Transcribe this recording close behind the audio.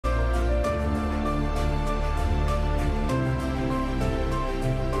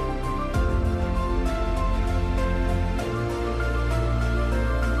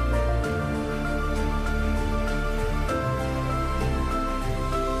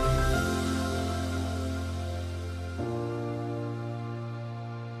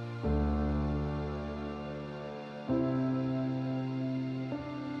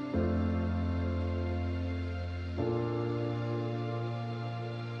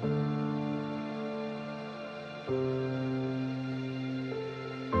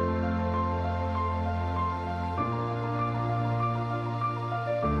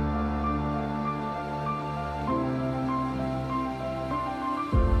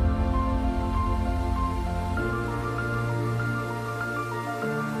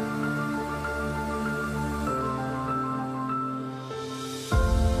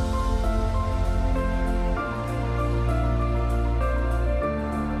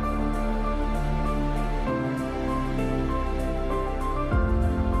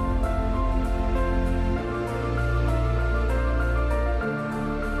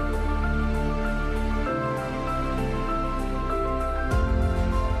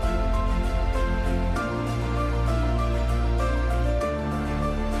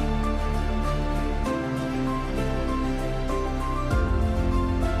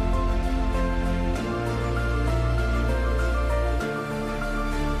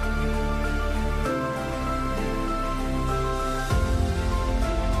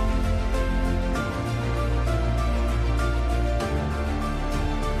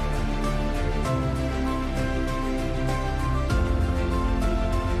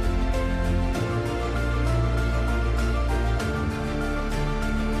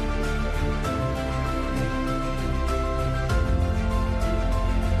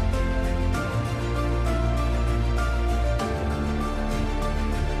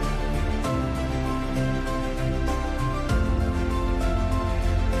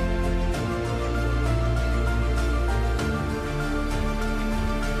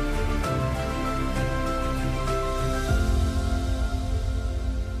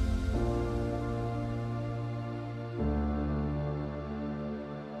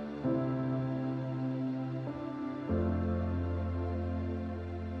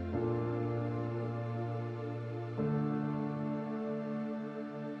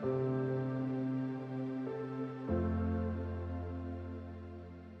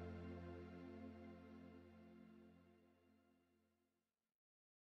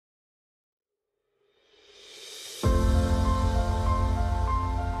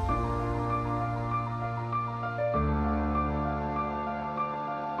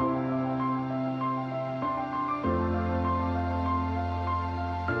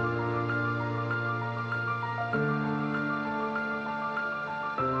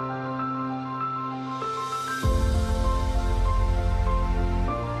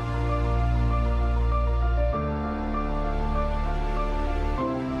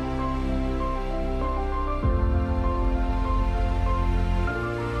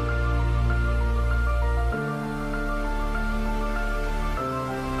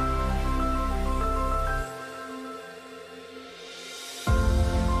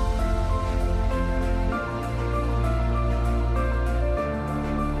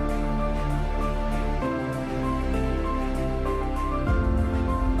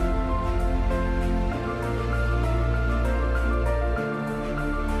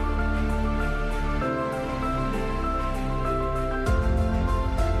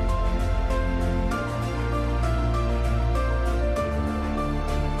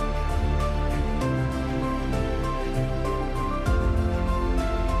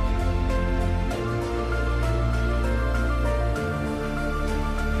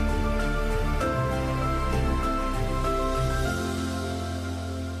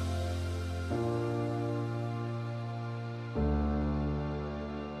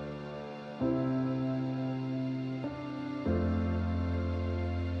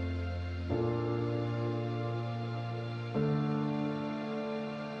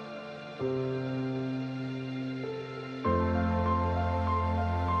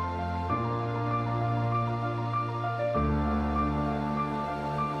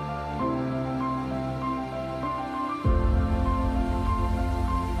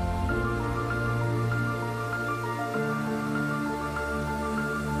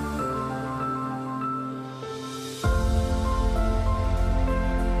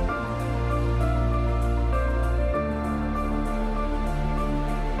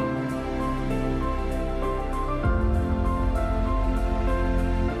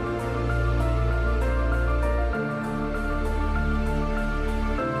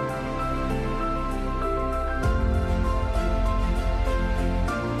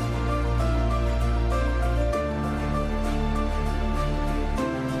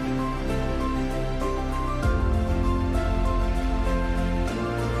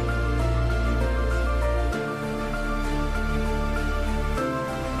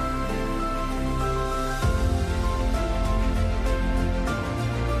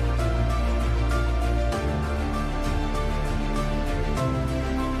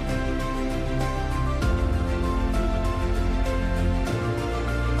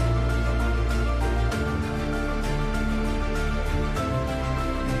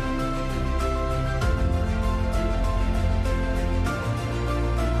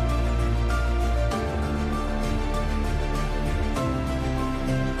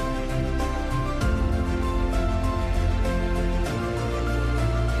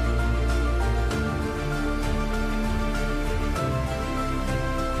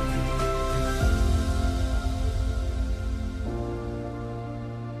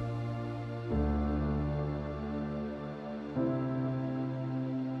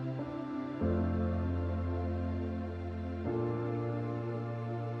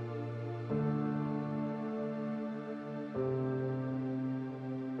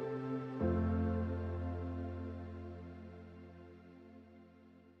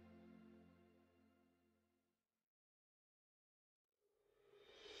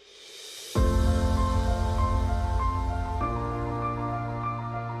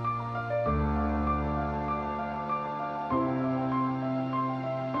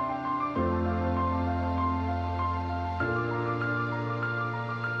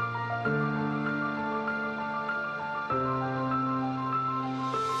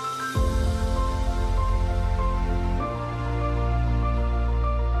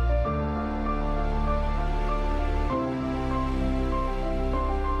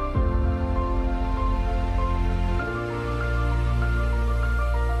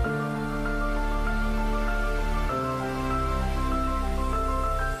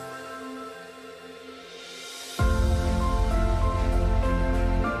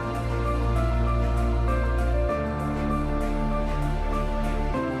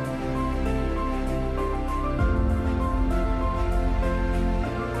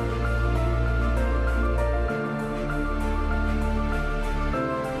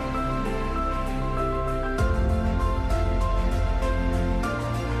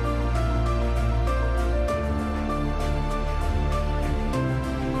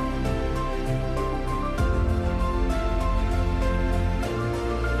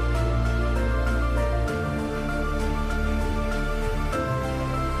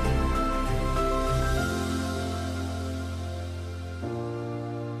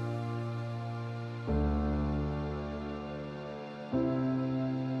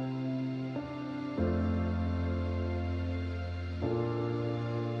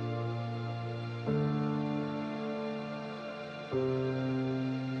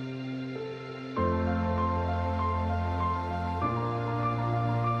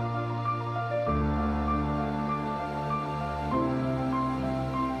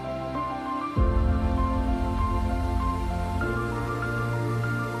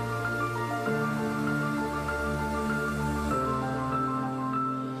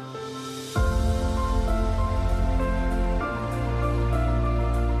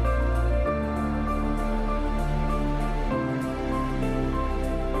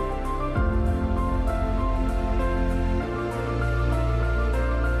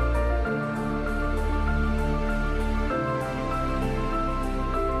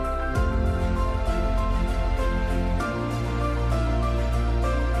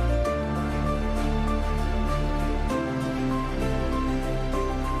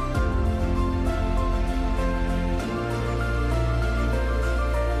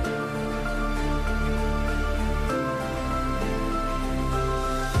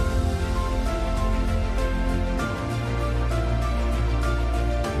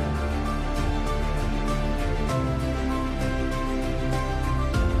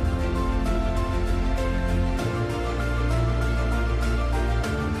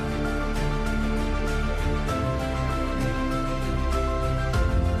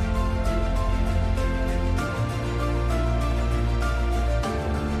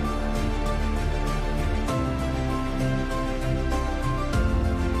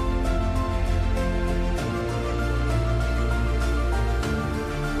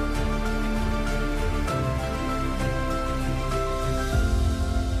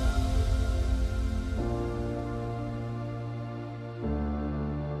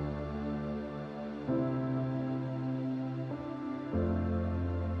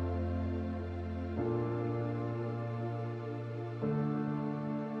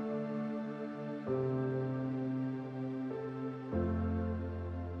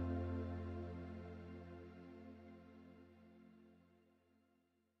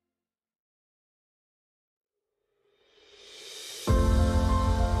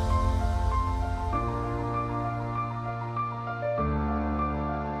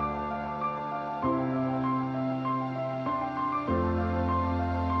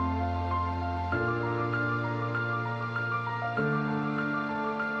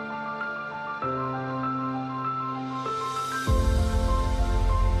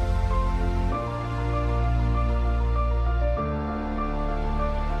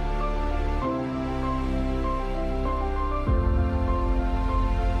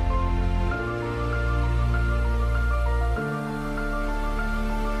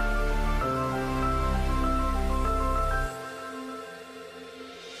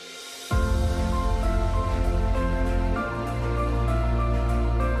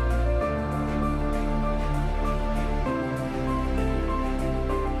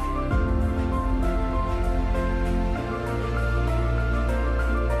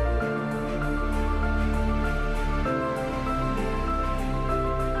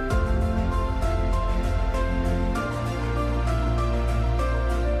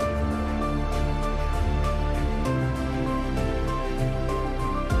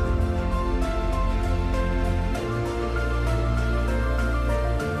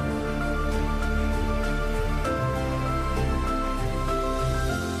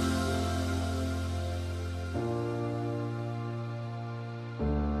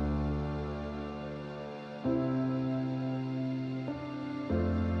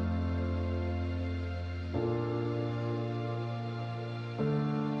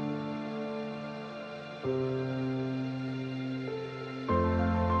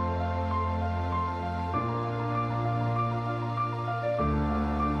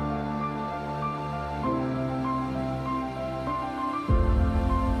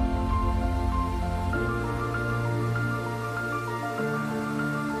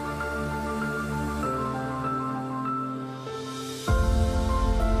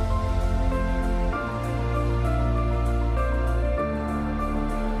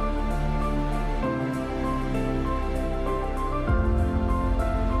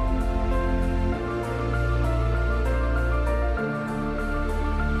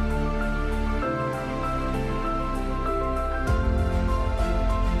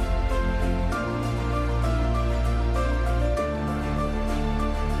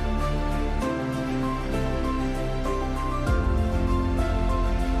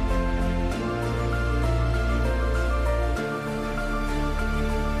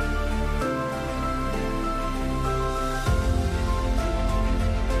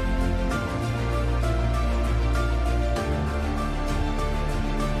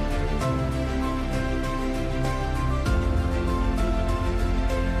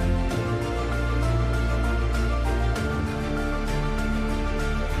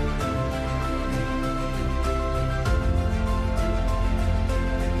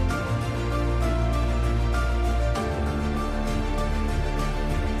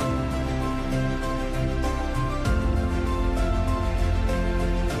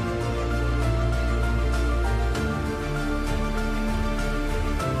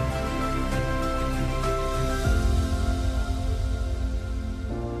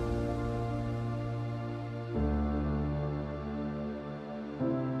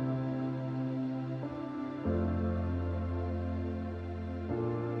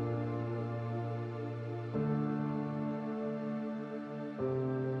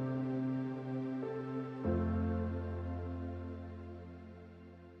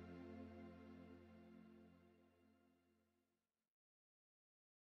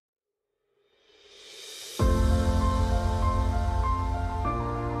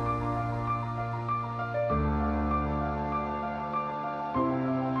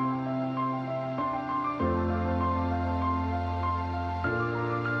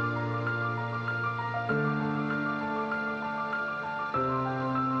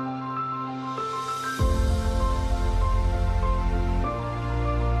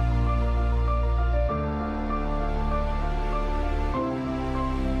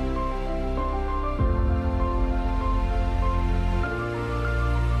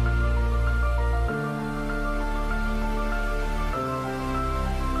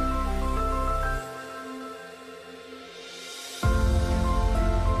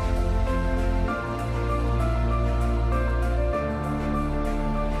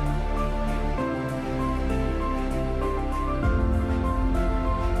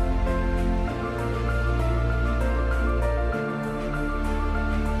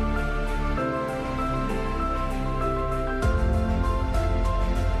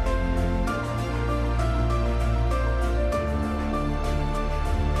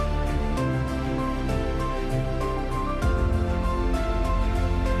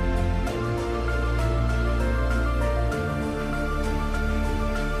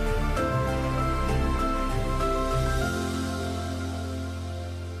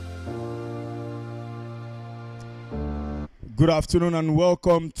Good afternoon and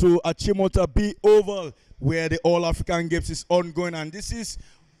welcome to Achimota B Oval, where the All-African Games is ongoing, and this is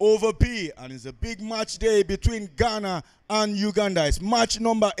Over B, and it's a big match day between Ghana and Uganda. It's match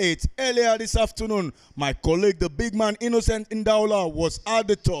number 8. Earlier this afternoon, my colleague, the big man Innocent Indaula, was at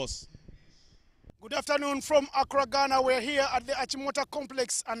the toss. Good afternoon from Accra, Ghana. We're here at the Achimota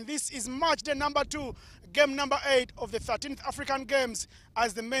Complex, and this is match day number 2, game number 8 of the 13th African Games,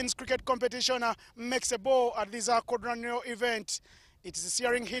 as the men's cricket competition makes a bow at this quadrennial event. It is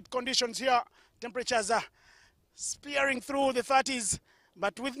searing heat conditions here. Temperatures are spearing through the 30s.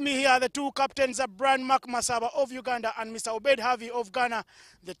 But with me here, the two captains are Brian Mark Masaba of Uganda and Mr. Obed Harvey of Ghana.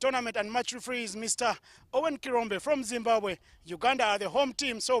 The tournament and match referee is Mr. Owen Kirombe from Zimbabwe. Uganda are the home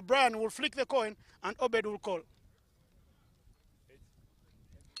team, so Brian will flick the coin and Obed will call.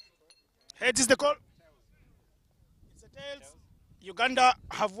 Heads is the call. It's a tails. Uganda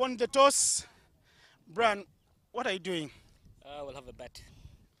have won the toss. Brian, what are you doing? We'll have a bet.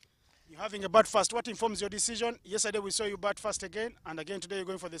 You're having a bat first. What informs your decision? Yesterday we saw you bat first again, and again today you're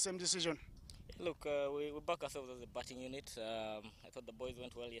going for the same decision. Look, we back ourselves as a batting unit. I thought the boys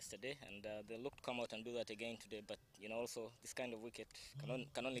went well yesterday, and they looked to come out and do that again today. But you know, also this kind of wicket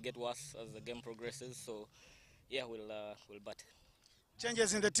can only get worse as the game progresses. So yeah, we'll bat.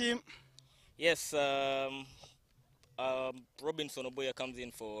 Changes in the team. Yes, Robinson Oboya comes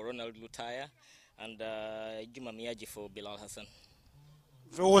in for Ronald Lutaya, and Juma Miyaji for Bilal Hassan.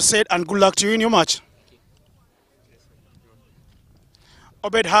 Very well said, and good luck to you in your match.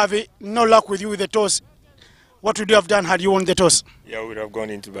 Obed Harvey, no luck with you with the toss. What would you have done had you won the toss? Yeah, we would have gone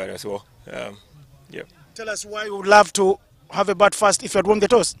into bat as well. Yeah. Tell us why you would love to have a bat first if you had won the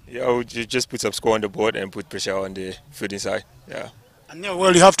toss. Yeah, I would just put some score on the board and put pressure on the fielding side. Yeah. And now,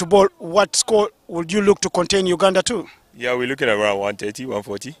 well, you have to bowl. What score would you look to contain Uganda to? Yeah, we're looking around 130,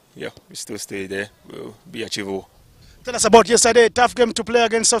 140. Yeah, we still stay there. We'll be achievable. Tell us about yesterday, tough game to play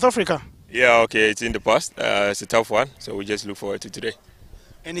against South Africa. Yeah, okay, it's in the past. It's a tough one, so we just look forward to today.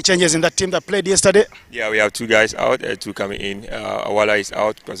 Any changes in that team that played yesterday? Yeah, we have 2 guys out, 2 coming in. Awala is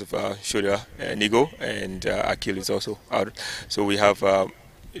out because of shoulder, Nigo, and Akil is also out. So we have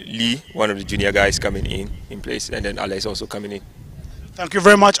Lee, one of the junior guys, coming in place, and then Allah is also coming in. Thank you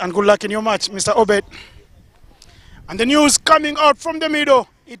very much, and good luck in your match, Mr. Obed. And the news coming out from the middle,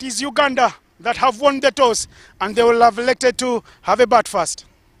 it is Uganda that have won the toss, and they will have elected to have a bat first.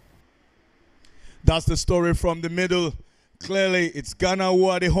 That's the story from the middle. Clearly, it's Ghana who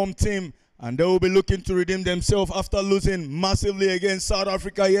are the home team, and they will be looking to redeem themselves after losing massively against South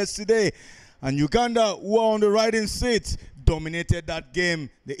Africa yesterday. And Uganda, who are on the riding seat, dominated that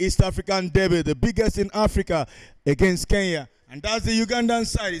game, the East African derby, the biggest in Africa, against Kenya. And that's the Ugandan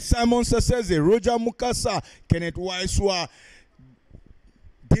side. It's Simon Sesese, Roger Mukasa, Kenneth Waiswa,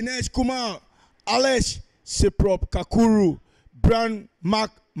 Dinesh Kumar, Alesh Siprop Kakuru, Brian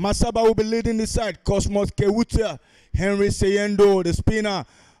Mark Masaba will be leading the side, Cosmos Kewutia, Henry Seyendo, the spinner,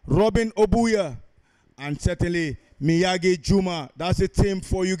 Robin Obuya, and certainly Miyagi Juma. That's the team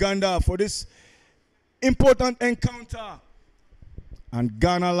for Uganda for this important encounter. And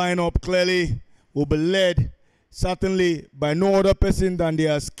Ghana lineup clearly will be led certainly by no other person than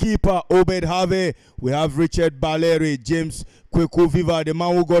their skipper Obed Harvey. We have Richard Baleri, James Kweku Viva, the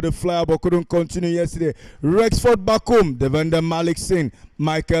man who got the flyer but couldn't continue yesterday. Rexford Bakum, Devender Malik Singh,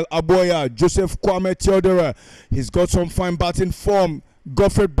 Michael Aboya, Joseph Kwame Theodora. He's got some fine batting form.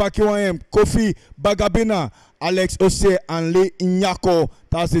 Godfred Bakiwayem, Kofi Bagabina, Alex Ose, and Lee Inyako.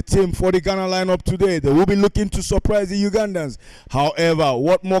 That's the team for the Ghana lineup today. They will be looking to surprise the Ugandans. However,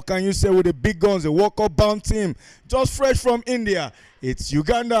 what more can you say with the big guns, the World Cup bound team, just fresh from India? It's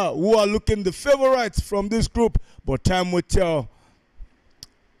Uganda who are looking the favorites from this group, but time will tell.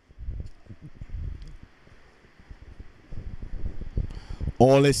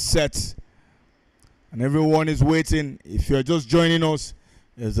 All is set, and everyone is waiting. If you're just joining us,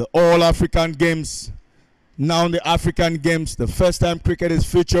 it's the All-African Games. Now in the African Games, the first time cricket is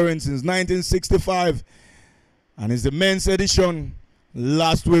featuring since 1965. And it's the men's edition.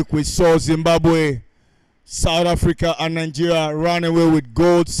 Last week we saw Zimbabwe, South Africa and Nigeria run away with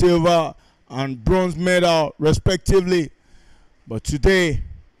gold, silver and bronze medal respectively. But today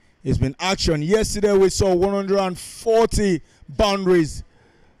it's been action. Yesterday we saw 140 boundaries,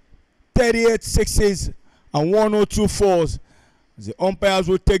 38 sixes and 102 fours. The umpires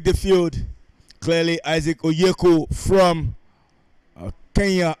will take the field. Clearly Isaac Oyeko from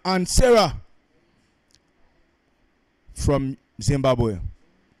Kenya and Sarah from Zimbabwe.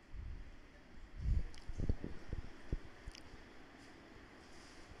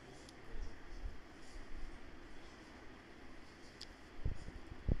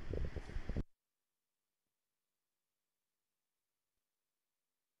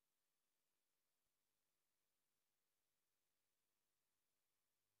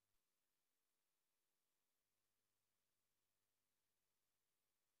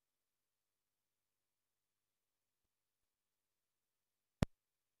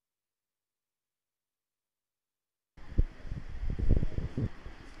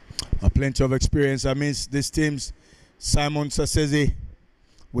 Plenty of experience amidst these teams. Simon Sasese,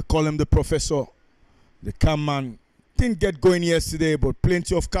 we call him the professor. The calm man didn't get going yesterday, but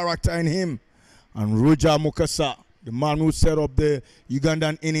plenty of character in him. And Roger Mukasa, the man who set up the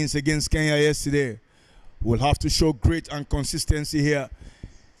Ugandan innings against Kenya yesterday, will have to show grit and consistency here.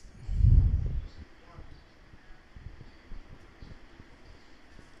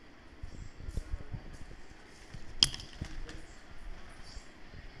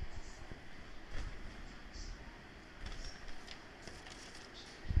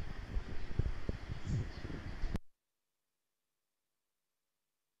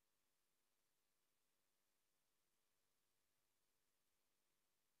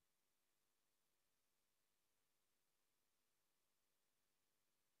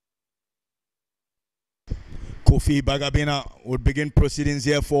 Kofi Bagabina would begin proceedings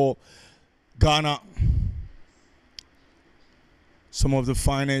here for Ghana. Some of the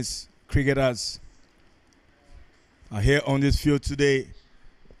finest cricketers are here on this field today.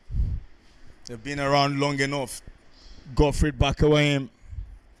 They've been around long enough. Godfrey Bakawayim.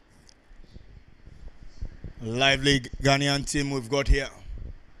 Lively Ghanaian team we've got here.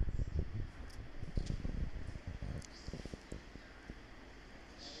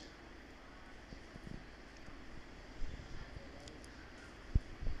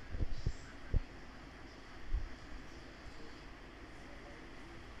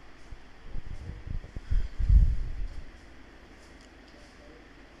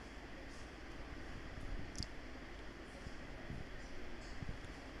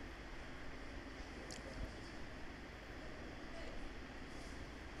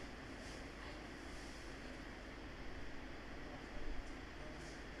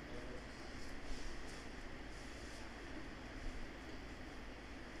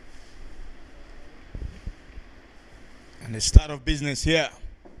 And the start of business here.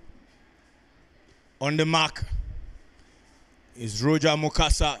 On the mark is Roger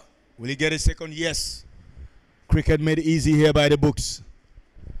Mukasa. Will he get a second? Yes. Cricket made easy here by the books.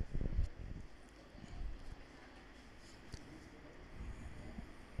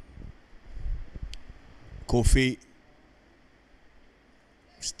 Kofi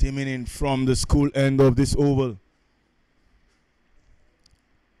steaming in from the school end of this oval.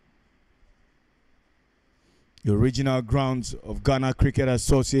 The original grounds of Ghana Cricket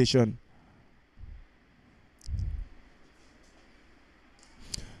Association.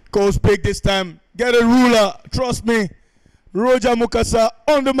 Goes big this time. Get a ruler. Trust me. Roger Mukasa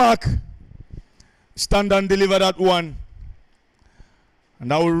on the mark. Stand and deliver that one.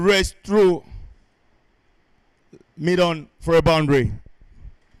 And I will race through mid-on for a boundary.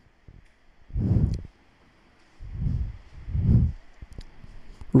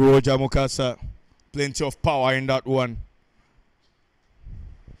 Roger Mukasa. Plenty of power in that one.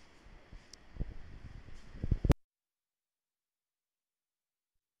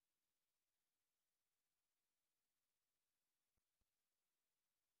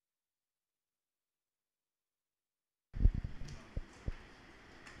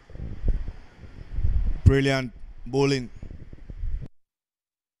 Brilliant bowling.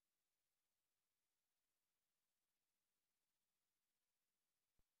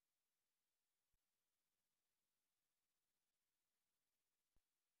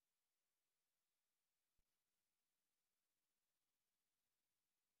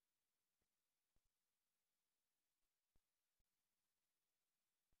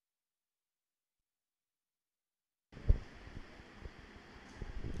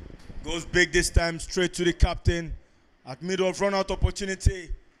 Goes big this time, straight to the captain. At middle run out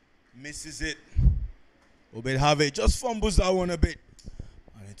opportunity. Misses it. Obed Harvey just fumbles that one a bit.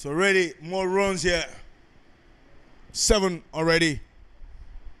 And it's already more runs here. 7 already.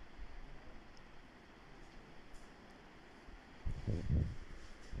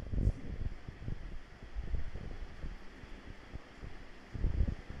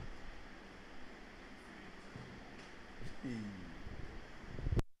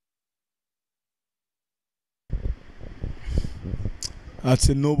 That's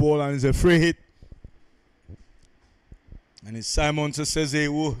a no ball and it's a free hit. And it's Simon Sasese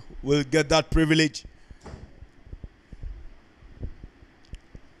who will get that privilege.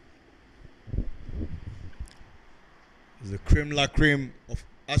 It's the creme la creme of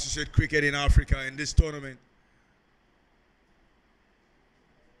associate cricket in Africa in this tournament.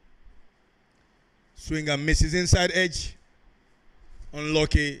 Swing and misses inside edge.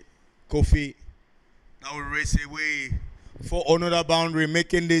 Unlucky. Kofi now will race away for another boundary,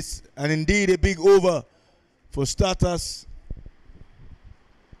 making this and indeed a big over for starters.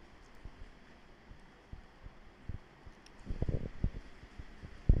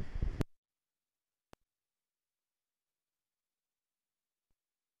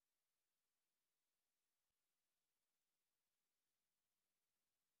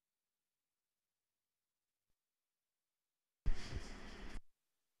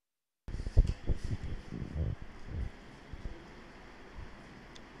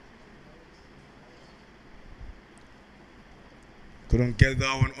 Couldn't get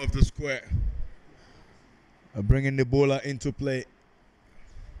that one off the square. Bringing the bowler into play.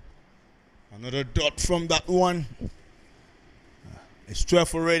 Another dot from that one. It's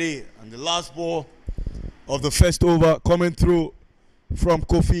 12 already. And the last ball of the first over coming through from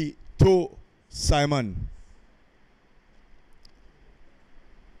Kofi to Simon.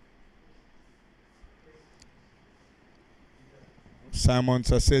 Simon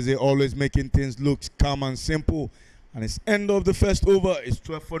Sasese always making things look calm and simple. And it's end of the first over. It's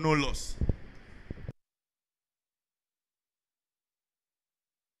 12 for no loss.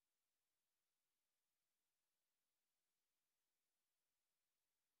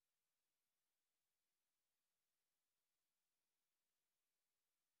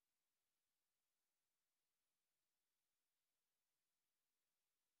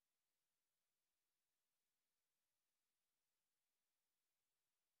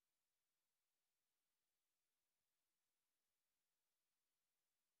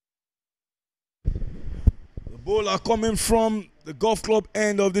 Bowler coming from the golf club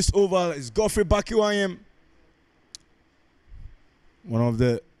end of this over is Godfrey Bakiwayem, one of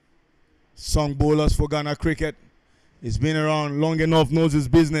the song bowlers for Ghana cricket. He's been around long enough, knows his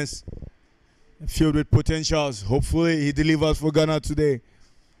business, filled with potentials. Hopefully he delivers for Ghana today.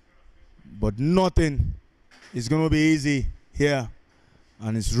 But nothing is going to be easy here.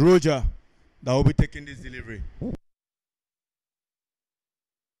 And it's Roger that will be taking this delivery.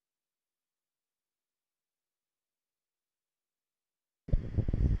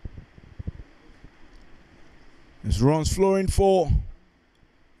 It's runs flowing for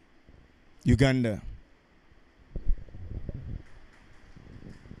Uganda.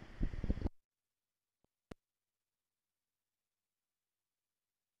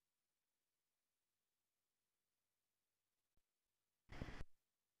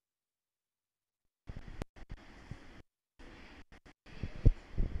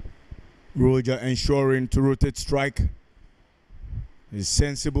 Roger ensuring to rotate strike. He's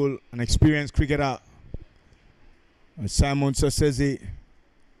sensible and experienced cricketer. And Simon Sasese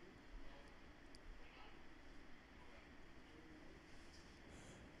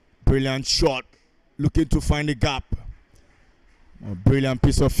brilliant shot, looking to find the gap. A brilliant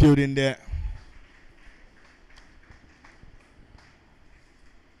piece of fielding there.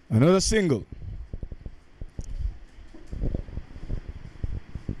 Another single.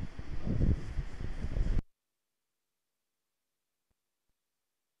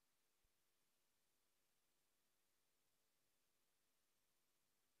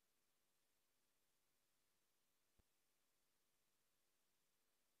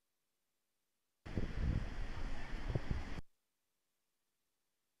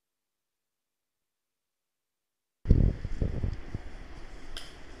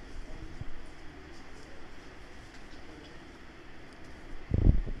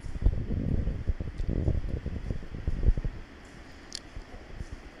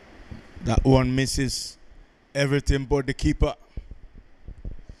 That one misses everything but the keeper.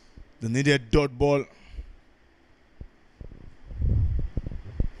 The needed dot ball.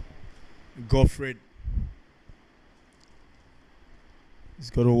 Godfrey. He's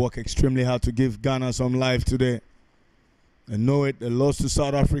got to work extremely hard to give Ghana some life today. They know it. They lost to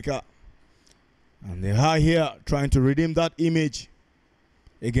South Africa. And they are here trying to redeem that image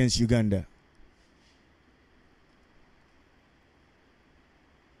against Uganda.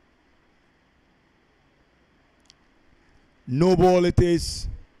 No ball it is.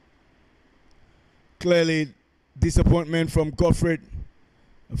 Clearly disappointment from Godfrey.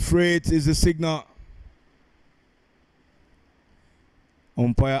 Afraid is the signal.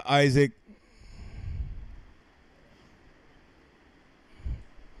 Umpire Isaac.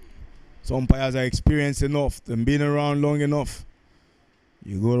 So umpires are experienced enough. They've been around long enough.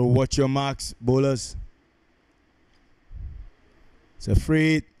 You got to watch your marks, bowlers. It's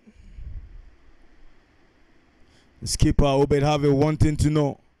afraid. The skipper, Obed Harvey, wanting to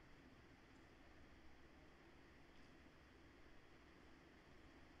know.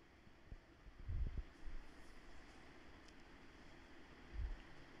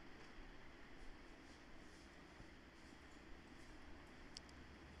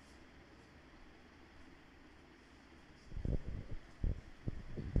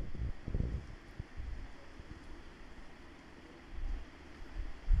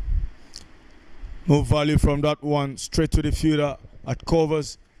 No value from that one. Straight to the fielder at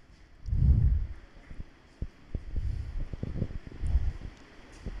covers.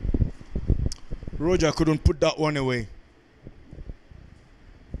 Roger couldn't put that one away.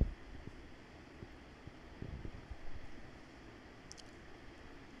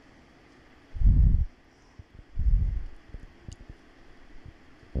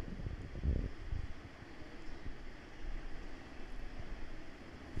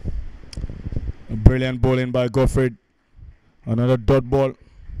 Brilliant bowling by Goffred. Another dot ball.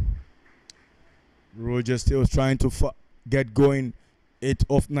 Roger still trying to get going. 8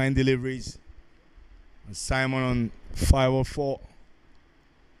 of 9 deliveries. And Simon on 5 of 4.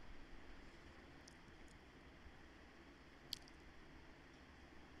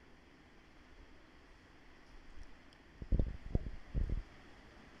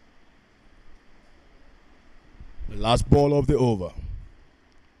 The last ball of the over.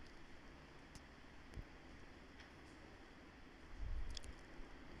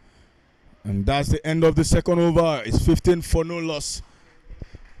 And that's the end of the second over. It's 15 for no loss.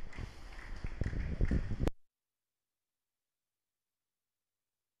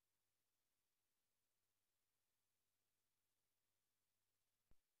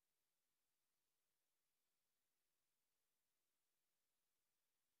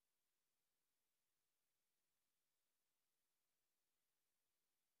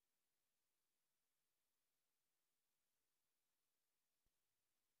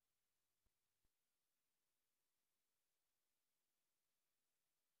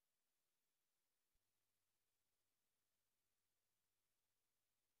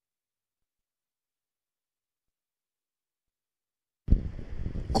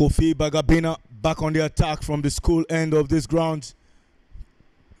 Kofi Bagabina back on the attack from the school end of this ground.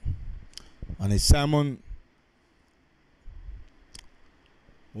 And it's Simon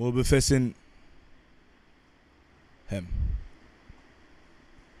will be facing him.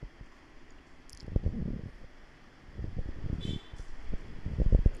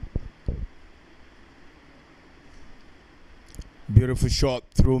 Beautiful shot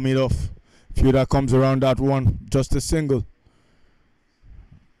through mid-off. Few that comes around that one. Just a single.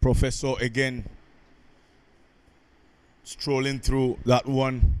 Professor again strolling through that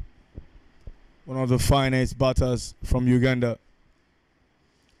one. One of the finest batters from Uganda.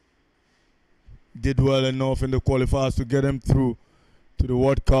 Did well enough in the qualifiers to get him through to the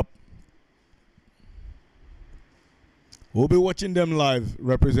World Cup. We'll be watching them live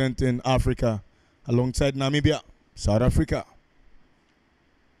representing Africa alongside Namibia, South Africa.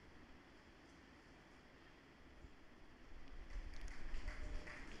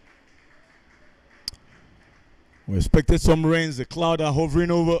 We expected some rains. The clouds are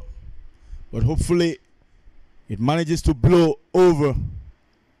hovering over, but hopefully it manages to blow over.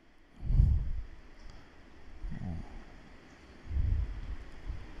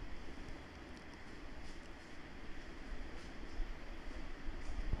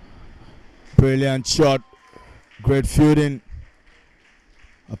 Brilliant shot. Great fielding.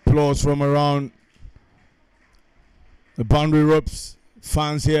 Applause from around the boundary ropes.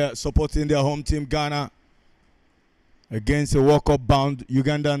 Fans here supporting their home team Ghana against a World Cup bound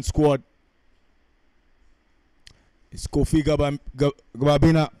Ugandan squad. It's Kofi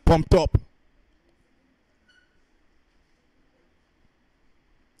Gababina pumped up.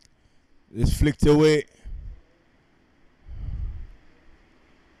 It's flicked away.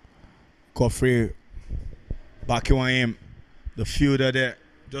 Kofi back on him. The fielder there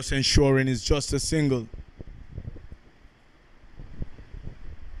just ensuring it's just a single.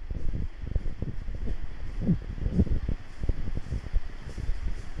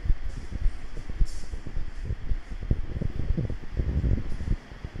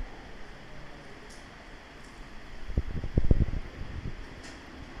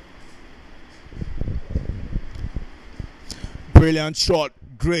 Brilliant shot.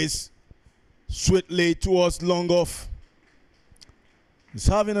 Grace sweetly towards long off. He's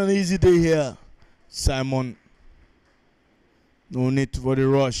having an easy day here. Simon. No need for the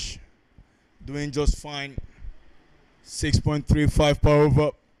rush. Doing just fine. 6.35 per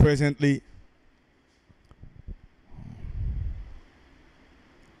over presently.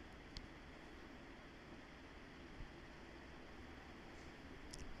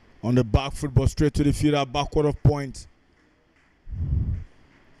 On the back foot, but straight to the fielder, backward of point.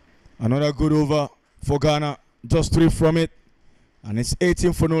 Another good over for Ghana. Just 3 from it. And it's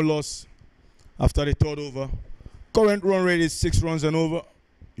 18 for no loss after the third over. Current run rate is 6 runs and over.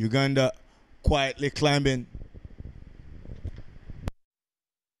 Uganda quietly climbing.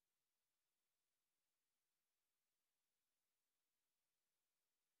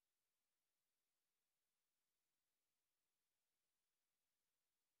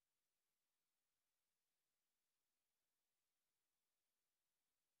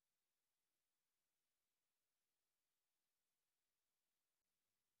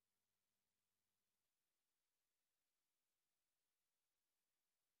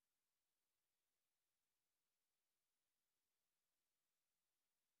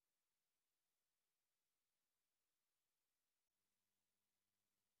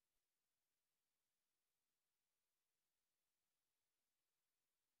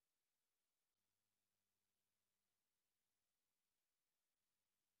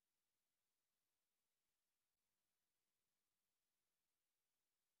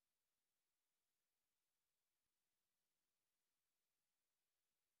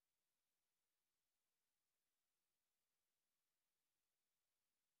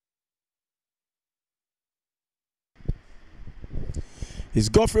 His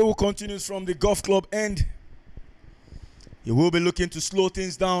Godfrey will continue from the golf club end. He will be looking to slow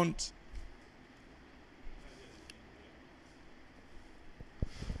things down.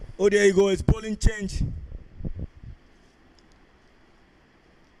 Oh, there you go. It's bowling change.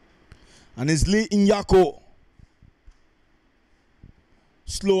 And it's Lee Inyako.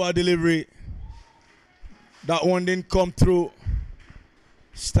 Slower delivery. That one didn't come through.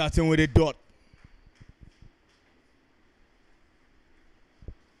 Starting with a dot.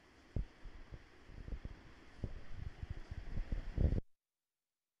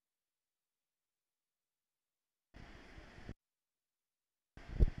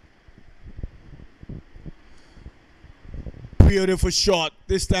 Beautiful shot.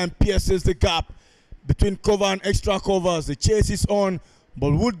 This time pierces the gap between cover and extra covers. The chase is on,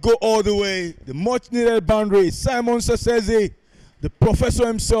 but would go all the way. The much needed boundary. Simon Sasese, the professor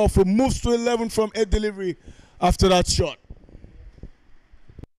himself, who moves to 11 from 8 delivery after that shot.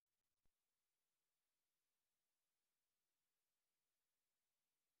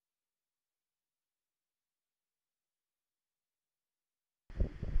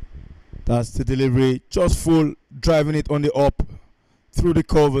 That's the delivery, just full, driving it on the up through the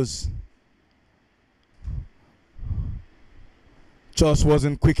covers. Just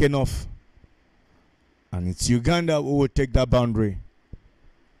wasn't quick enough. And it's Uganda who will take that boundary.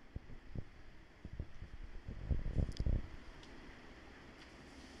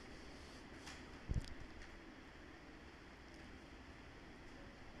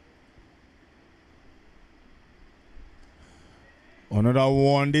 Another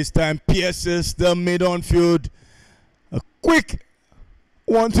one, this time pierces the mid-on field. A quick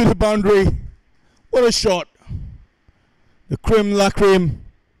one to the boundary. What a shot. The creme la creme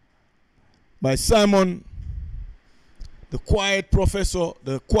by Simon. The quiet professor,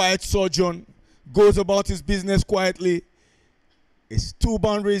 the quiet surgeon, goes about his business quietly. It's 2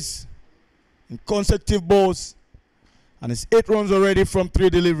 boundaries in consecutive balls. And it's 8 runs already from 3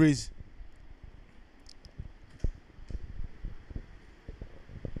 deliveries.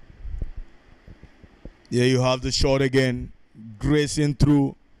 Here you have the shot again, grazing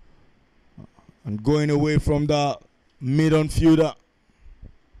through and going away from the mid-on fielder.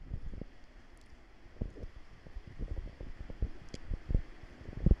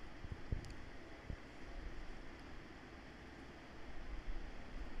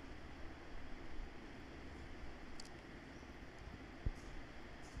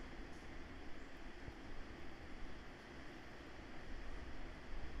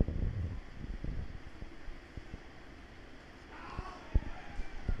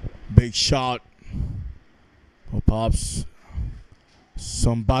 Big shot. Or perhaps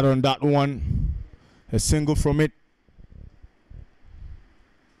some bat on that one. A single from it.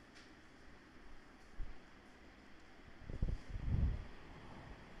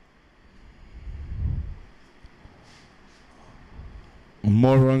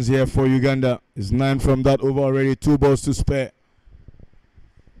 More runs here for Uganda. It's 9 from that over already. 2 balls to spare.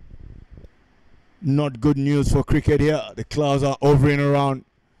 Not good news for cricket here. The clouds are hovering around.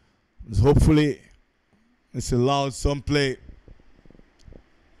 Hopefully, this allows some play.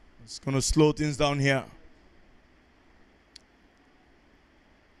 It's going to slow things down here.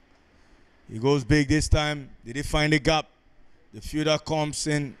 He goes big this time. Did he find a gap? The fielder comes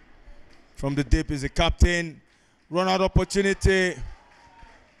in from the dip. Is the captain. Run out opportunity.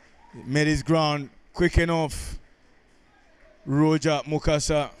 He made his ground quick enough. Roger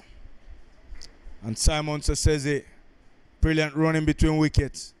Mukasa and Simon Sasese. Brilliant running between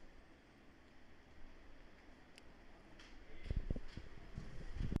wickets.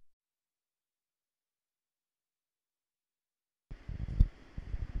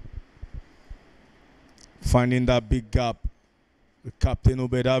 Finding that big gap. The captain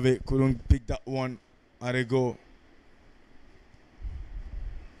Obedave couldn't pick that one at a go.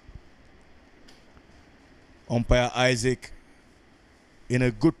 Umpire Isaac in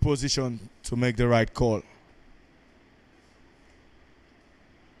a good position to make the right call.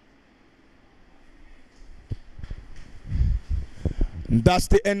 And that's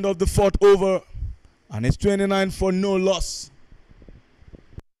the end of the 4th over. And it's 29 for no loss.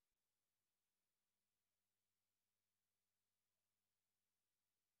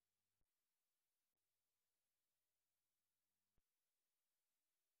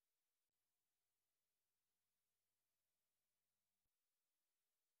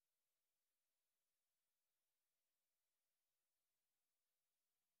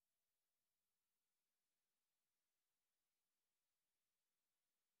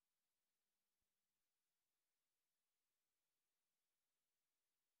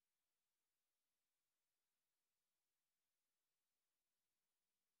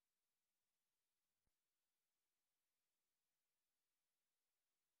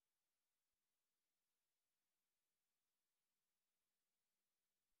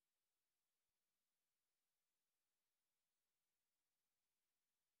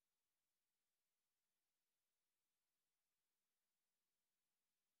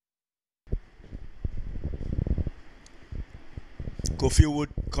 Kofi would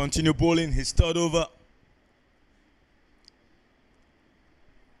continue bowling his third over.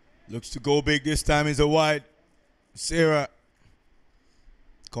 Looks to go big this time. Is a wide. Sarah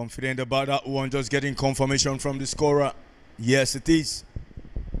confident about that one, just getting confirmation from the scorer. Yes, it is.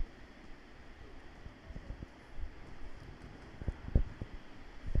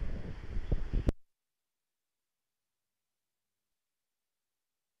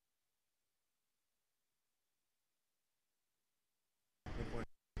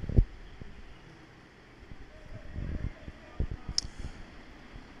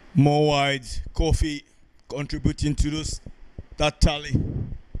 More wides. Kofi contributing to that tally.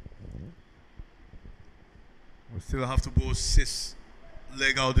 We still have to bowl 6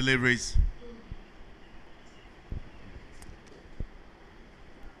 leg out deliveries.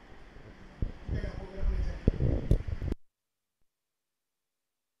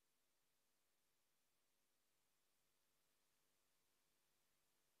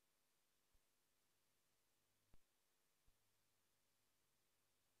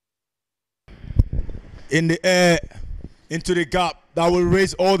 In the air, into the gap, that will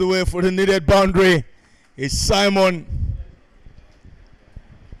raise all the way for the needed boundary. It's Simon.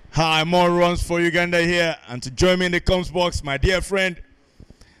 Hi, more runs for Uganda here. And to join me in the comms box, my dear friend,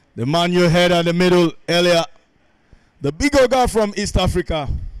 the man you heard at the middle earlier, the big guy from East Africa.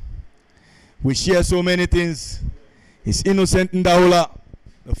 We share so many things. He's innocent in Ndaula.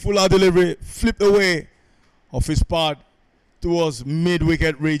 The full out delivery flipped away of his part towards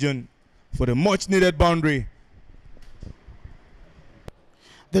mid-wicket region for the much needed boundary.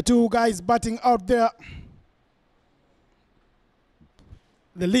 The two guys batting out there,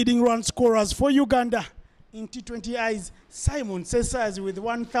 the leading run scorers for Uganda in T20 eyes, Simon Cesars with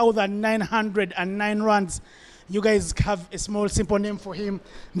 1,909 runs. You guys have a small simple name for him.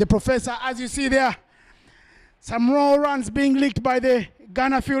 The Professor, as you see there, some raw runs being licked by the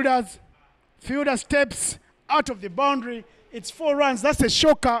Ghana fielders. Fielder steps out of the boundary. It's 4 runs. That's a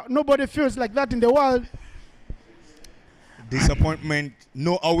shocker. Nobody feels like that in the world. Disappointment,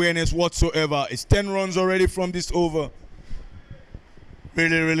 no awareness whatsoever. It's 10 runs already from this over.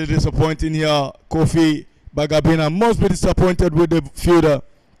 Really, really disappointing here. Kofi Bagabena must be disappointed with the fielder.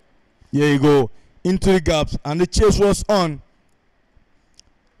 Here you go. Into the gaps. And the chase was on.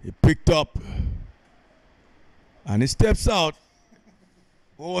 He picked up. And he steps out.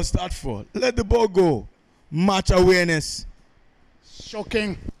 What was that for? Let the ball go. Match awareness.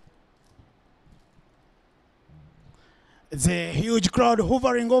 Shocking. It's a huge crowd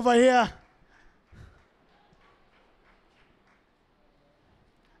hovering over here.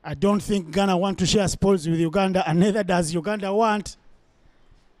 I don't think Ghana want to share spoils with Uganda, and neither does Uganda want.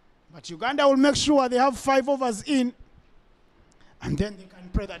 But Uganda will make sure they have 5 overs in, and then they can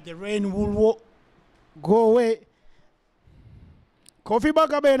pray that the rain will go away. Kofi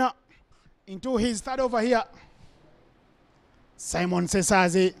Bagabena into his third over here. Simon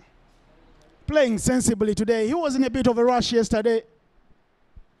Sesazi playing sensibly today. He was in a bit of a rush yesterday.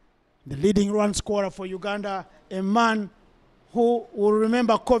 The leading run scorer for Uganda, a man who will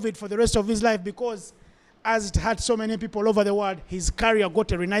remember COVID for the rest of his life because as it had so many people over the world, his career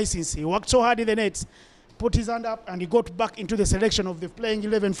got a renaissance. He worked so hard in the nets, put his hand up, and he got back into the selection of the playing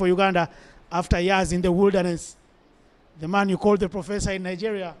 11 for Uganda after years in the wilderness. The man you call the Professor in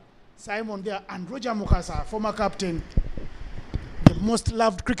Nigeria, Simon there, and Roger Mukasa, former captain, the most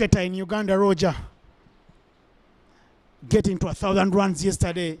loved cricketer in Uganda, Roger, getting to 1,000 runs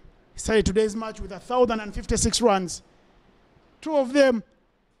yesterday. He started today's match with 1,056 runs. 2 of them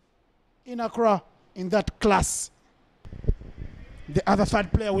in Accra in that class. The other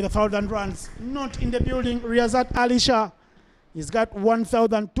third player with 1,000 runs, not in the building, Riyazat Ali Shah. He's got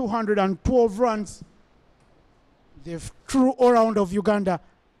 1,212 runs. The true all-round of Uganda.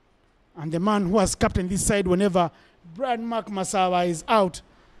 And the man who has captained this side whenever Brian Mark Masawa is out.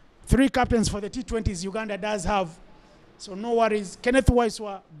 3 captains for the T20s Uganda does have. So no worries. Kenneth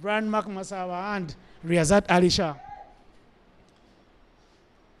Waiswa, Brian Mark Masawa, and Riyazat Ali Shah.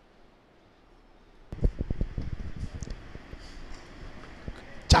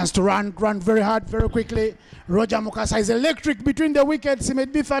 Chance to run very hard, very quickly. Roger Mukasa is electric between the wickets. He may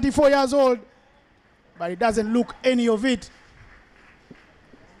be 34 years old, but he doesn't look any of it.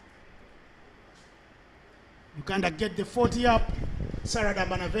 Uganda get the 40 up. Sarada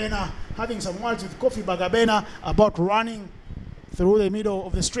Banavena having some words with Kofi Bagabena about running through the middle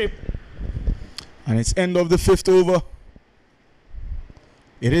of the strip. And it's end of the 5th over.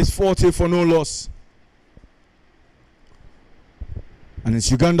 It is 40 for no loss. And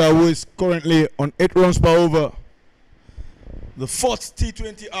it's Uganda who is currently on 8 runs per over. The 4th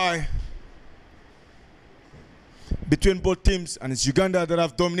T20I between both teams, and it's Uganda that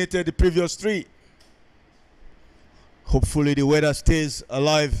have dominated the previous 3. Hopefully the weather stays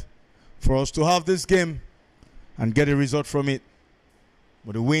alive for us to have this game and get a result from it.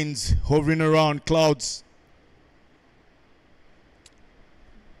 But the winds hovering around clouds.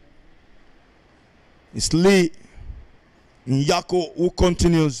 It's Lee Nyako who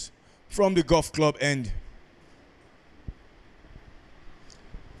continues from the golf club end.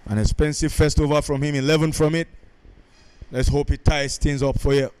 An expensive first over from him, 11 from it. Let's hope it ties things up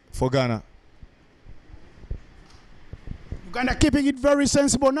for Ghana. Uganda keeping it very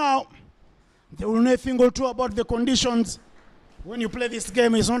sensible now. They will know a thing or two about the conditions. When you play this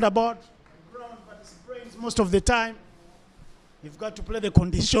game, it's not about the ground, but it's brains most of the time. You've got to play the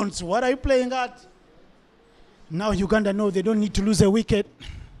conditions. What are you playing at? Now Uganda know they don't need to lose a wicket,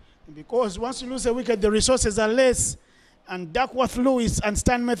 because once you lose a wicket, the resources are less, and Duckworth Lewis and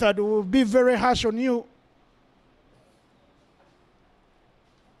Stan Method will be very harsh on you.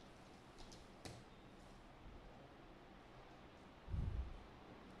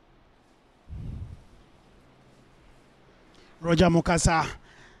 Roger Mukasa,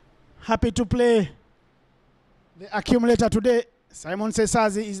 happy to play the accumulator today. Simon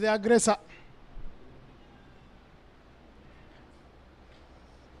Sesazi is the aggressor.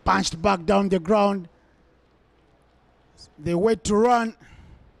 Punched back down the ground. They wait to run.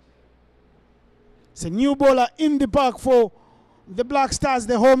 It's a new bowler in the park for the Black Stars,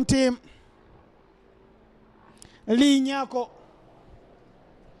 the home team. Lee Nyako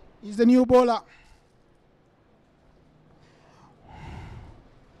is the new bowler.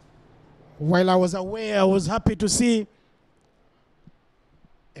 While I was away, I was happy to see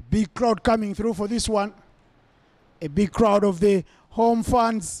a big crowd coming through for this one. A big crowd of the home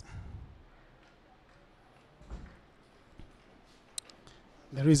fans.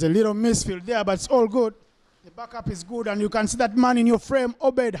 There is a little misfield there, but it's all good. The backup is good, and you can see that man in your frame,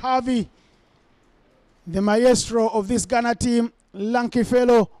 Obed Harvey, the maestro of this Ghana team, lanky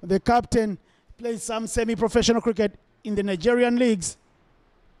fellow, the captain, plays some semi-professional cricket in the Nigerian leagues.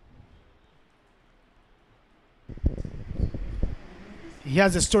 He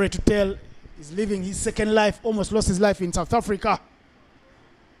has a story to tell. He's living his second life, almost lost his life in South Africa.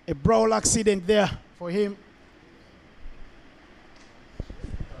 A brawl accident there for him.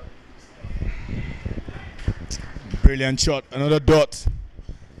 Brilliant shot, another dot.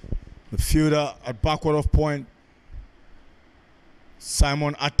 The fielder at backward of point.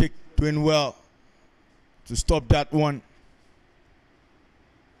 Simon Attic doing well to stop that one.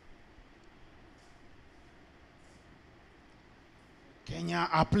 Kenya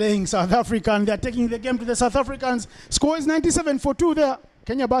are playing South Africa, and they're taking the game to the South Africans. Score is 97 for 2 there.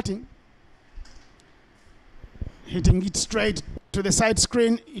 Kenya batting. Hitting it straight to the side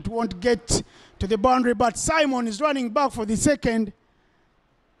screen. It won't get to the boundary, but Simon is running back for the second.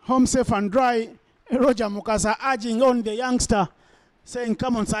 Home safe and dry. Roger Mukasa urging on the youngster, saying,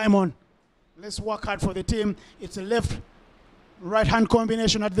 come on, Simon. Let's work hard for the team. It's a left-right-hand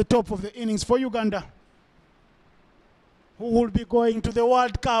combination at the top of the innings for Uganda, who will be going to the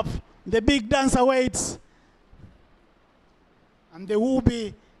World Cup. The big dance awaits. And they will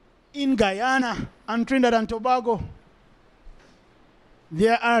be in Guyana and Trinidad and Tobago. They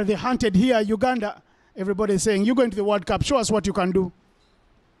are the hunted here, Uganda. Everybody is saying, you're going to the World Cup, show us what you can do.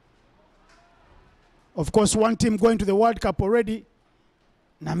 Of course, one team going to the World Cup already.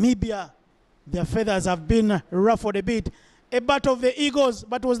 Namibia, their feathers have been ruffled a bit. A bat of the Eagles,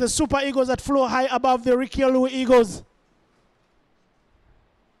 but it was the Super Eagles that flew high above the Rikielu Eagles.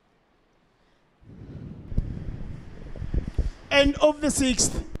 End of the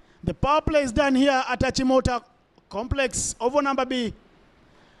 6th. The power play is done here at Achimota Complex, over number B.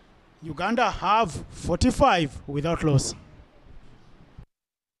 Uganda have 45 without loss.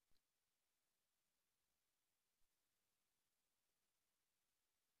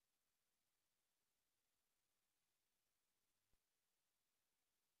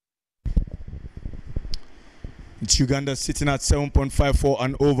 It's Uganda sitting at 7.54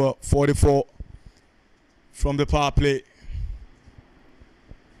 and over 44 from the power play.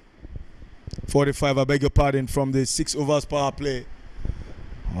 45, I beg your pardon, from the 6 overs power play.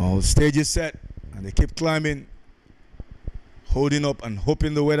 Oh, stage is set, and they keep climbing, holding up and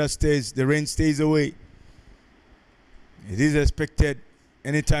hoping the weather stays, the rain stays away. It is expected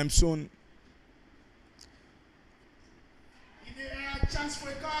anytime soon. In the air, chance for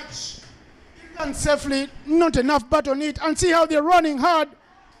a catch. And safely, not enough bat on it, and see how they're running hard.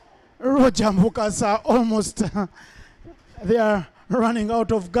 Roger Mukasa almost, they are running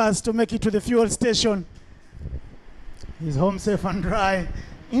out of gas to make it to the fuel station. He's home safe and dry.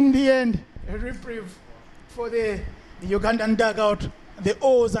 In the end, a reprieve for the The Ugandan dugout, the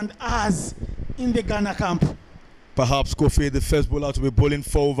O's and R's in the Ghana camp. Perhaps Kofi, the first bowler to be bowling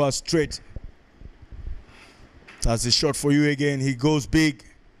 4 overs straight. That's a shot for you again. He goes big.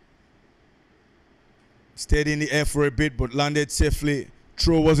 Stayed in the air for a bit, but landed safely.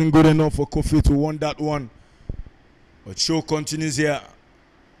 Throw wasn't good enough for Kofi to win that one. But show continues here.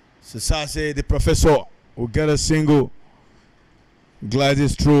 Sasase, the professor, will get a single.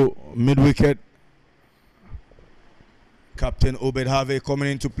 Glides through mid-wicket. Captain Obed Harvey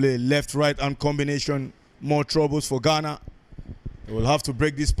coming into play. Left-right and combination. More troubles for Ghana. They will have to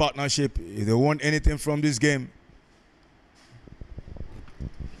break this partnership if they want anything from this game.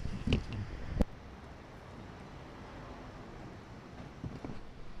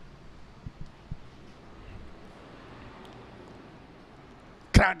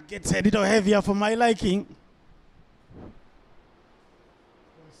 Crowd gets a little heavier for my liking.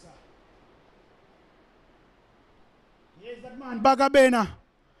 Here's that man, Bagabena,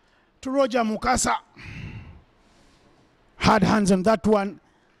 to Roger Mukasa. Hard hands on that one.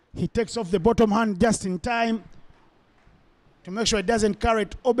 He takes off the bottom hand just in time to make sure it doesn't carry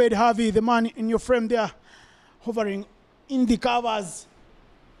it. Obed Harvey, the man in your frame there, hovering in the covers.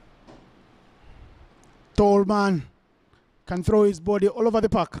 Tall man. Can throw his body all over the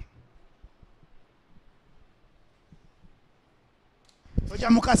park. Roger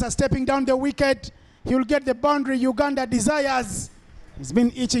Mukasa stepping down the wicket. He will get the boundary Uganda desires. He's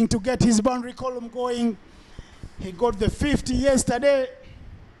been itching to get his boundary column going. He got the 50 yesterday.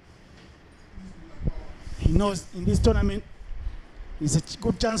 He knows in this tournament, it's a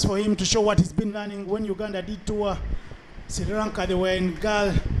good chance for him to show what he's been learning. When Uganda did tour Sri Lanka, they were in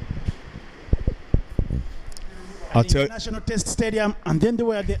Gal. International Test Stadium, and then they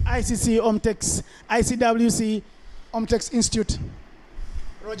were at the ICWC Omtex Institute.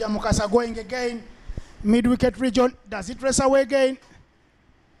 Roger Mukasa going again, mid-wicket region. Does it race away again?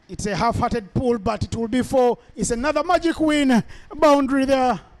 It's a half-hearted pull, but it will be 4. It's another magic win boundary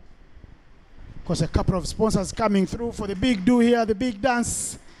there. Because a couple of sponsors coming through for the big do here, the big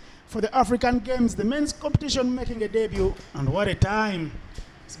dance for the African Games, the men's competition making a debut, and what a time.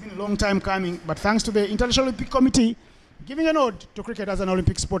 It's been a long time coming, but thanks to the International Olympic Committee giving a nod to cricket as an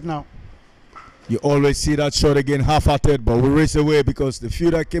Olympic sport now. You always see that shot again, half-hearted, but we race away because the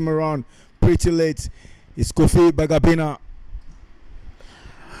fielder came around pretty late. It's Kofi Bagabena.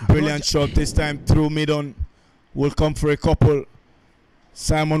 Brilliant shot this time through mid-on. Will come for a couple.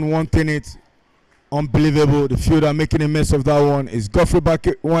 Simon wanting it. Unbelievable. The fielder making a mess of that one. It's Godfrey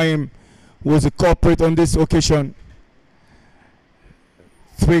Bakewayim who was the culprit on this occasion.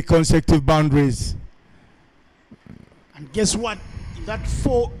 3 consecutive boundaries. And guess what? In that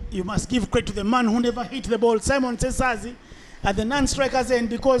 4, you must give credit to the man who never hit the ball, Simon Sesazi, at the non-striker's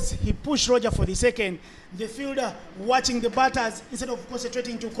end, because he pushed Roger for the second. The fielder watching the batters, instead of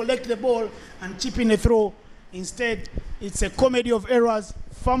concentrating to collect the ball and chip in a throw, instead it's a comedy of errors,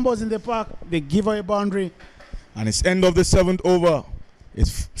 fumbles in the park, they give away a boundary. And it's end of the 7th over.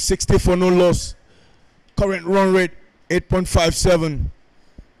 It's 60 for no loss. Current run rate 8.57.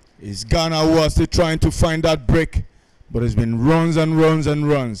 It's Ghana who are still trying to find that break, but it's been runs and runs and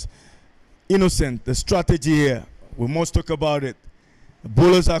runs. Innocent, the strategy here, we must talk about it. The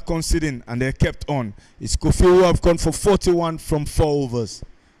bowlers are conceding and they're kept on. It's Kofi who have gone for 41 from 4 overs.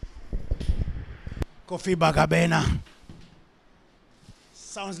 Kofi Bagabena.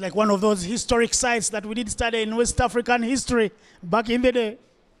 Sounds like one of those historic sites that we did study in West African history back in the day.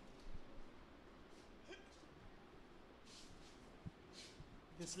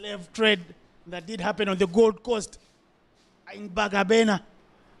 The slave trade that did happen on the Gold Coast in Bagabena.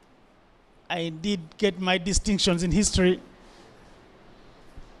 I did get my distinctions in history.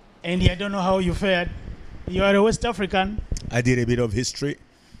 And I don't know how you fared. You are a West African. I did a bit of history,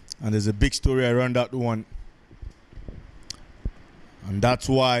 and there's a big story around that one. And that's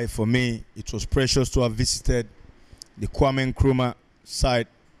why, for me, it was precious to have visited the Kwame Nkrumah site.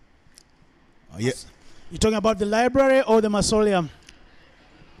 Yeah. You're talking about the library or the mausoleum?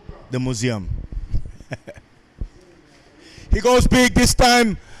 The museum. He goes big this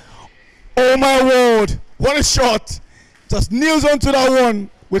time. Oh my word, what a shot. Just kneels onto that one.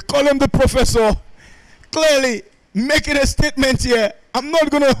 We call him the professor. Clearly making a statement here. I'm not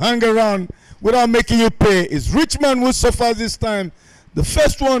going to hang around without making you pay. It's Richmond who suffers this time. The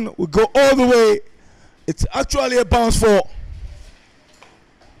first one will go all the way. It's actually a bounce for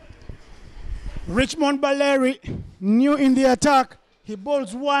Richmond Baleri, new in the attack. He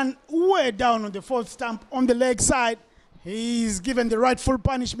bowls one way down on the 4th stump on the leg side. He's given the rightful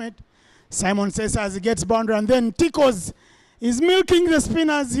punishment. Simon says as he gets boundary, and then Tikos is milking the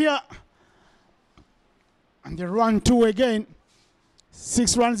spinners here. And they run 2 again.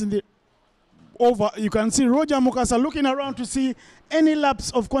 6 runs in the over. You can see Roger Mukasa looking around to see any lapse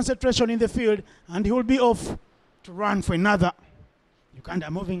of concentration in the field, and he will be off to run for another.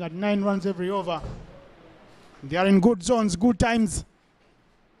 Uganda moving at 9 runs every over. They are in good zones, good times.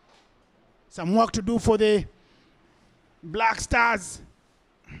 Some work to do for the Black Stars,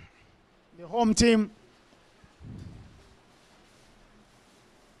 the home team.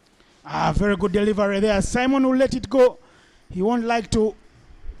 Very good delivery there. Simon will let it go. He won't like to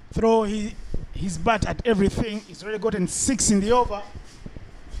throw his bat at everything. He's already gotten 6 in the over.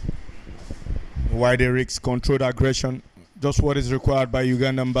 Wide Eric's controlled aggression, just what is required by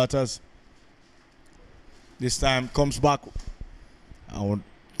Ugandan batters. This time comes back. I will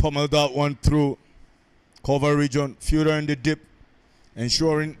pummel that one through cover region, fielder in the dip,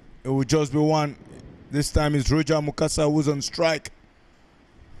 ensuring it will just be one. This time is Roger Mukasa who's on strike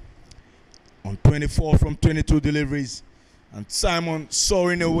on 24 from 22 deliveries, and Simon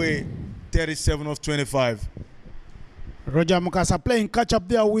soaring away 37 of 25. Roger Mukasa playing catch up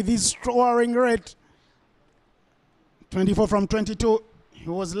there with his scoring rate. 24 from 22. He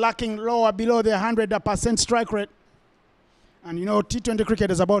was lacking lower below the 100% strike rate. And you know, T20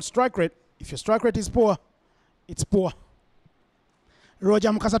 cricket is about strike rate. If your strike rate is poor, it's poor. Roger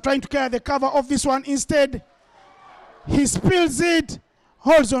Mukasa trying to carry the cover of this one. Instead, he spills it,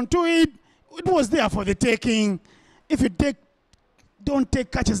 holds on to it. It was there for the taking. If you don't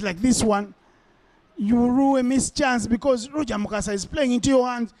take catches like this one, you rue a missed chance, because Roger Mukasa is playing into your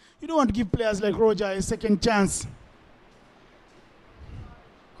hands. You don't want to give players like Roger a second chance,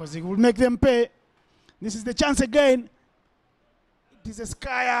 because he will make them pay. This is the chance again. It is a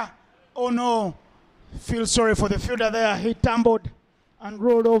skier. Oh no. Feel sorry for the fielder there. He tumbled and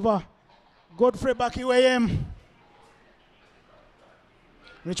rolled over. Godfrey Bakiwayem.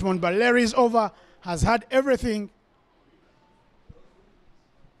 Richmond Baleri's over. Has had everything.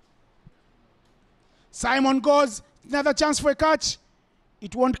 Simon goes. Another chance for a catch.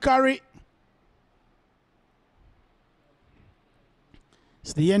 It won't carry.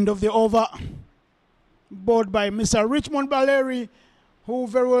 It's the end of the over. Bowled by Mr. Richmond Baleri, who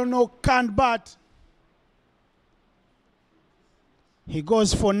very well know can't bat. He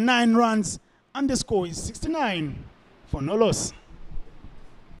goes for 9 runs, and the score is 69 for no loss.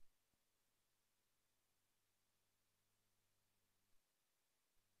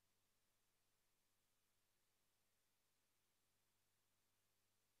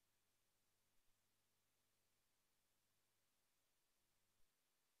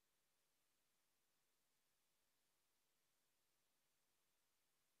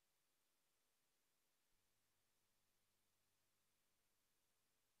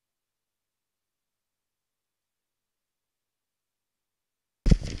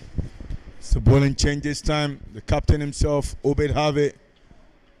 It's the bowling change this time. The captain himself, Obed Harvey,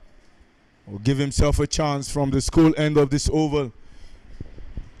 will give himself a chance from the school end of this oval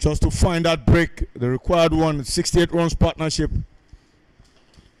just to find that break, the required one. 68 runs partnership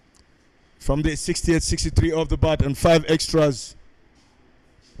from the 68-63 off the bat and 5 extras.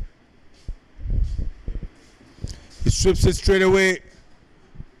 He sweeps it straight away.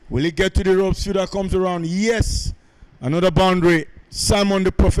 Will he get to the ropes? Fielder comes around. Yes. Another boundary. Simon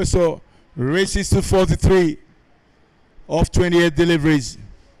the Professor races to 43 of 28 deliveries.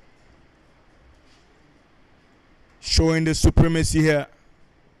 Showing the supremacy here.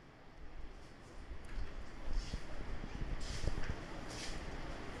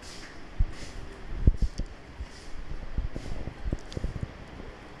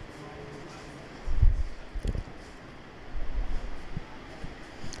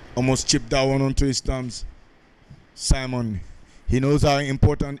 Almost chipped that one onto his thumbs. Simon, he knows how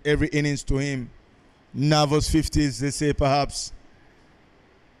important every innings to him. Nervous 50s, they say perhaps.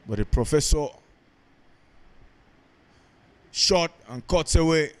 But the Professor shot and cuts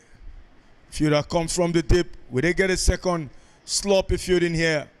away. Fielder comes from the dip. Will they get a second? Sloppy fielding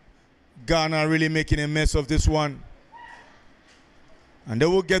here. Ghana really making a mess of this one. And they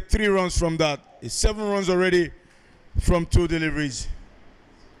will get 3 runs from that. It's 7 runs already from 2 deliveries.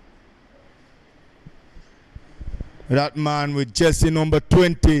 That man with jersey number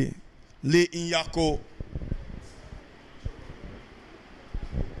 20, Lee Inyako.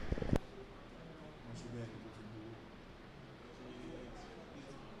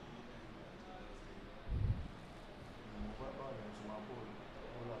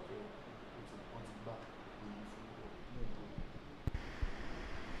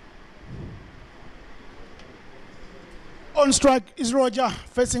 On strike is Roger,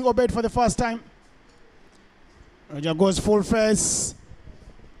 facing Obed for the first time. Roger goes full face,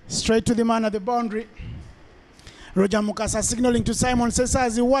 straight to the man at the boundary. Roger Mukasa signaling to Simon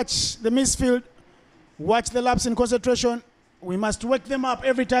Sesazi, watch the misfield, watch the lapse in concentration. We must wake them up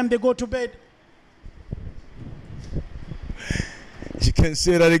every time they go to bed. You can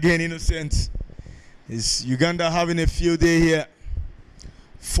say that again, Innocent. Is Uganda having a field day here?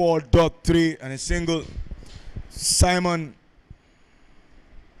 4.3 and a single. Simon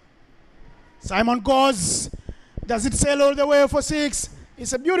goes. Does it sail all the way for 6?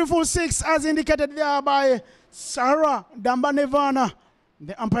 It's a beautiful 6 as indicated there by Sarah Dambanevana,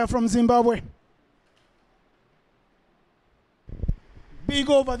 the umpire from Zimbabwe. Big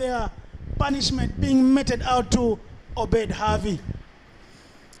over there. Punishment being meted out to Obed Harvey.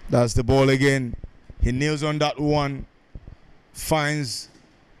 That's the ball again. He nails on that one. Finds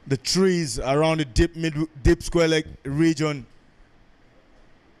the trees around the deep square leg region.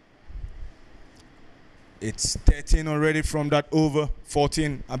 It's 13 already from that over.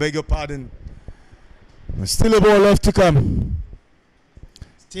 14. I beg your pardon. Still a ball left to come.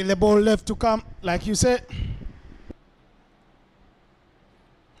 Still a ball left to come, like you said.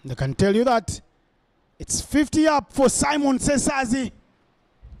 They can tell you that. It's 50 up for Simon Sesazi.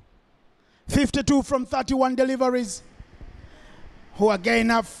 52 from 31 deliveries. Who again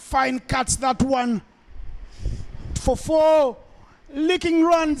have fine cuts that one. For 4 licking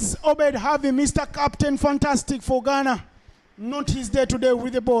runs, Obed Harvey, Mr. Captain, fantastic for Ghana. Not his day today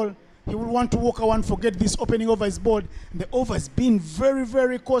with the ball. He will want to walk around and forget this opening over his board. The over has been very,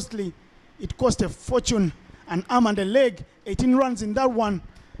 very costly. It cost a fortune, an arm and a leg. 18 runs in that one.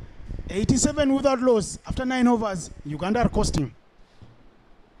 87 without loss after 9 overs. Uganda are costing.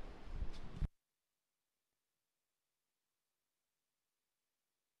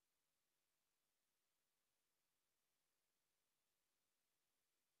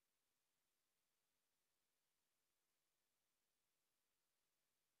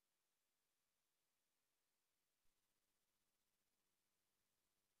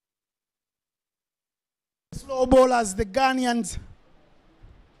 Slow bowlers, the Ghanaians.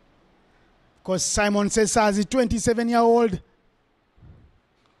 Because Simon Sesazi, 27-year-old.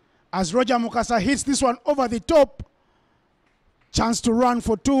 As Roger Mukasa hits this one over the top. Chance to run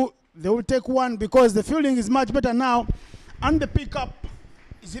for 2. They will take 1 because the fielding is much better now. And the pickup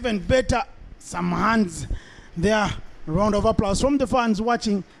is even better. Some hands there. Round of applause from the fans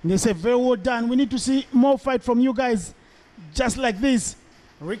watching. They say, very well done. We need to see more fight from you guys. Just like this.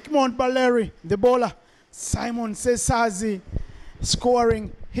 Rickmond Baleri, the bowler. Simon Sesazi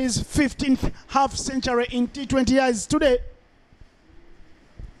scoring his 15th half century in T20 years today.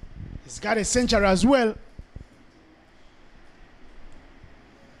 He's got a century as well.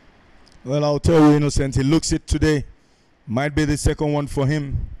 Well, I'll tell you, Innocent, he looks it today. Might be the second one for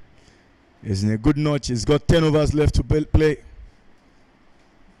him. He's in a good notch. He's got 10 overs left to play. He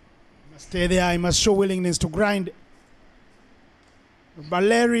must stay there. He must show willingness to grind.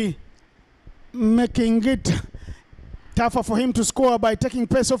 Baleri making it tougher for him to score by taking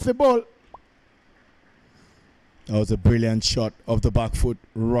pace off the ball. That was a brilliant shot off the back foot.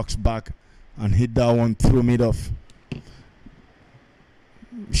 Rocks back and hit that one through mid-off.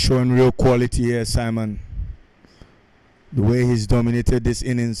 Showing real quality here, Simon. The way he's dominated this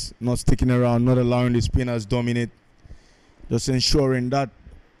innings, not sticking around, not allowing the spinners dominate. Just ensuring that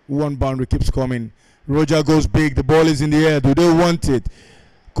one boundary keeps coming. Roger goes big, the ball is in the air. Do they want it?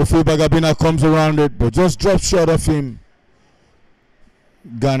 Kofi Bagabina comes around it, but just drops short of him.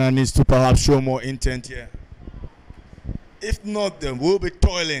 Ghana needs to perhaps show more intent here. If not, then we'll be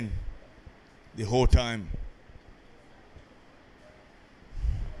toiling the whole time.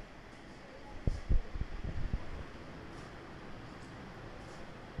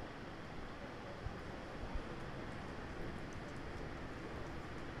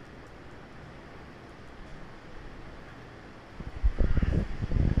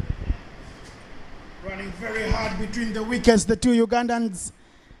 Running very hard between the wickets, the 2 Ugandans.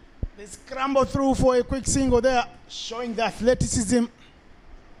 They scramble through for a quick single there, showing the athleticism.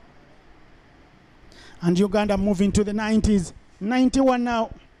 And Uganda moving to the 90s. 91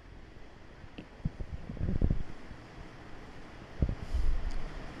 now.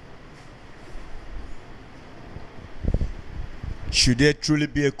 Should there truly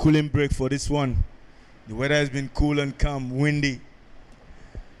be a cooling break for this one? The weather has been cool and calm, windy.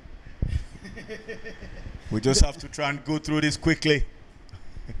 We just have to try and go through this quickly.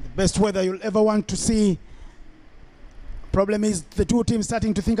 The best weather you'll ever want to see. Problem is the 2 teams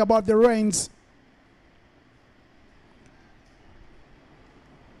starting to think about the rains.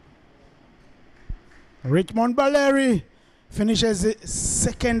 Rickmond Baleri finishes the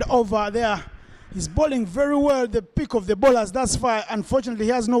 2nd over there. He's bowling very well, the pick of the bowlers thus far. Unfortunately,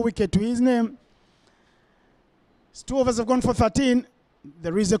 he has no wicket to his name. Two overs have gone for 13.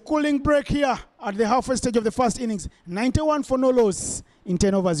 There is a cooling break here at the halfway stage of the first innings. 91 for no loss in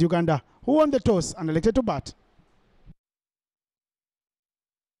 10 overs, Uganda, who won the toss and elected to bat.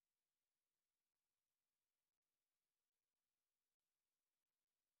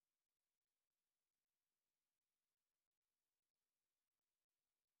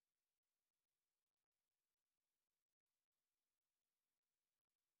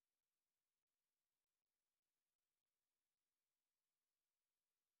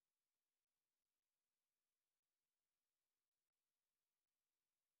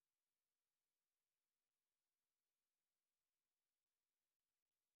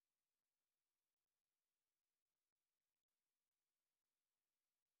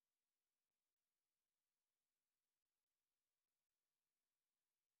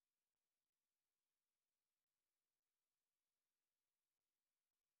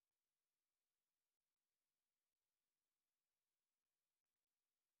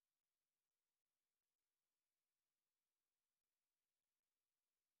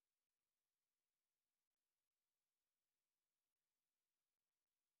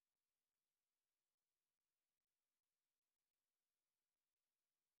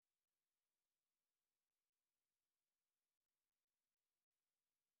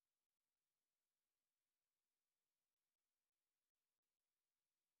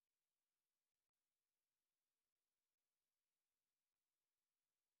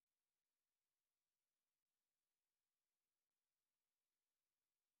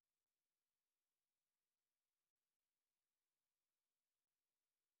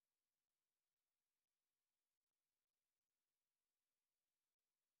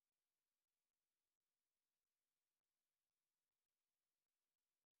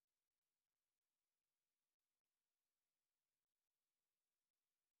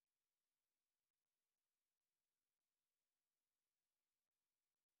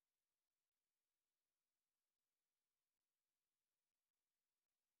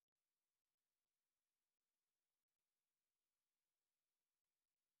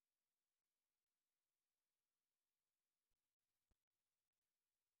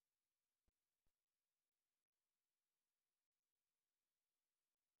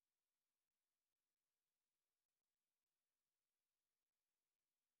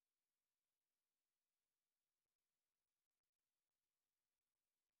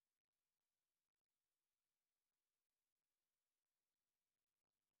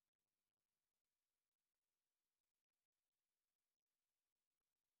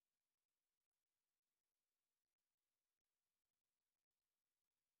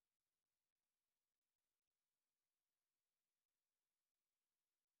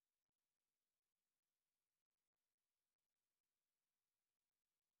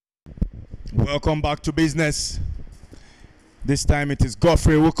 Welcome back to business. This time it is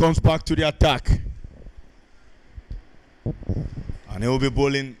Godfrey who comes back to the attack. And he will be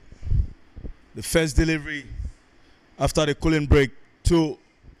bowling the first delivery after the cooling break to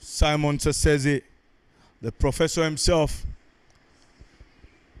Simon Sesezi, the professor himself.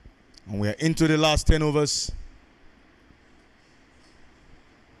 And we are into the last 10 overs.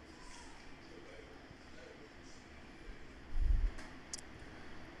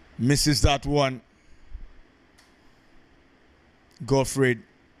 Misses that one. Godfrey,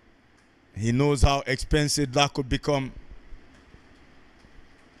 he knows how expensive that could become.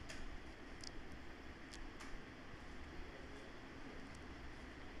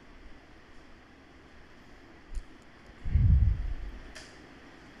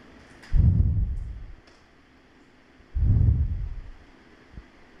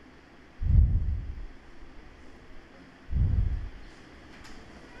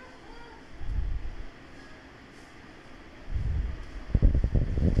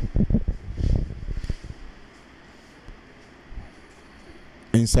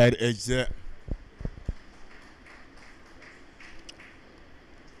 Inside edge there.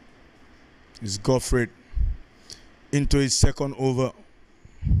 Is Godfrey into his second over.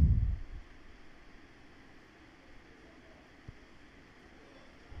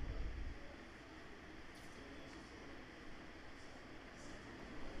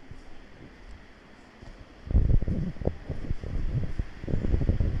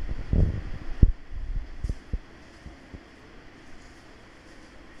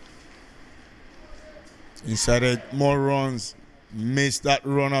 Inside it, more runs. Missed that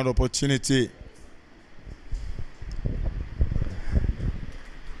run out opportunity.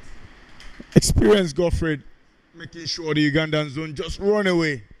 Experienced Godfrey making sure the Ugandans don't just run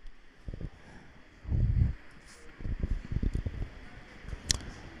away.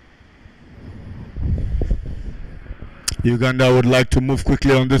 Uganda would like to move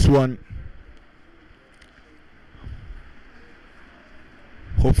quickly on this one.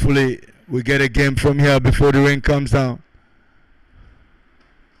 Hopefully we get a game from here before the rain comes down.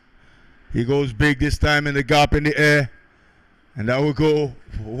 He goes big this time in the gap in the air. And that will go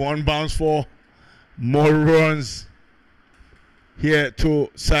one bounce for more runs here to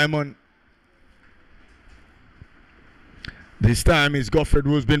Simon. This time it's Godfred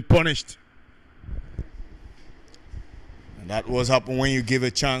who's been punished. And that was happen when you give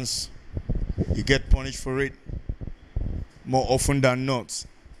a chance. You get punished for it more often than not.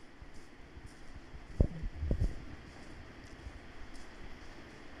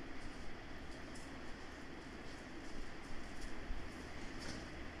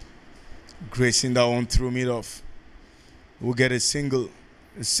 Gracing that one through mid off. We'll get a single.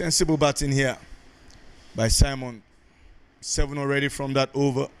 A sensible batting here by Simon. 7 already from that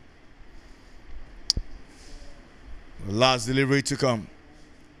over. The last delivery to come.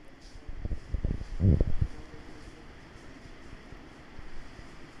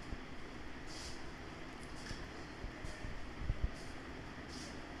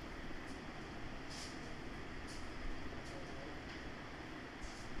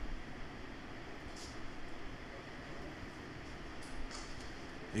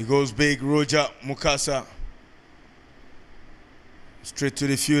 He goes big, Roger Mukasa. Straight to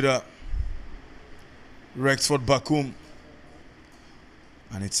the fielder, Rexford Bakum.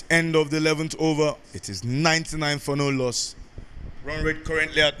 And it's end of the 11th over. It is 99 for no loss. Run rate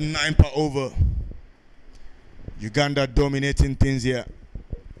currently at 9 per over. Uganda dominating things here.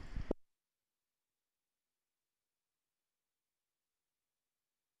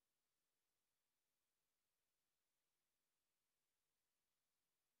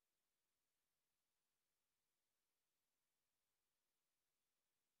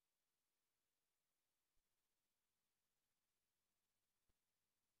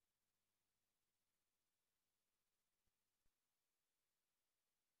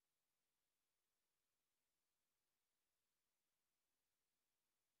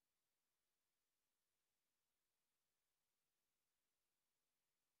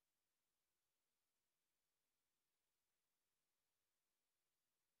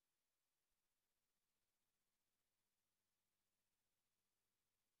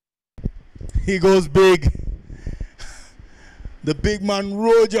 He goes big. The big man,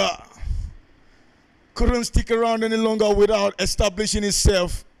 Roger, couldn't stick around any longer without establishing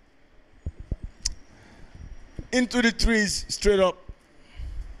himself. Into the trees, straight up.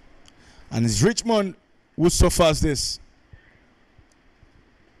 And it's Richmond who suffers this.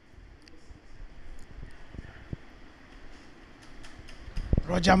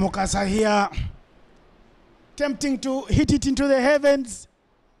 Roger Mukasa here, tempting to hit it into the heavens.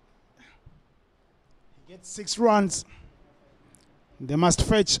 He gets 6 runs. They must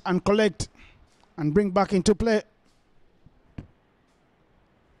fetch and collect and bring back into play.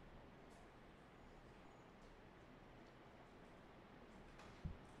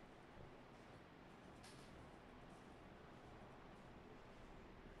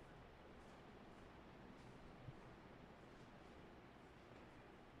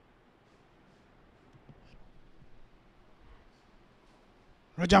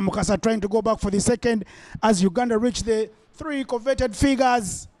 Roger Mukasa trying to go back for the second as Uganda reach the 3 coveted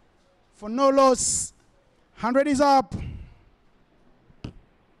figures for no loss. 100 is up.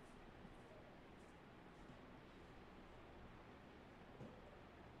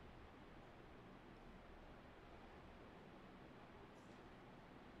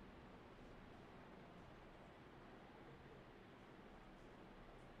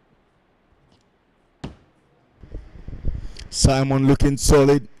 Simon looking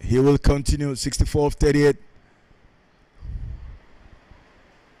solid. He will continue. 64 of 38.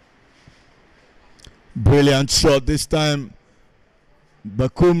 Brilliant shot this time.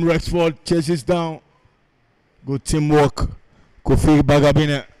 Bakum Rexford chases down. Good teamwork. Kofi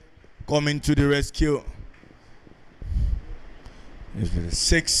Bagabine coming to the rescue. It's a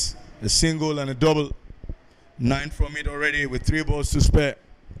 6, a single and a double. 9 from it already with 3 balls to spare.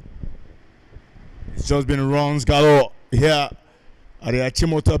 It's just been runs galore here at the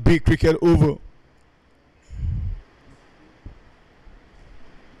Achimota Big Cricket Oval.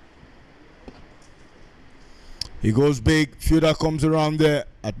 He goes big. Fielder comes around there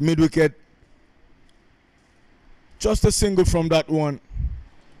at mid-wicket. Just a single from that one.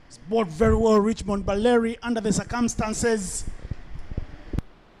 It's bowled very well, Richmond, but Larry, under the circumstances,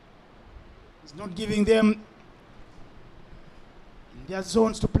 is not giving them their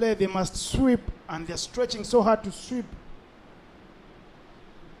zones to play. They must sweep, and they're stretching so hard to sweep.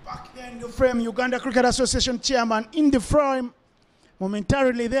 Back there in the frame, Uganda Cricket Association chairman in the frame,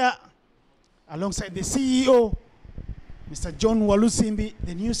 momentarily there, alongside the CEO, Mr. John Walusimbi,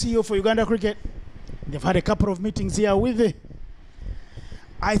 the new CEO for Uganda Cricket. They've had a couple of meetings here with the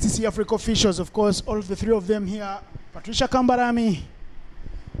ICC Africa officials, of course, all of the three of them here. Patricia Kambarami,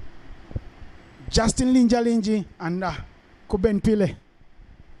 Justin Linjalinji, and Kuben Pile.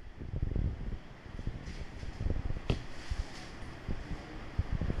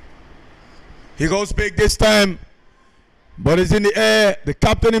 He goes big this time, but it's in the air. The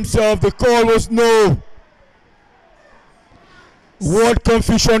captain himself, the call was no. What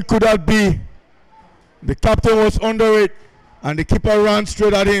confusion could that be? The captain was under it, and the keeper ran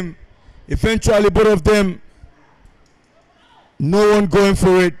straight at him. Eventually, both of them, no one going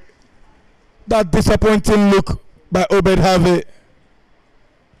for it. That disappointing look by Obed Harvey.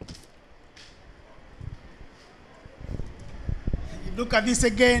 Look at this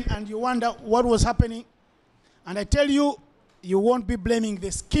again and you wonder what was happening. And I tell you, you won't be blaming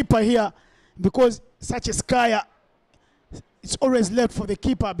the keeper here, because such a scare, it's always left for the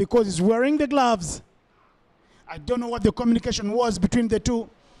keeper because he's wearing the gloves. I don't know what the communication was between the two,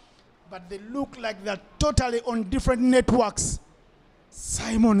 but they look like they're totally on different networks.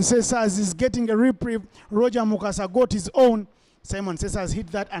 Simon Cesars is getting a reprieve. Roger Mukasa got his own. Simon Cesars hit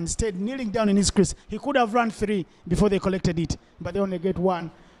that and stayed kneeling down in his crease. He could have run 3 before they collected it, but they only get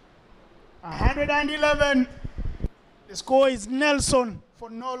 1. 111. The score is Nelson for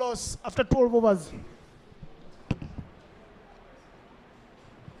no loss after 12 overs.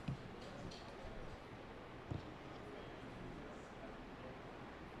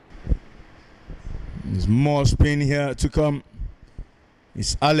 There's more spin here to come.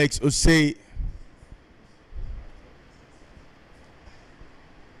 It's Alex Osei.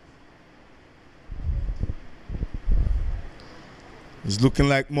 It's looking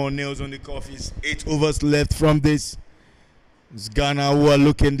like more nails on the coffees. 8 overs left from this. It's Ghana who are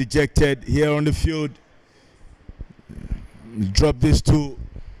looking dejected here on the field. Drop this to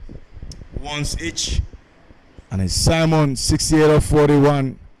once each. And it's Simon, 68 of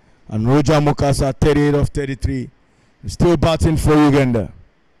 41. And Roger Mukasa, 38 of 33. Still batting for Uganda.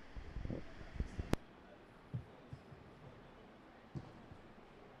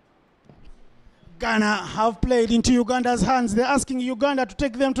 Ghana have played into Uganda's hands. They're asking Uganda to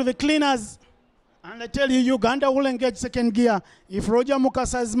take them to the cleaners. And I tell you, Uganda will engage second gear if Roger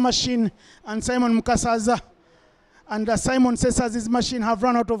Mukasa's machine and Simon Mukasa's and Simon Cesar's machine have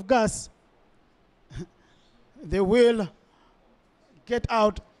run out of gas. They will get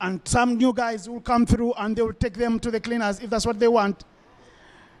out and some new guys will come through and they will take them to the cleaners if that's what they want.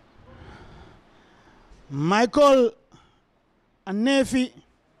 Michael Anefi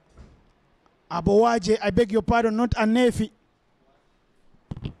Abowaje, I beg your pardon, not Anefi.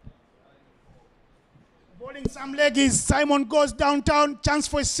 Bowling some leggies. Simon goes downtown, chance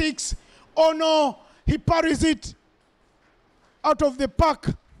for 6. Oh no, he parries it out of the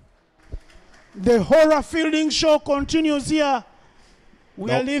park. The horror fielding show continues here. We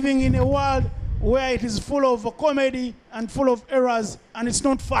are living in a world where it is full of comedy and full of errors, and it's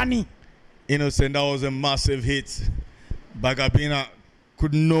not funny. Innocent, that was a massive hit. Bagapina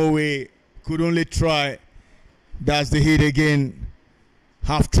could no way, could only try. That's the hit again.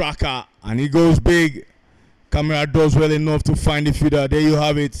 Half tracker, and he goes big. Camera does well enough to find the fielder. There you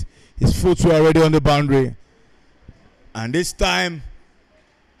have it. His foot were already on the boundary. And this time,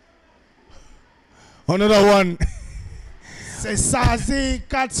 another one. Sesazi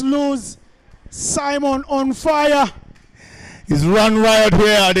cuts loose. Simon on fire. He's run riot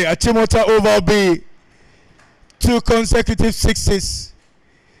here at the Achimota Oval B. 2 consecutive 6s.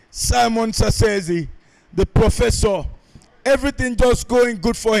 Simon Sasezi, the professor. Everything just going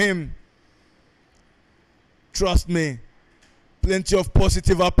good for him. Trust me. Plenty of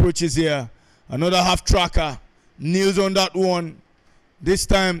positive approaches here. Another half tracker. Kneels on that one. This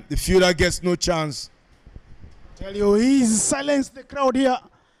time, the fielder gets no chance. Tell you, he's silenced the crowd here.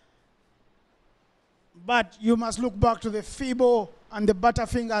 But you must look back to the Fibo and the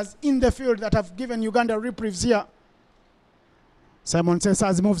Butterfingers in the field that have given Uganda reprieves here. Simon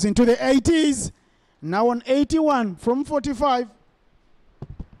Cesars moves into the 80s. Now on 81 from 45.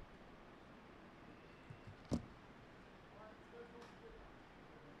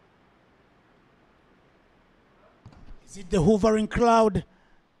 Is it the hovering cloud?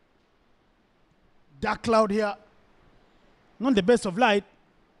 Dark cloud here. Not the best of light.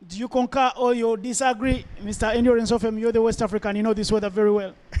 Do you concur or you disagree? Mr. Endurance of him, you're the West African, you know this weather very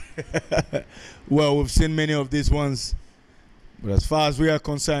well. Well, we've seen many of these ones. But as far as we are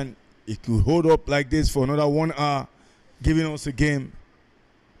concerned, it could hold up like this for another 1 hour, giving us a game.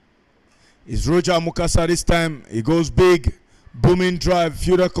 is Roger Mukasa this time. He goes big, booming drive.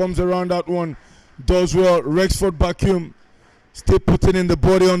 Fielder comes around that one, does well. Rexford Vacuum still putting in the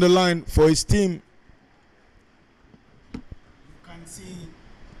body on the line for his team. You can see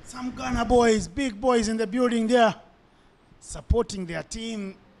some Ghana boys, big boys in the building there, supporting their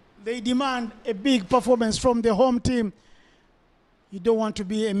team. They demand a big performance from the home team. You don't want to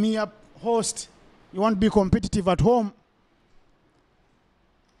be a mere host. You want to be competitive at home.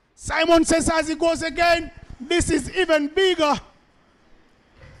 Simon says as he goes again, this is even bigger.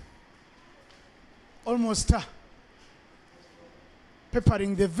 Almost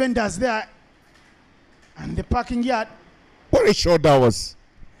peppering the vendors there and the parking yard. What a shot that was.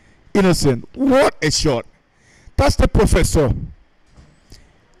 Innocent. What a shot. That's the professor.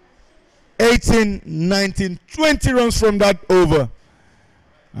 18, 19, 20 runs from that over.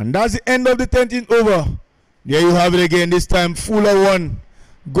 And that's the end of the 13th over. There you have it again. This time Fuller one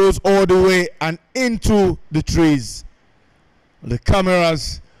goes all the way and into the trees. The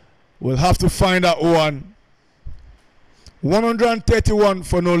cameras will have to find that one. 131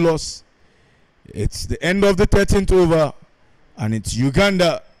 for no loss. It's the end of the 13th over, and it's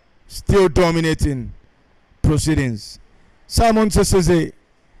Uganda still dominating proceedings. Simon Sesese,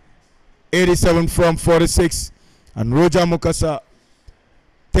 87 from 46, and Roger Mukasa,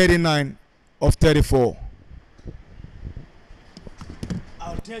 39 of 34.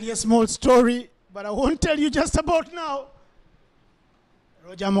 I'll tell you a small story, but I won't tell you just about now.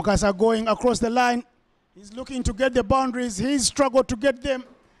 Roger Mukasa going across the line. He's looking to get the boundaries. He's struggled to get them.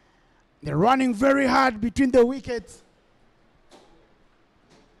 They're running very hard between the wickets.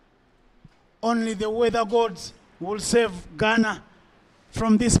 Only the weather gods will save Ghana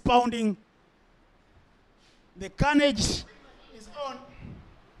from this pounding. The carnage is on.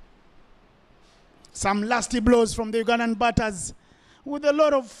 Some lusty blows from the Ugandan batters with a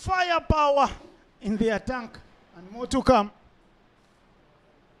lot of firepower in their tank, and more to come.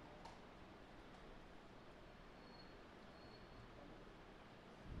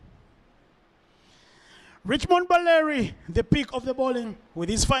 Richmond Baleri, the peak of the bowling with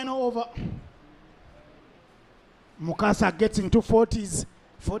his final over. Mukasa gets into 40s,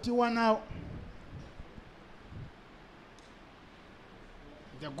 41 now.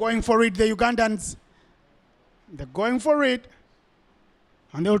 They're going for it, the Ugandans. They're going for it.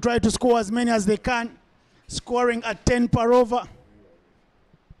 And they'll try to score as many as they can, scoring at 10 per over.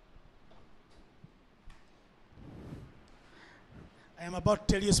 I am about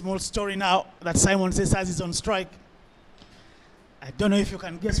to tell you a small story now that Simon says as is on strike. I don't know if you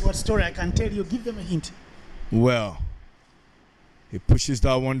can guess what story I can tell you. Give them a hint. Well, he pushes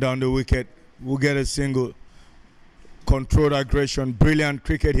that one down the wicket. We'll get a single. Controlled aggression. Brilliant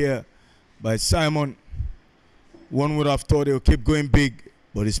cricket here by Simon. One would have thought he'll keep going big,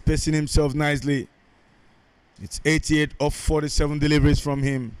 but he's pacing himself nicely. It's 88 of 47 deliveries from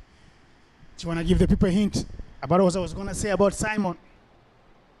him. Do you want to give the people a hint about what I was going to say about Simon?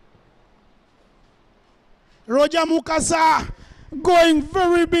 Roger Mukasa going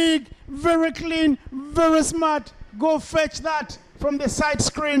very big, very clean, very smart. Go fetch that from the side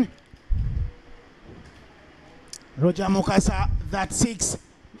screen. Roger Mukasa, that 6,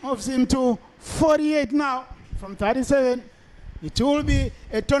 moves him to 48 now from 37. It will be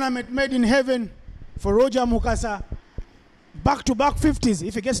a tournament made in heaven for Roger Mukasa. Back-to-back 50s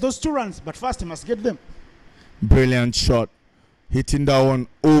if he gets those 2 runs, but first he must get them. Brilliant shot. Hitting that one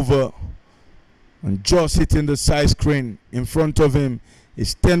over and just hitting the side screen in front of him.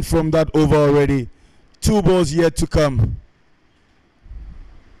 He's 10 from that over already. 2 balls yet to come.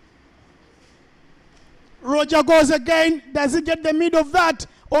 Roger goes again. Does he get the mid of that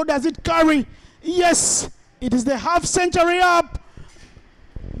or does it carry? Yes, it is the half century up.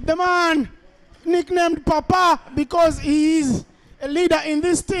 The man nicknamed Papa because he is a leader in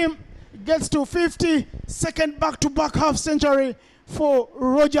this team gets to 50, second back-to-back half century for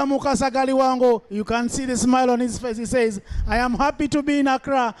Roger Mukasa Galiwango. You can see the smile on his face. He says, I am happy to be in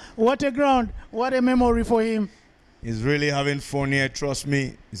Accra. What a ground. What a memory for him. He's really having fun here, trust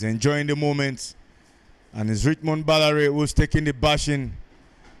me. He's enjoying the moments. And it's Richmond Baleri who's taking the bashing.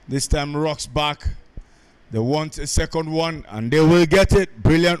 This time rocks back. They want a second one and they will get it.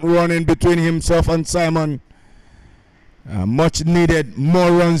 Brilliant running between himself and Simon. Much needed,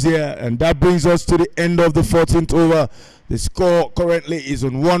 more runs here. And that brings us to the end of the 14th over. The score currently is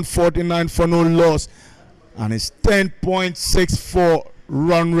on 149 for no loss. And it's 10.64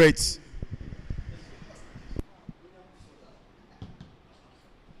 run rates.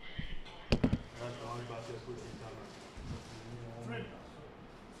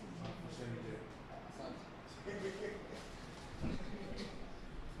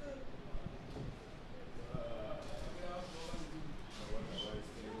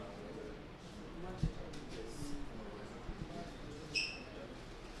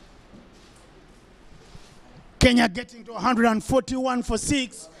 Kenya getting to 141 for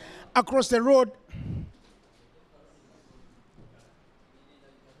 6 across the road.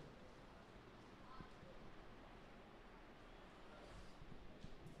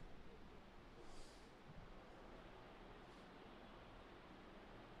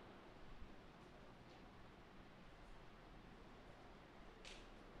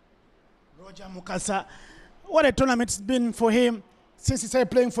 Roger Mukasa, what a tournament it's been for him since he started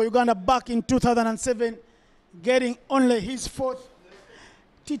playing for Uganda back in 2007, getting only his 4th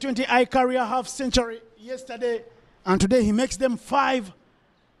T20I career half century yesterday, and today he makes them 5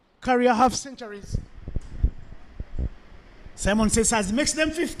 career half centuries. Simon Sesaz makes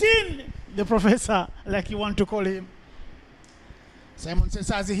them 15, the professor, like you want to call him. Simon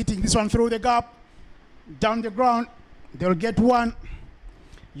Sesaz hitting this one through the gap, down the ground. They'll get one.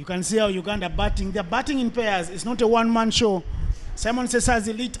 You can see how Uganda batting. They're batting in pairs. It's not a one-man show. Simon Sesaz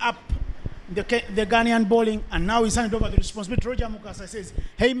lit up the Ghanaian bowling, and now he's handed over the responsibility. Roger Mukasa says,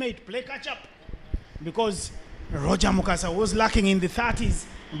 hey mate, play catch up. Because Roger Mukasa was lacking in the 30s,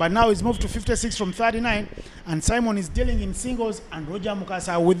 but now he's moved to 56 from 39, and Simon is dealing in singles, and Roger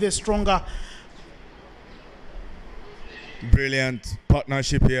Mukasa with the stronger. Brilliant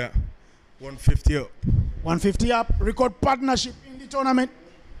partnership here. 150 up. 150 up. Record partnership in the tournament.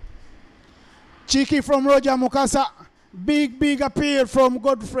 Cheeky from Roger Mukasa. Big appeal from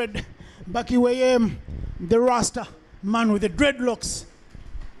Godfred Bakiwayem, the Rasta man with the dreadlocks.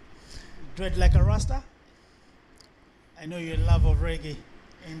 Dread like a Rasta? I know you're in love of reggae,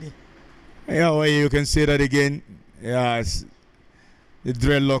 Andy. Yeah, well, you can say that again. Yes, the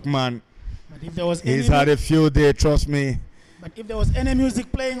dreadlock man. But if there was He's had a few days, trust me. But if there was any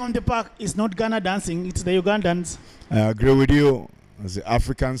music playing on the park, it's not Ghana dancing, it's the Ugandans. I agree with you. It's the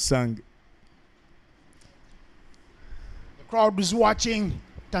African song. The crowd is watching.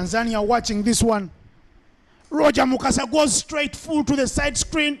 Tanzania watching this one. Roger Mukasa goes straight full to the side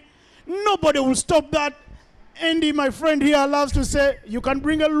screen. Nobody will stop that. Andy, my friend here, loves to say, you can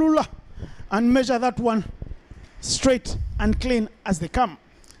bring a ruler and measure that one straight and clean as they come.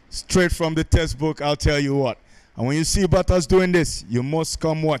 Straight from the textbook, I'll tell you what. And when you see batters doing this, you must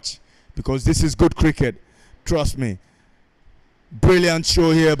come watch, because this is good cricket. Trust me. Brilliant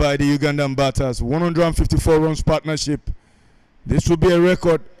show here by the Ugandan batters. 154 runs partnership. This will be a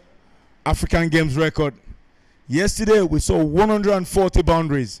record, African Games record. Yesterday, we saw 140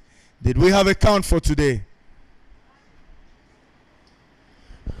 boundaries. Did we have a count for today?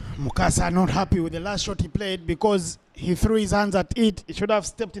 Mukasa not happy with the last shot he played because he threw his hands at it. He should have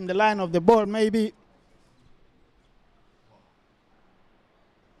stepped in the line of the ball, maybe.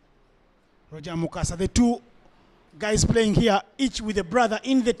 Roger Mukasa, the two guys playing here, each with a brother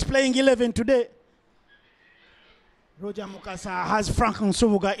in the playing 11 today. Roger Mukasa has Frank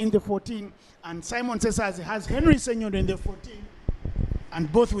Nsubuga in the 14, and Simon Sesaz has Henry Senyondo in the 14,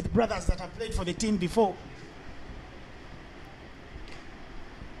 and both with brothers that have played for the team before.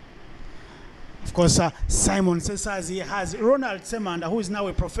 Of course, Simon Sesaz has Ronald Semanda, who is now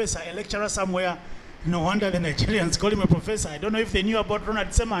a professor, a lecturer somewhere. No wonder the Nigerians call him a professor. I don't know if they knew about Ronald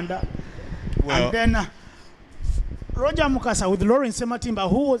Semanda. Well, and then Roger Mukasa with Lawrence Sematimba,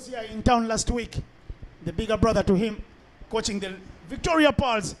 who was here in town last week, the bigger brother to him, coaching the Victoria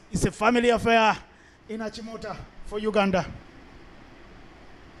Pearls. It's a family affair in Achimota for Uganda.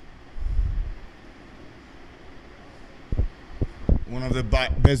 One of the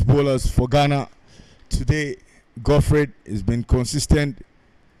best bowlers for Ghana today, Godfred, has been consistent,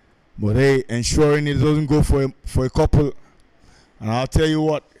 but hey, ensuring it doesn't go for a couple. And I'll tell you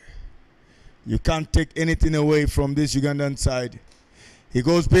what, you can't take anything away from this Ugandan side. He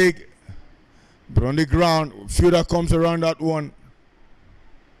goes big, but on the ground, fielder comes around that one.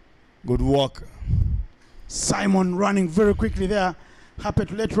 Good work. Simon running very quickly there. Happy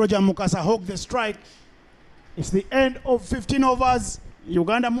to let Roger Mukasa hog the strike. It's the end of 15 overs.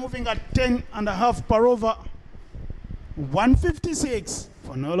 Uganda moving at 10.5 per over. 156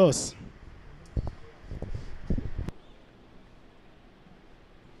 for no loss.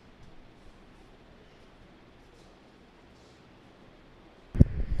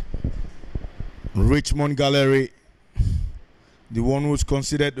 Richmond Gallery, the one who's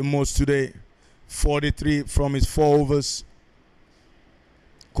considered the most today, 43 from his 4 overs.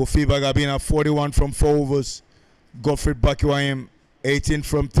 Kofi Bagabina, 41 from 4 overs. Godfred Bakiwayem, 18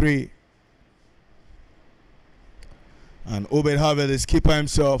 from 3. And Obed Harvey, the skipper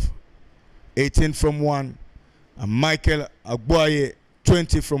himself, 18 from 1. And Michael Agboye,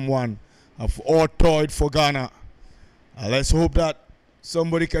 20 from 1. Have all toyed for Ghana. Let's hope that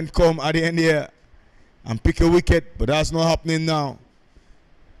somebody can come at the end here and pick a wicket, but that's not happening now.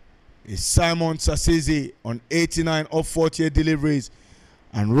 is Simon Sasizi on 89 of 48 deliveries,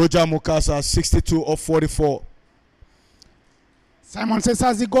 and Roger Mukasa 62 of 44. Simon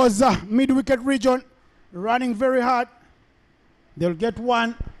Sasizi goes mid-wicket region, running very hard. They'll get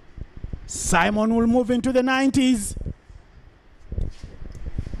one. Simon will move into the 90s.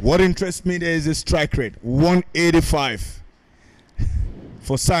 What interests me there is the strike rate, 185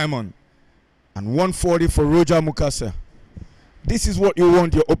 for Simon and 140 for Roger Mukasa. This is what you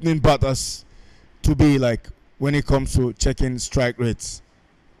want your opening batters to be like when it comes to checking strike rates.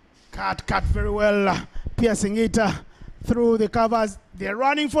 Cut very well, piercing it through the covers. They're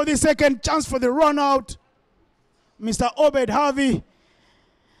running for the second chance for the run out. Mr. Obed Harvey,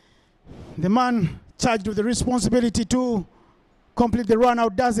 the man charged with the responsibility to complete the run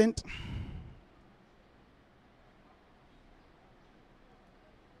out, doesn't.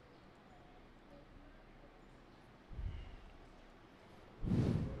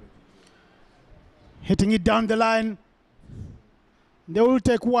 Hitting it down the line. They will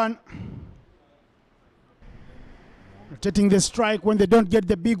take one. Rotating the strike when they don't get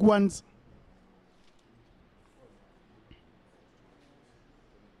the big ones.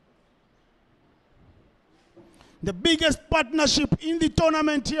 The biggest partnership in the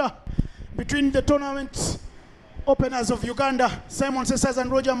tournament here between the tournament openers of Uganda, Simon Sasizi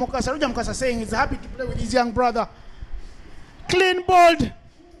and Roger Mukasa. Roger Mukasa saying he's happy to play with his young brother. Clean bowled.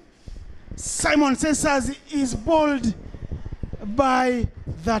 Simon Sasizi is bowled by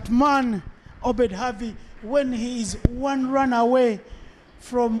that man, Obed Harvey, when he is one run away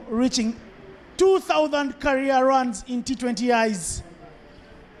from reaching 2,000 career runs in T20 eyes.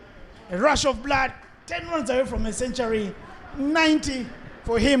 A rush of blood, 10 runs away from a century, 90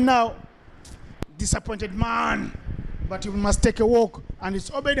 for him now. Disappointed man, but he must take a walk. And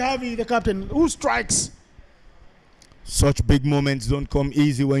it's Obed Harvey, the captain, who strikes. Such big moments don't come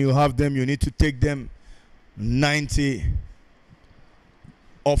easy. When you have them, you need to take them. 90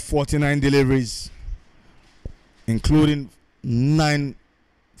 of 49 deliveries, including 9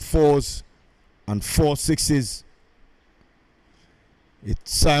 fours and 4 sixes.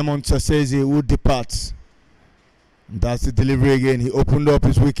 It's Simon Sasizi who departs. And that's the delivery again. He opened up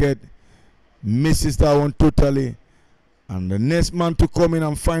his wicket, misses that one totally. And the next man to come in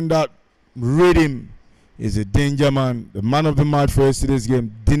and find that rhythm is a danger man, the man of the match for yesterday's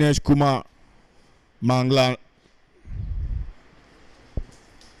game, Dinesh Kumar Mangla.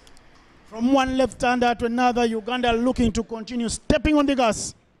 From one left-hander to another, Uganda looking to continue stepping on the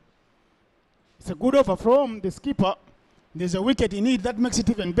gas. It's a good offer from the skipper. There's a wicket in it that makes it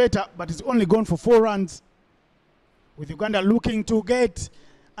even better, but it's only gone for 4 runs. With Uganda looking to get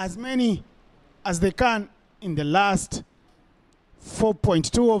as many as they can in the last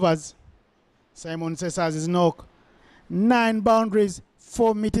 4.2 overs. Simon Sasizi's knock. 9 boundaries,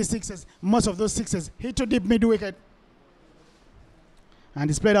 4 meaty sixes. Most of those sixes hit to deep mid-wicket. And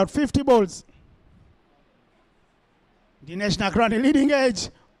he's played out 50 balls. Dinesh Nakrani leading edge,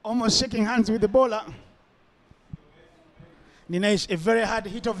 almost shaking hands with the bowler. Dinesh, a very hard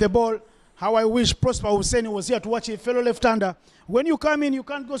hit of the ball. How I wish Prosper Hussein was here to watch a fellow left-hander. When you come in, you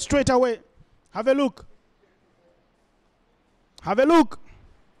can't go straight away. Have a look. Have a look.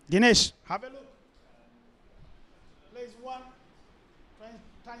 Dinesh, have a look. Plays one,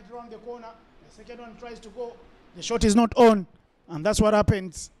 turn it around the corner. The second one tries to go. The shot is not on, and that's what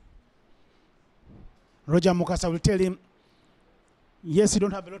happens. Roger Mukasa will tell him, yes, you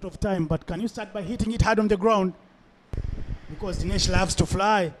don't have a lot of time, but can you start by hitting it hard on the ground? Because Dinesh loves to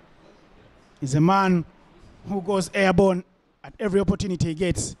fly. He's a man who goes airborne at every opportunity he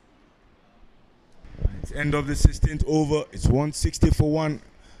gets. It's end of the 16th over. It's 160 for 1.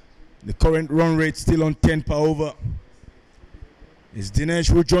 The current run rate still on 10 per over. It's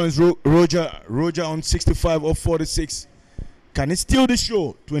Dinesh who joins Roger. Roger on 65 of 46. Can he steal the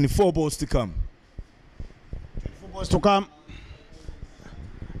show? 24 balls to come. 24 balls to come.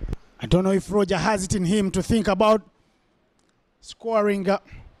 I don't know if Roger has it in him to think about scoring a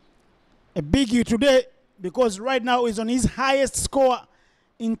biggie today, because right now he's on his highest score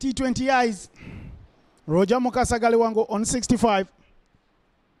in T20 eyes. Roger Mukasa Galiwango on 65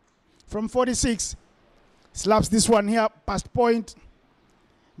 from 46. Slaps this one here past point.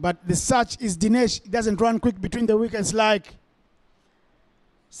 But the search is Dinesh. He doesn't run quick between the wickets like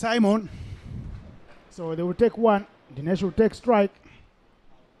Simon. So they will take one. Dinesh will take strike.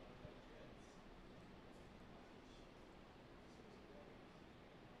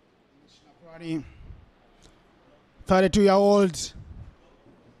 Nakrani, 32-year-old.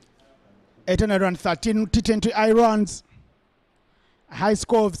 813 T20I runs, a high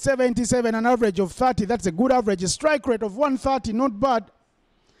score of 77, an average of 30. That's a good average. A strike rate of 130, not bad.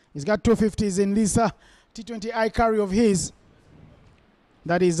 He's got 250s in this T20I carry of his.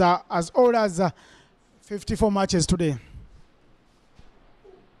 That is as old as 54 matches today.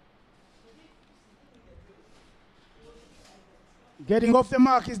 Getting off the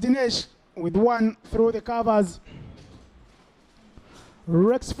mark is Dinesh with one through the covers.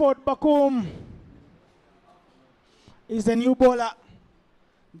 Rexford Bakum is the new bowler.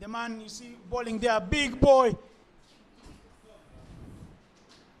 The man you see bowling there, big boy.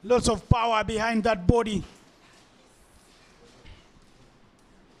 Lots of power behind that body.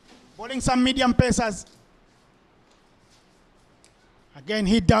 Bowling some medium pacers. Again,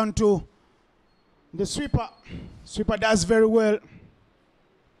 hit down to the sweeper. Sweeper does very well.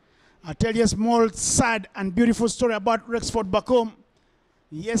 I'll tell you a small, sad and beautiful story about Rexford Bakum.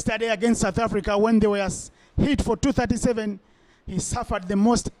 Yesterday against South Africa, when they were hit for 237, he suffered the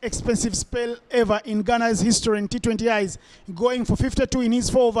most expensive spell ever in Ghana's history in T20Is, going for 52 in his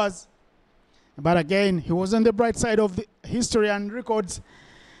 4 overs. But again, he was on the bright side of the history and records,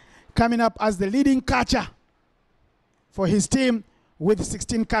 coming up as the leading catcher for his team with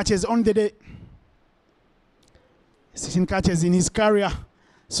 16 catches on the day. 16 catches in his career.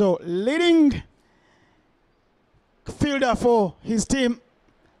 So leading fielder for his team,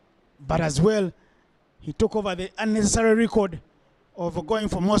 but as well, he took over the unnecessary record of going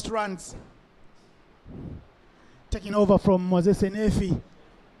for most runs, taking over from Moses Enefi,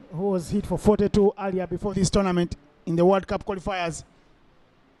 who was hit for 42 earlier before this tournament in the World Cup qualifiers.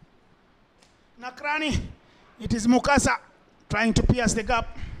 Nakrani, it is Mukasa trying to pierce the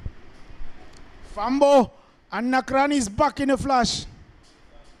gap. Fambo, and Nakrani is back in a flash.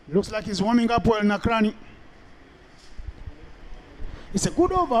 Looks like he's warming up well, Nakrani. It's a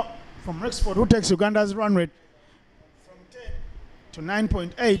good over from Rexford, who takes Uganda's run rate from 10 to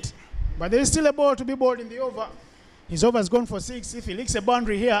 9.8. But there is still a ball to be bowled in the over. His over has gone for 6. If he licks a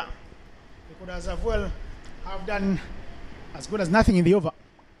boundary here, he could as well have done as good as nothing in the over.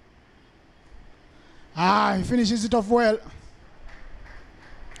 He finishes it off well.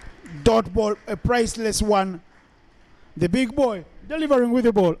 Dot ball, a priceless one. The big boy delivering with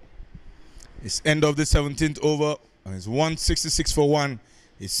the ball. It's end of the 17th over, and it's 166 for 1.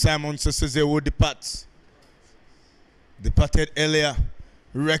 It's Simon Sesese who departs. Departed earlier.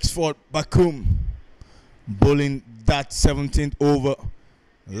 Rexford Bakum bowling that 17th over.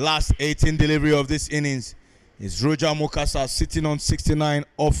 Last 18 delivery of this innings is Roger Mukasa sitting on 69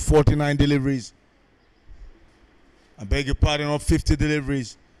 of 49 deliveries. I beg your pardon, of 50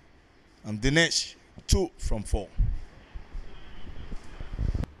 deliveries. I'm Dinesh, 2 from 4.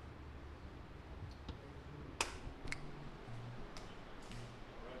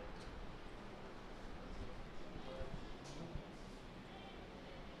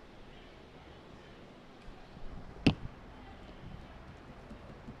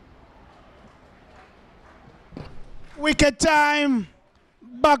 Wicket time.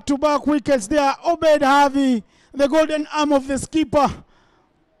 Back-to-back wickets there. Obed Harvey, the golden arm of the skipper,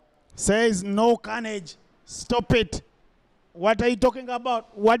 says no carnage. Stop it. What are you talking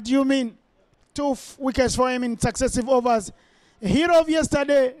about? What do you mean? 2 wickets for him in successive overs. A hero of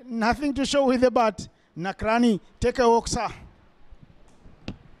yesterday, nothing to show with the bat. Nakrani, take a walk, sir.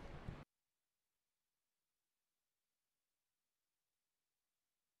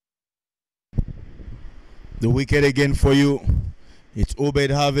 The wicket again for you. It's Obed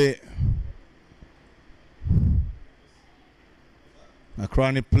Harvey.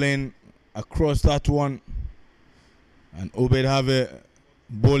 Nakrani playing across that one. And Obed Harvey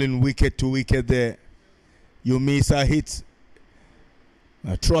bowling wicket to wicket there. You miss a hit.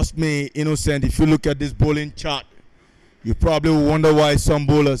 Now trust me, Innocent, if you look at this bowling chart, you probably will wonder why some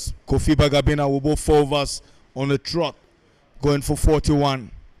bowlers, Kofi Bagabina, will both 4 overs on the trot, going for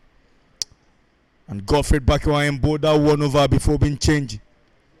 41. And Godfrey Bakiwain bowled that 1 over before being changed.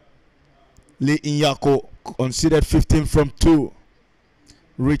 Lee Inyako considered 15 from 2.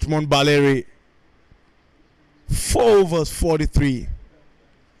 Richmond Baleri 4 overs 43.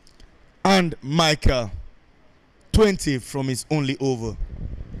 And Michael 20 from his only over.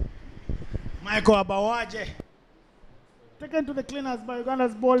 Michael Abawaje taken to the cleaners by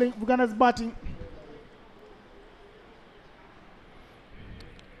Uganda's batting.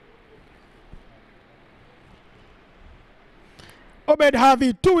 Obed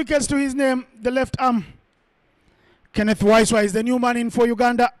Harvey, 2 wickets to his name, the left arm. Kenneth Waiswa is the new man in for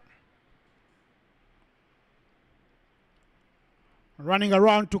Uganda. Running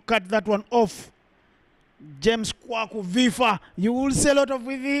around to cut that one off. James Kwaku Vifa, you will see a lot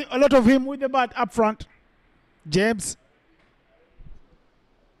of him with the bat up front. James.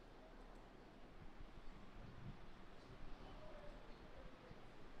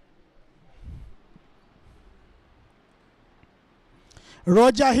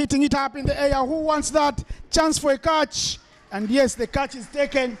 Roger hitting it up in the air. Who wants that? Chance for a catch. And yes, the catch is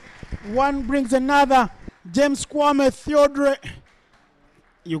taken. One brings another. James Kwame Theodore.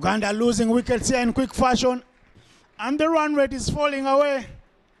 Uganda losing wickets here in quick fashion. And the run rate is falling away.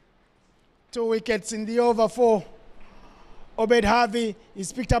 2 wickets in the over 4. Obed Harvey,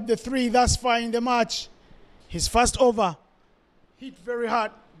 he's picked up the 3 thus far in the match. His first over hit very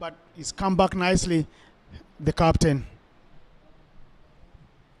hard, but he's come back nicely, the captain.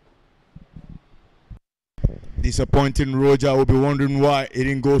 Disappointing. Roger will be wondering why it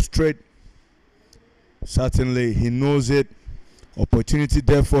didn't go straight. Certainly, he knows it. Opportunity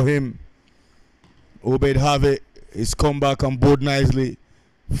there for him. Obed Harvey is come back on board nicely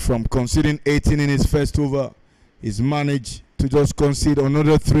from conceding 18 in his first over. He's managed to just concede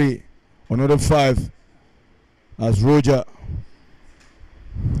another 3, another 5 as Roger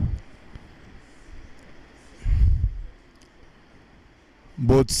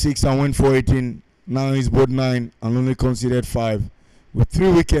both 6 and went for 18. Now he's both 9 and only conceded 5 with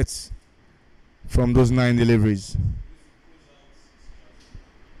 3 wickets from those 9 deliveries.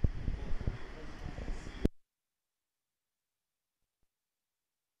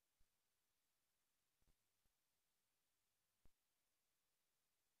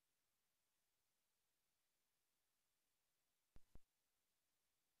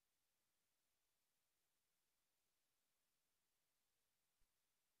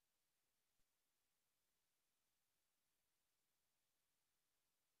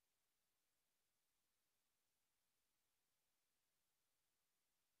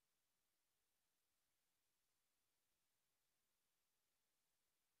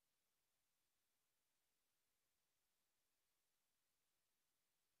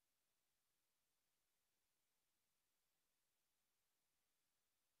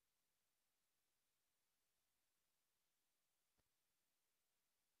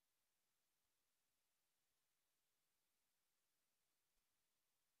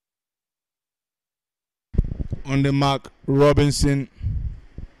 On the mark, Robinson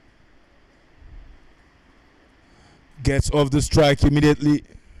gets off the strike immediately.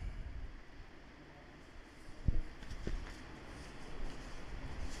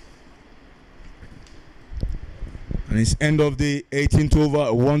 And it's end of the 18th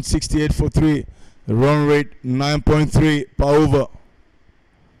over, 168 for 3. The run rate 9.3 per over.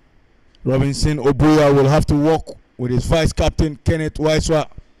 Robinson Obuya will have to work with his vice captain Kenneth Waiswa.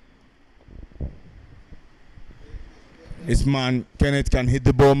 This man, Kenneth, can hit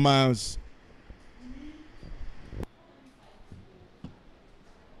the ball miles.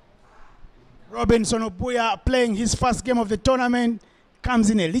 Robinson Obuya playing his first game of the tournament,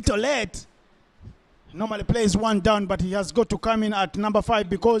 comes in a little late. Normally plays 1 down, but he has got to come in at number 5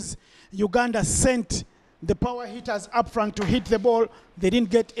 because Uganda sent the power hitters up front to hit the ball. They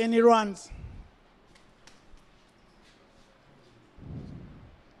didn't get any runs.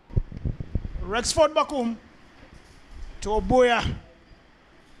 Rexford Bakum to Obuya.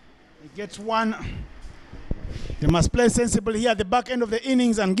 He gets 1. They must play sensibly here at the back end of the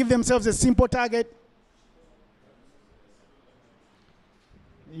innings and give themselves a simple target.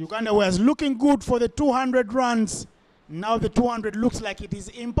 Uganda was looking good for the 200 runs. Now the 200 looks like it is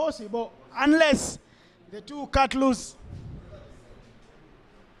impossible unless the 2 cut loose.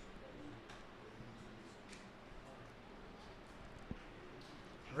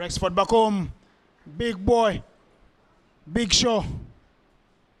 Rexford Bakum, big boy, big show.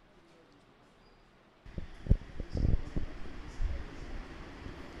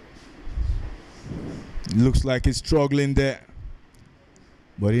 Looks like he's struggling there.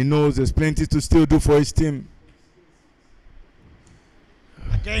 But he knows there's plenty to still do for his team.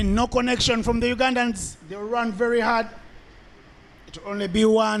 Again, no connection from the Ugandans. They run very hard. It will only be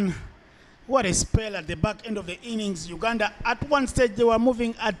 1. What a spell at the back end of the innings. Uganda, at one stage, they were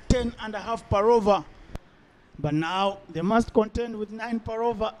moving at 10.5 per over. But now they must contend with 9 per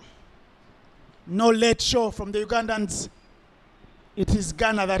over. No late show from the Ugandans. It is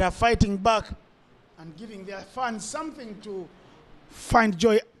Ghana that are fighting back and giving their fans something to find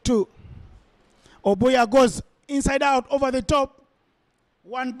joy to. Obuya goes inside out over the top.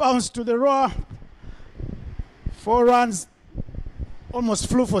 1 bounce to the roar. 4 runs. Almost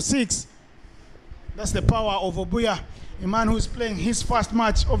flew for 6. That's the power of Obuya, a man who's playing his first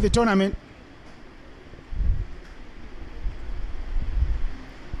match of the tournament.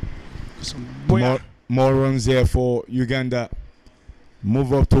 So more runs there for Uganda.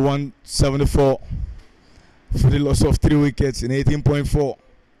 Move up to 174 for the loss of 3 wickets in 18.4.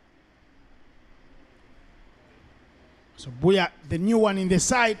 So Buya, the new one in the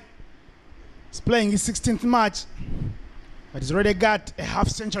side, is playing his 16th match. but he's already got a half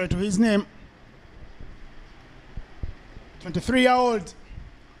century to his name. 23-year-old.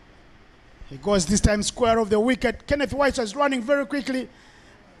 He goes this time square of the wicket. Kenneth White is running very quickly,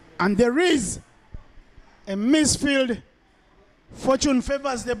 and there is a misfield. Fortune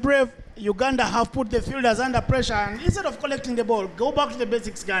favors the brave. Uganda have put the fielders under pressure, and instead of collecting the ball, go back to the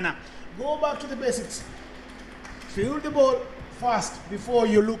basics, Ghana. Go back to the basics. Field the ball fast before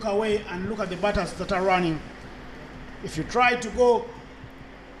you look away and look at the batters that are running. If you try to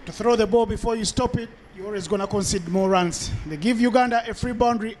throw the ball before you stop it, you're always going to concede more runs. They give Uganda a free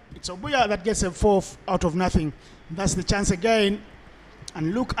boundary. It's Obuya that gets a 4 out of nothing. That's the chance again.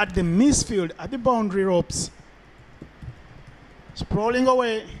 And look at the misfield at the boundary ropes. Sprawling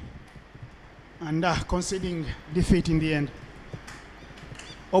away and conceding defeat in the end.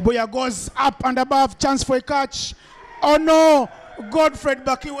 Obuya goes up and above, chance for a catch. Oh no, Godfred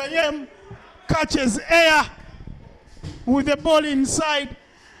Bakiweyem catches air with the ball inside.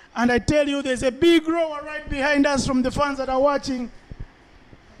 And I tell you, there's a big rower right behind us from the fans that are watching.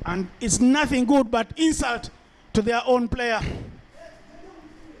 And it's nothing good but insult to their own player.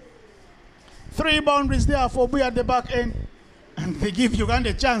 3 boundaries there for Obuya at the back end. And they give Uganda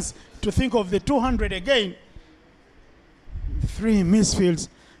a chance to think of the 200 again. 3 misfields.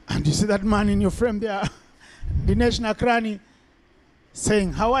 And you see that man in your frame there, Dinesh Nakrani,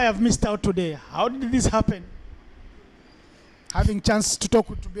 saying, how I have missed out today. How did this happen? Having chance to talk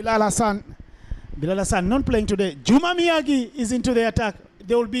to Bilal Hassan. Bilal Hassan not playing today. Juma Miyagi is into the attack.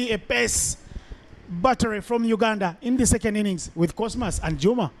 There will be a pace battery from Uganda in the second innings with Cosmas and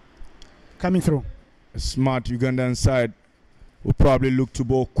Juma coming through. A smart Ugandan side will probably look to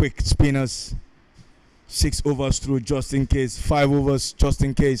bowl quick spinners. 6 overs through just in case. 5 overs just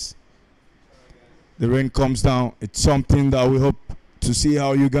in case the rain comes down. It's something that we hope to see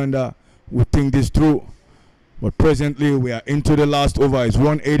how Uganda will think this through. But presently, we are into the last over. It's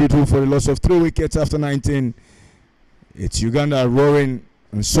 182 for the loss of 3 wickets after 19. It's Uganda roaring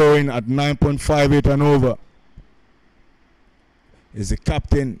and soaring at 9.58 and over. Is the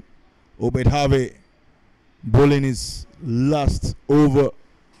captain, Obed Harvey, bowling his last over.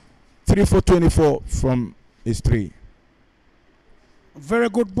 3 for 24 from his 3. Very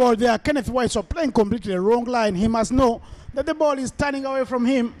good ball there. Kenneth White so playing completely the wrong line. He must know that the ball is turning away from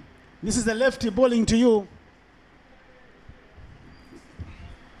him. This is the lefty bowling to you.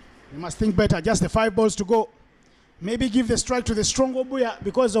 You must think better. Just the 5 balls to go. Maybe give the strike to the strong Obuya,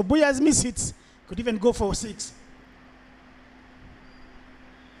 because Obuya's miss hits could even go for 6.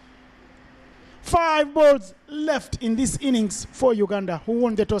 5 balls left in this innings for Uganda, who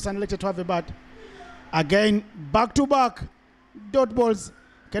won the toss and elected to have a bat. Again, back-to-back dot balls.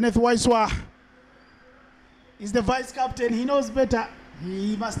 Kenneth Waiswa is the vice captain. He knows better.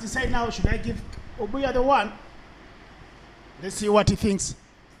 He must decide now, should I give Obuya the 1? Let's see what he thinks.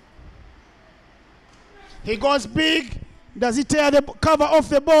 He goes big. Does he tear the cover off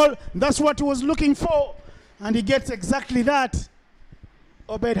the ball? That's what he was looking for. And he gets exactly that.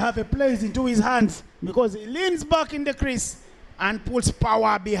 Obed Harvey plays into his hands because he leans back in the crease and puts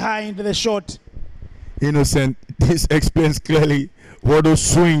power behind the shot. Innocent, this explains clearly what a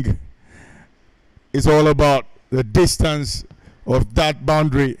swing is all about. The distance of that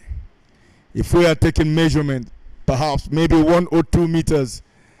boundary. If we are taking measurement, perhaps maybe 1 or 2 meters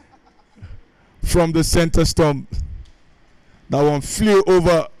from the center stump. That one flew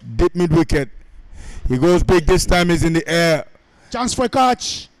over deep mid wicket. He goes big this time, he's in the air. Chance for a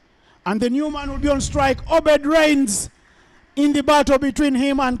catch. And the new man will be on strike. Obed reigns in the battle between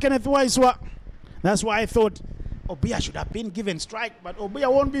him and Kenneth Waiswa. That's why I thought Obuya should have been given strike, but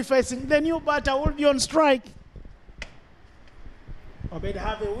Obuya won't be facing. The new batter will be on strike. Obed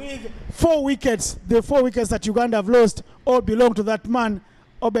Harvey with 4 wickets. The 4 wickets that Uganda have lost all belong to that man,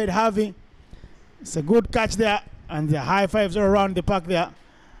 Obed Harvey. It's a good catch there, and the high fives are around the park there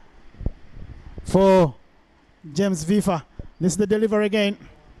for James Vifa. This is the delivery again.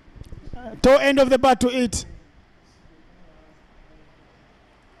 Toe end of the bat to it.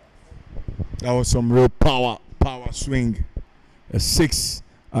 That was some real power swing. A 6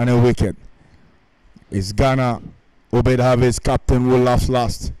 and a wicket. It's Ghana. Obed Harvey's captain will laugh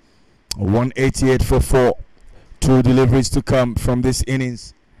last. 188 for 4. 2 deliveries to come from this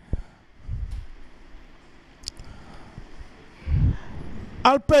innings.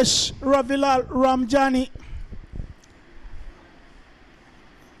 Alpesh Ravilal Ramjani,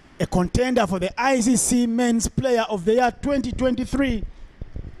 a contender for the ICC Men's Player of the Year 2023.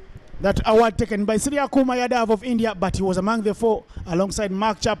 That award taken by Sri Akuma Yadav of India, but he was among the 4 alongside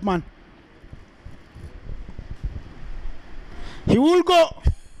Mark Chapman. He will go.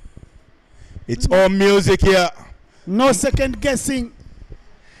 It's all music here. No second guessing.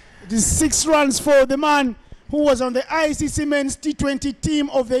 It is 6 runs for the man who was on the ICC Men's T20 Team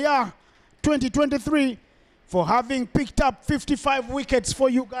of the Year 2023 for having picked up 55 wickets for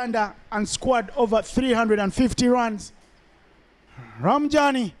Uganda and scored over 350 runs.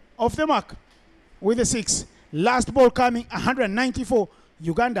 Ramjani off the mark with a 6. Last ball coming 194.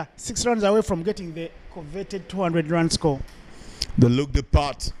 Uganda 6 runs away from getting the coveted 200-run score. The look the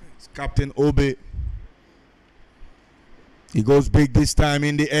part. It's Captain Obe. He goes big this time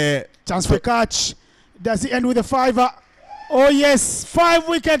in the air. Chance for catch. Does he end with a 5-er? Oh yes, 5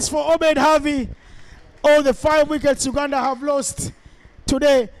 wickets for Obed Harvey. All the 5 wickets Uganda have lost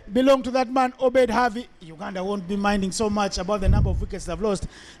today belong to that man, Obed Harvey. Uganda won't be minding so much about the number of wickets they've lost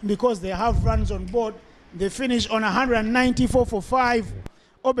because they have runs on board. They finish on 194 for 5.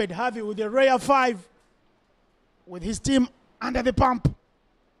 Obed Harvey with a rare 5 with his team under the pump.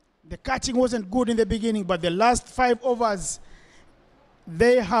 The catching wasn't good in the beginning, but the last 5 overs,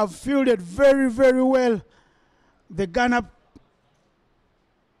 they have fielded very, very well. The Ghana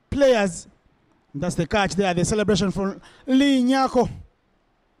players. That's the catch there, the celebration from Lee Nyako.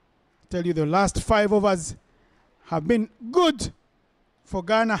 Tell you the last 5 overs have been good for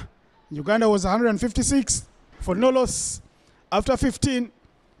Ghana. Uganda was 156 for no loss after 15,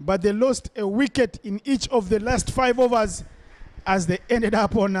 but they lost a wicket in each of the last 5 overs as they ended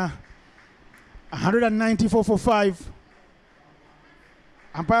up on 194 for 5.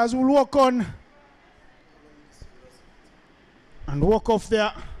 Umpires will walk on and walk off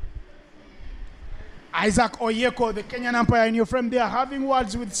there. Isaac Oyeko, the Kenyan umpire in your frame there, having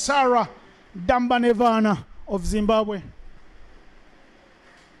words with Sarah Dambanevana of Zimbabwe.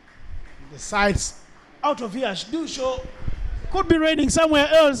 The sides out of here do show could be raining somewhere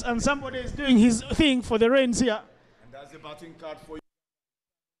else, and somebody is doing his thing for the rains here. And that's the batting card for you.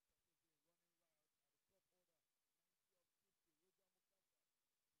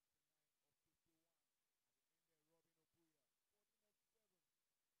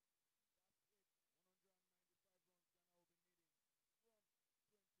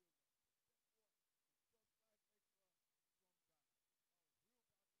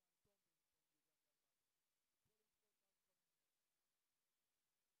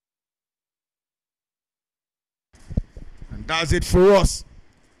 That's it for us.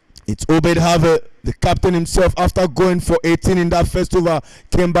 It's Obed Harvey, the captain himself, after going for 18 in that first over,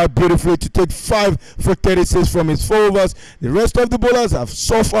 came back beautifully to take 5 for 36 from his 4 overs. The rest of the bowlers have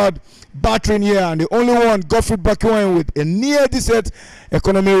suffered battering here, and the only one, Godfrey Bakiwan, with a near decent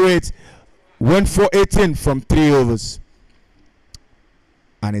economy rate, went for 18 from 3 overs.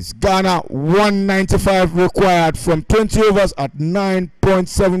 And it's Ghana 195 required from 20 overs at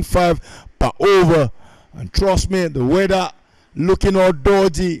 9.75 per over. And trust me, the weather looking all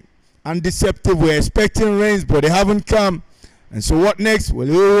dodgy and deceptive. We're expecting rains, but they haven't come. And so what next? Well,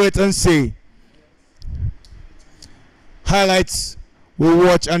 we'll wait and see. Highlights we'll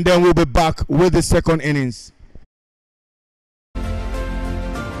watch, and then we'll be back with the second innings.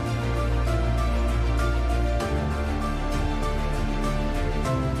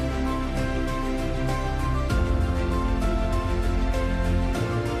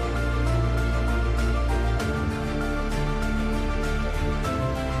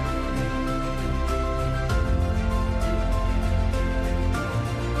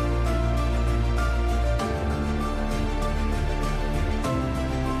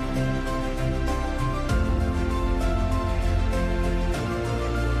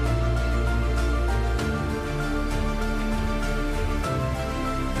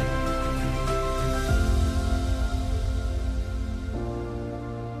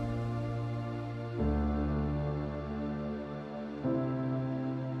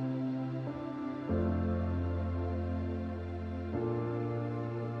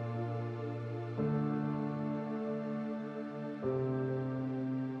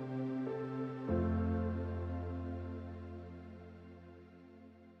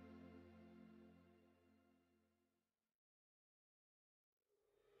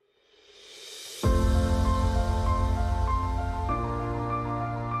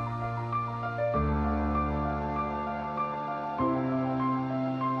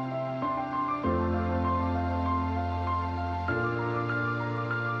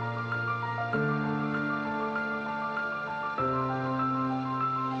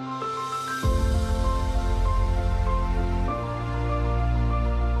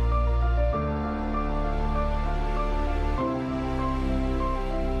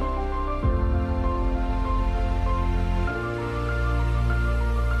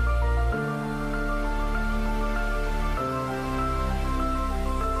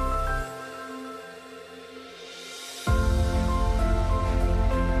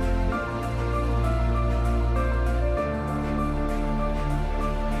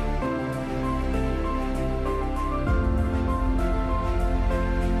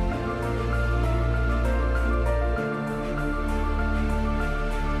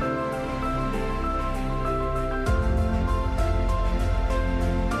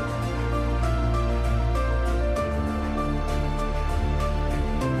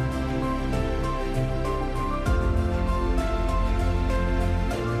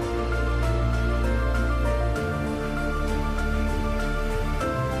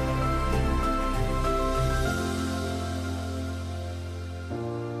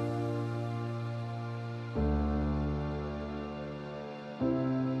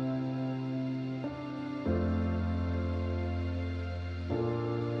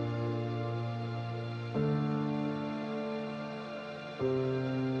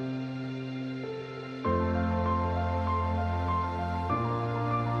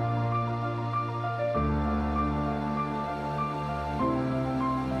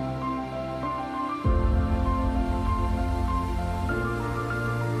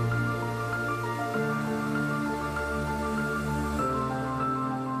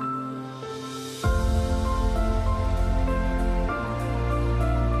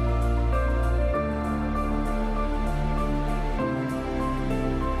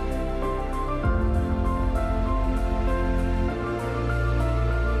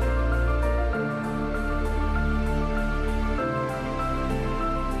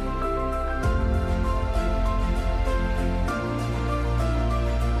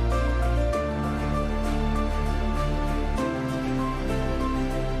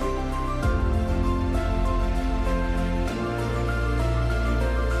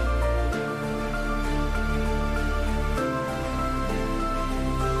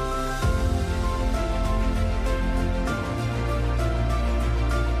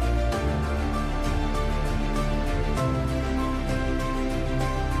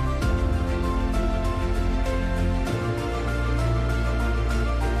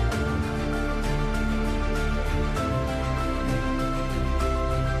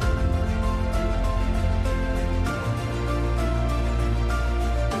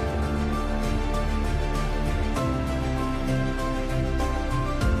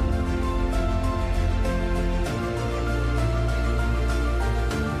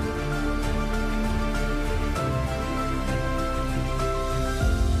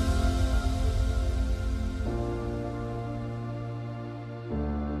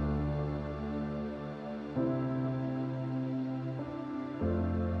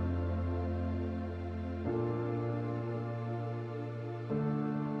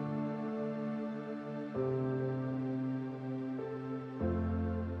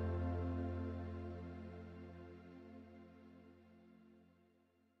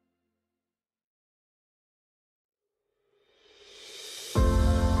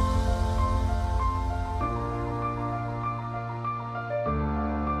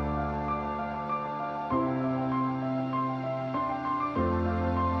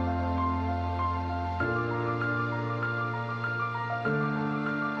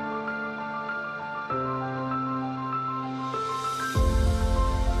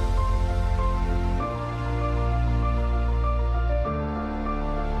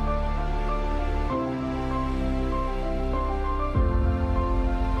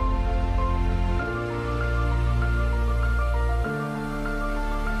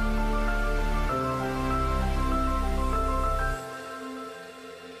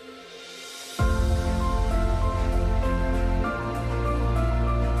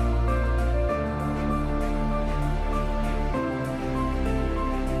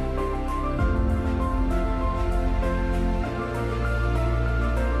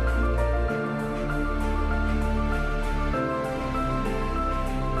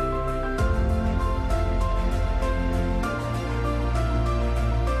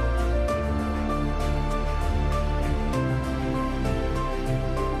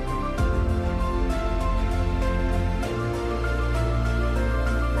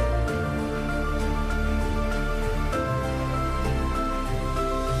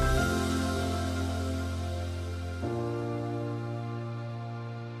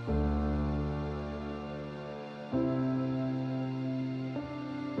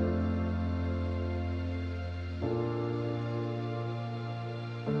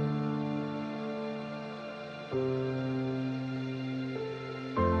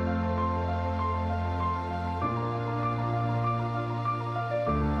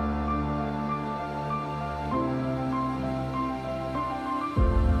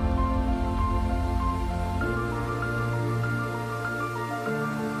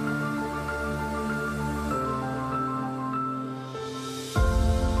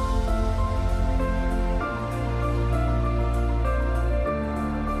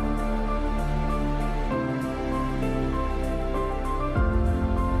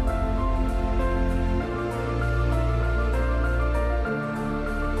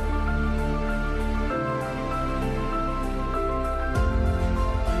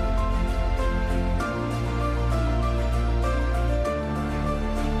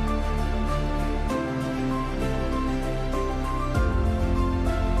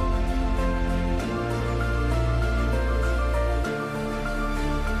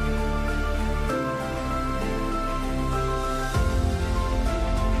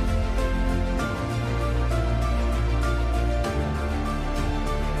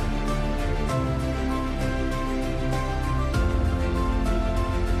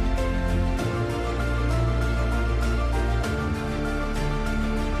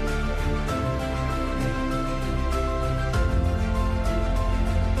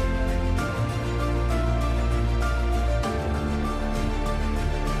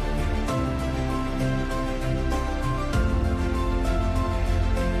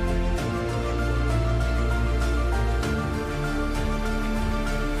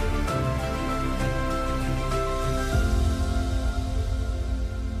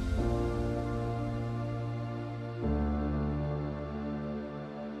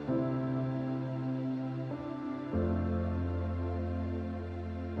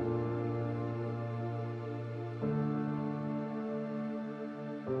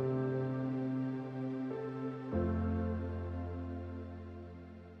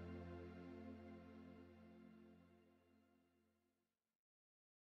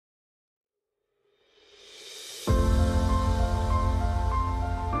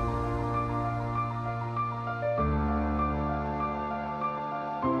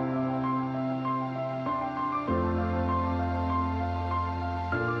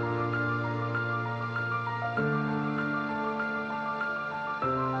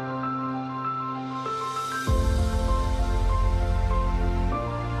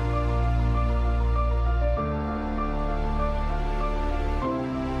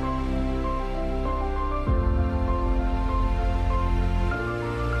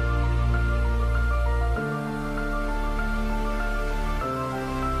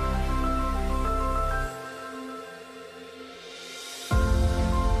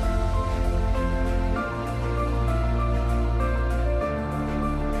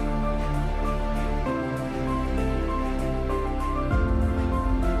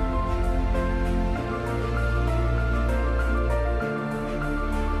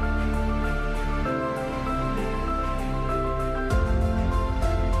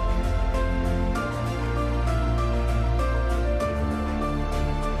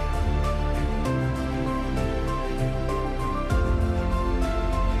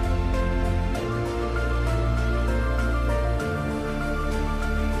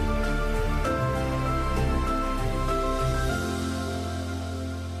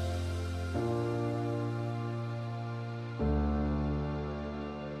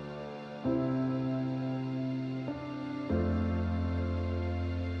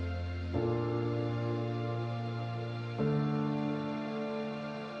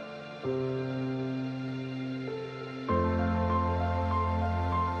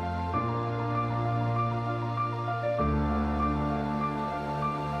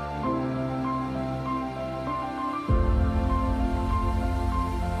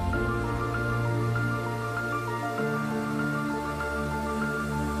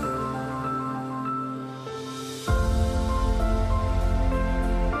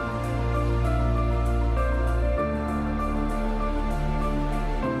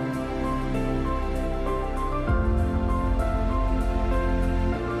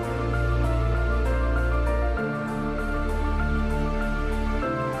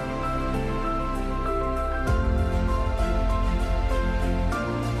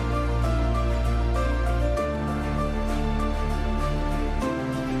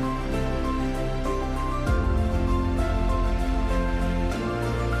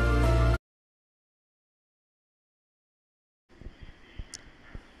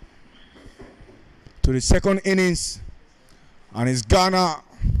 To the second innings, and it's Ghana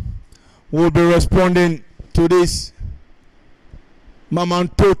will be responding to this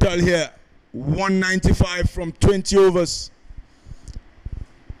Mammoth total here. 195 from 20 overs.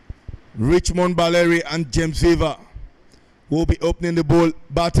 Richmond Baleri and James Viva will be opening the ball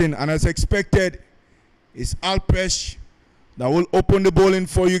batting, and as expected, it's Alpesh that will open the bowling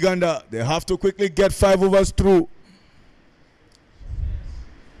for Uganda. They have to quickly get 5 overs through.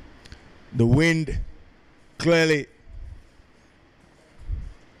 The wind clearly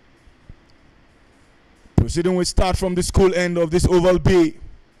proceeding with start from the school end of this Oval B.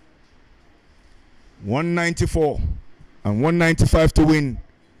 194 and 195 to win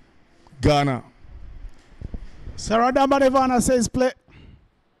Ghana. Sarah Damarevana says play.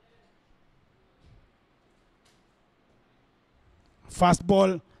 Fast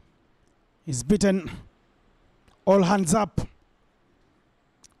ball is beaten. All hands up.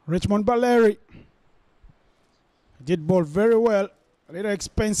 Richmond Baleri did bowl very well. A little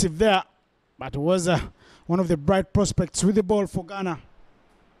expensive there, but was one of the bright prospects with the ball for Ghana.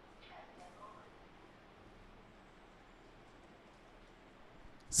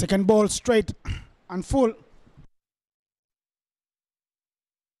 Second ball straight and full.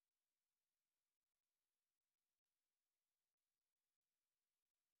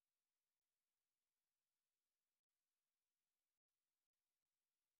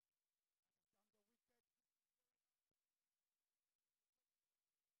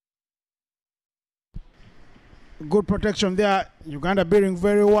 Good protection there. Uganda being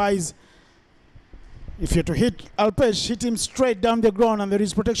very wise. If you're to hit Alpesh, hit him straight down the ground, and there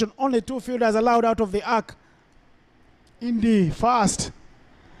is protection. Only 2 fielders allowed out of the arc in the first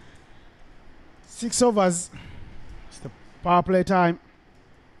 6 overs. It's the power play time.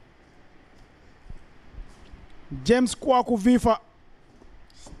 James Kwaku Vifa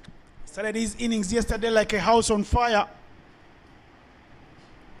started his innings yesterday like a house on fire.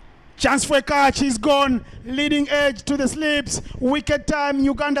 Chance for a catch, he's gone. Leading edge to the slips. Wicket time,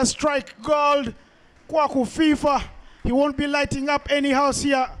 Uganda strike gold. Kwaku Vifa, he won't be lighting up any house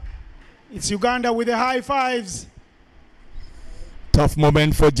here. It's Uganda with the high fives. Tough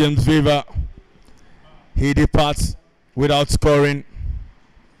moment for James Viva. He departs without scoring.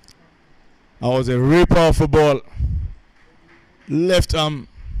 That was a really powerful ball. Left arm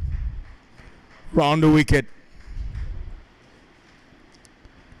round the wicket.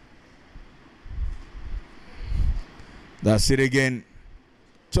 That's it again.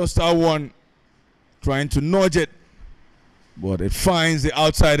 Just that one. Trying to nudge it. But it finds the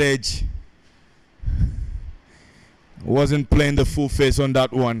outside edge. Wasn't playing the full face on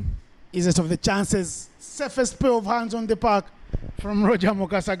that one. Easiest of the chances. Safest pair of hands on the park from Roger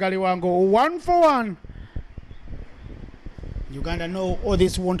Mukasa Galiwango. 1 for 1. Uganda know all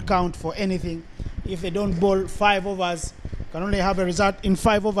this won't count for anything. If they don't bowl 5 overs, can only have a result in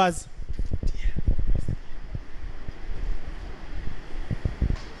 5 overs.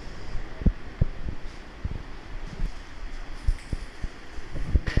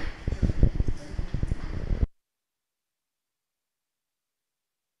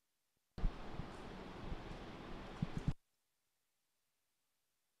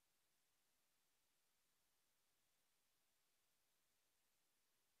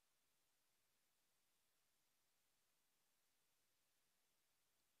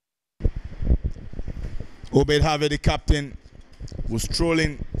 Obed Harvey, the captain, was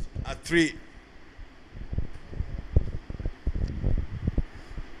strolling at 3.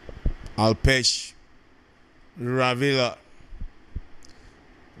 Alpesh Ravila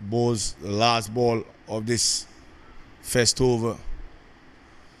bowls the last ball of this first over.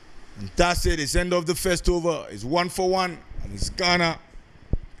 And that's it. It's end of the first over. It's 1 for 1. And it's Ghana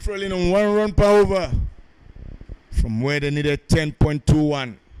trailing on 1 run per over from where they needed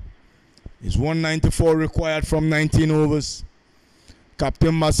 10.21. It's 194 required from 19 overs.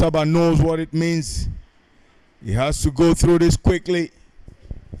 Captain Masaba knows what it means. He has to go through this quickly.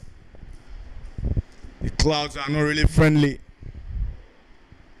 The clouds are not really friendly.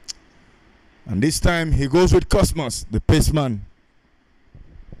 And this time he goes with Cosmos, the paceman.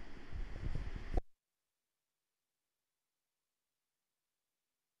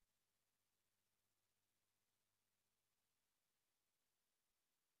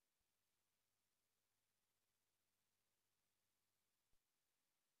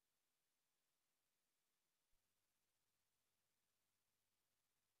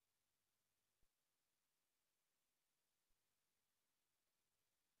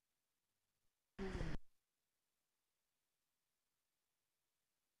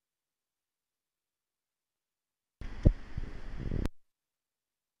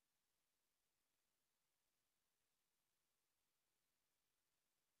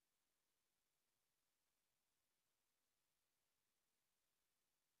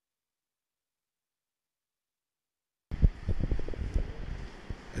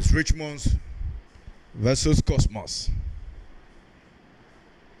 It's Richmond's versus Cosmos.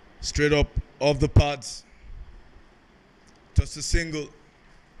 Straight up off the pads. Just a single.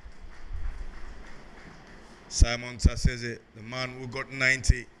 Simon Sasese, the man who got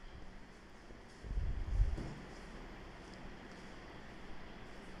 90.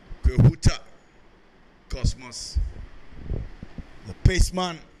 Kehuta, Cosmos, the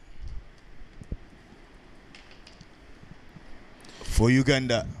paceman for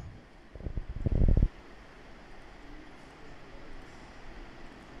Uganda.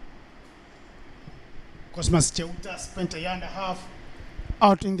 Cosmas Cheuta spent a year and a half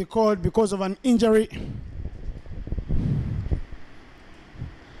out in the cold because of an injury.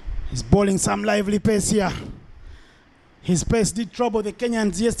 He's bowling some lively pace here. His pace did trouble the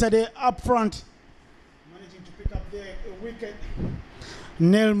Kenyans yesterday up front, managing to pick up their wicket.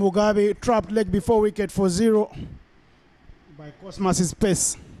 Nel Mugabe trapped leg before wicket for 0 by Cosmas'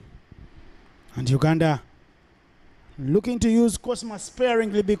 pace. And Uganda looking to use Cosmas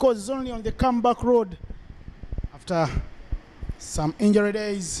sparingly because it's only on the comeback road after some injury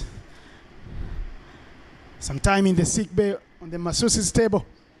days, some time in the sick bay on the Masusi's table.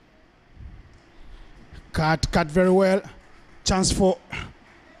 Cut very well. Chance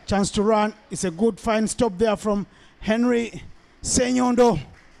to run. It's a good fine stop there from Henry Senyondo.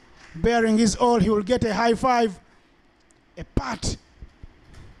 Bearing his all, he will get a high five. A pat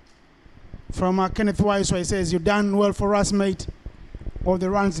from Kenneth Wise, so he says, "You done well for us, mate." All the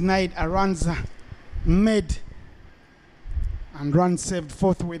runs denied are runs made and runs saved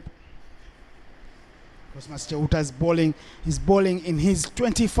forthwith. Cosmas Cheuta is bowling. He's bowling in his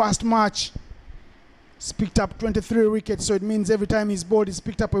 21st match. He's picked up 23 wickets, so it means every time he's bowled, he's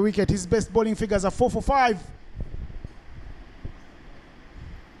picked up a wicket. His best bowling figures are 4 for 5.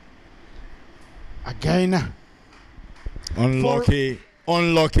 Again. Unlucky.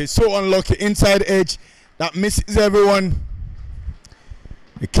 Unlucky. So unlucky. Inside edge. That misses everyone.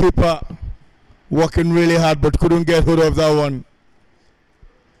 The keeper working really hard but couldn't get hold of that one.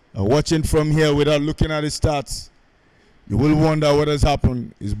 Watching from here without looking at the stats, you will wonder what has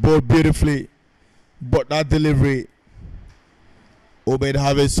happened. He's bowled beautifully. But that delivery, Obed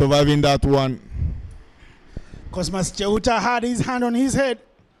Harvey surviving that one. Cosmas Cheuta had his hand on his head.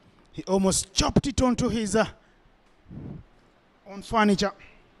 He almost chopped it onto his own furniture.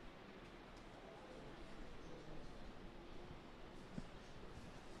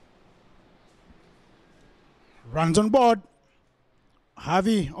 Runs on board.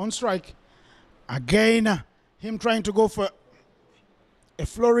 Harvey on strike. Again, him trying to go for a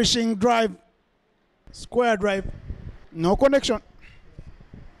flourishing drive. Square drive, no connection.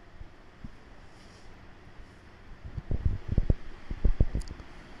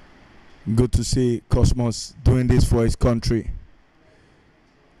 Good to see Cosmos doing this for his country.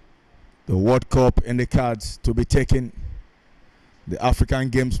 The World Cup in the cards to be taken. The African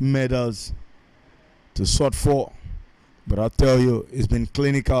Games medals to sort for. But I'll tell you, it's been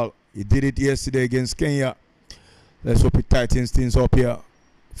clinical. He did it yesterday against Kenya. Let's hope it tightens things up here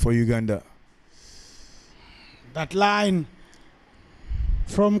for Uganda. That line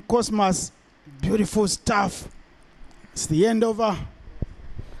from Cosmas, beautiful stuff. It's the end over.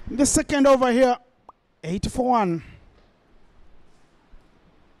 The second over here, 8 for 1.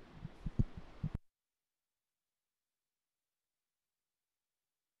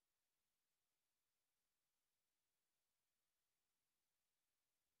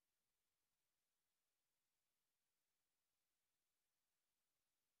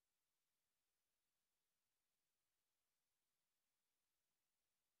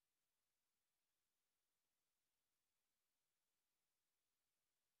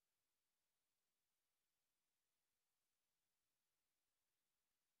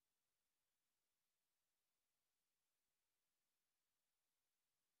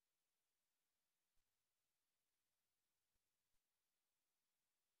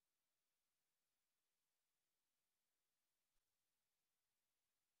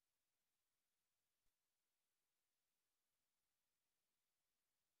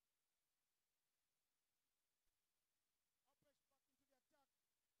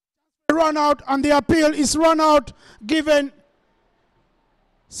 Run out, and the appeal is run out, given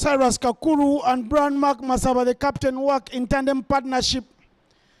Cyrus Kakuru and Brian Mark Masaba, the captain, work in tandem partnership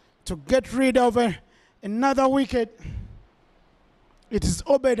to get rid of another wicket. It is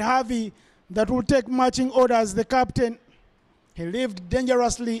Obed Harvey that will take marching orders, the captain. He lived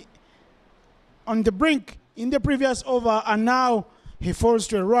dangerously on the brink in the previous over, and now he falls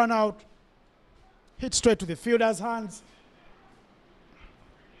to a run out, hit straight to the fielder's hands.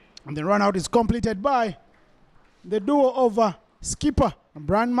 And the run out is completed by the duo of skipper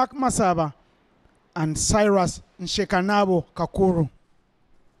Brian Masaba and Cyrus Nshekanabo Kakuru.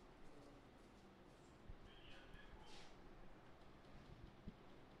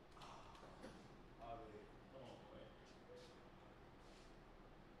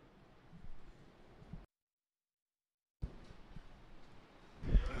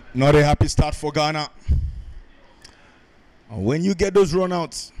 Not a happy start for Ghana. And when you get those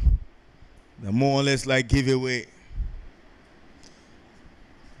runouts, they're more or less like giveaway.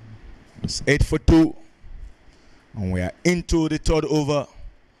 It's 8 for 2. And we are into the third over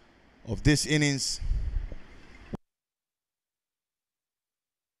of this innings.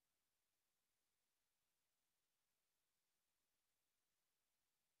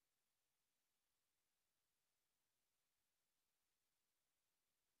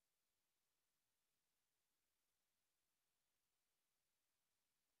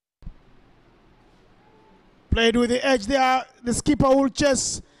 Played with the edge there. The skipper will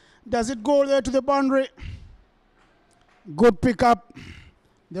chase. Does it go there to the boundary? Good pickup.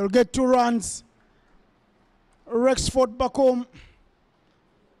 They'll get 2 runs. Rexford back home.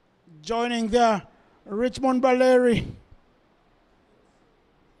 Joining there, Richmond Baleri.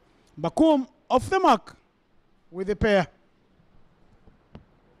 Bakum off the mark with the pair.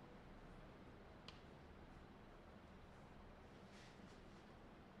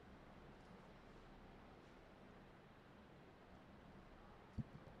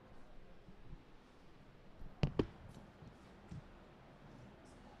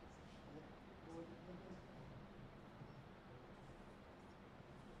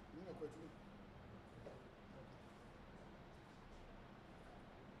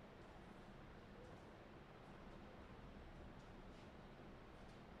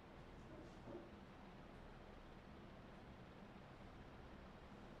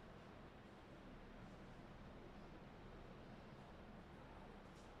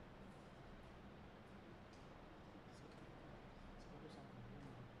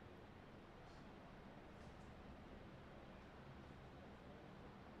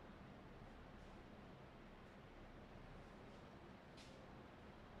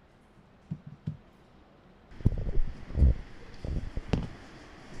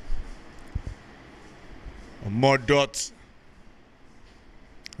 More dots.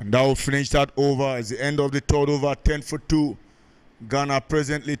 And that will finish that over as the end of the third over, 10 for 2. Ghana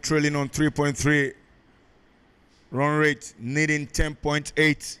presently trailing on 3.3. Run rate needing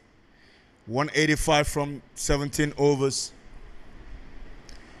 10.8. 185 from 17 overs.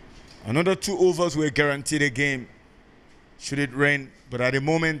 Another 2 overs will guarantee the game should it rain, but at the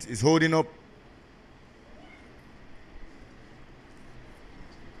moment it's holding up.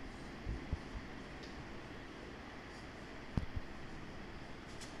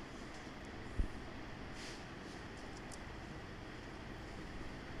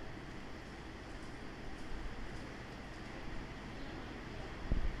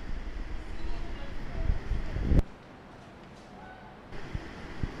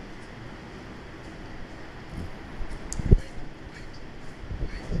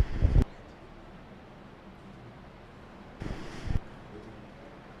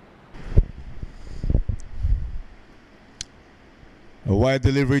 A wide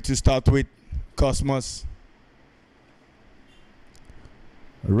delivery to start with, Cosmos.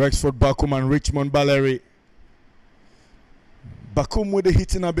 Rexford Bakum and Richmond Baleri. Bakum with the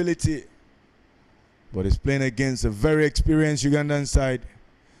hitting ability, but he's playing against a very experienced Ugandan side.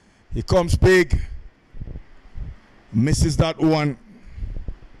 He comes big, misses that one.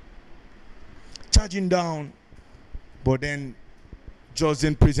 Charging down, but then just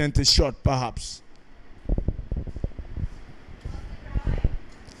didn't present a shot perhaps.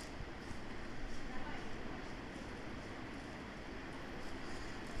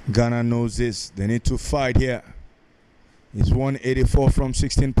 Ghana knows this. They need to fight here. It's 184 from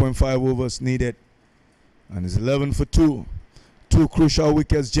 16.5 overs needed. And it's 11 for 2. 2 crucial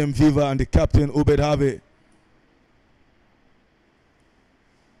wickets, Jem Viva and the captain, Obed Harvey.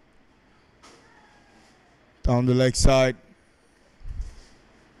 Down the leg side.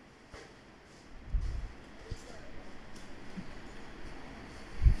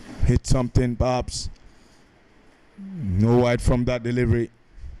 Hit something, perhaps. No wide from that delivery.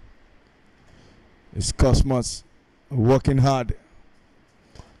 It's Cosmos working hard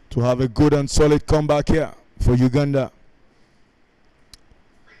to have a good and solid comeback here for Uganda.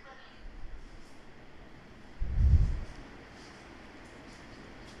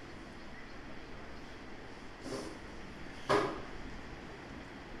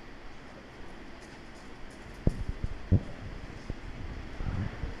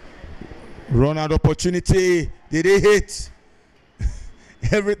 Run out opportunity. Did he hit?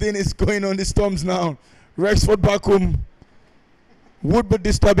 Everything is going on the Storms now. Rexford back home would be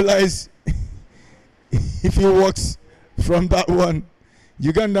destabilized if he walks from that one.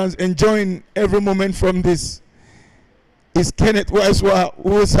 Ugandans enjoying every moment from this. It's Kenneth Waiswa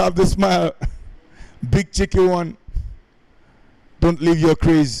who always have the smile. Big cheeky one. Don't leave your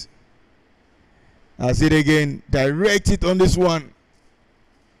crease. As it again. Direct it on this one.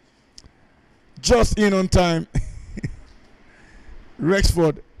 Just in on time.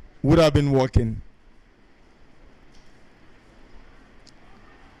 Rexford would have been walking.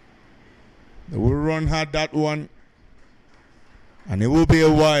 They will run hard that one. And it will be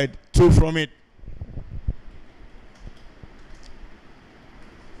a wide. 2 from it.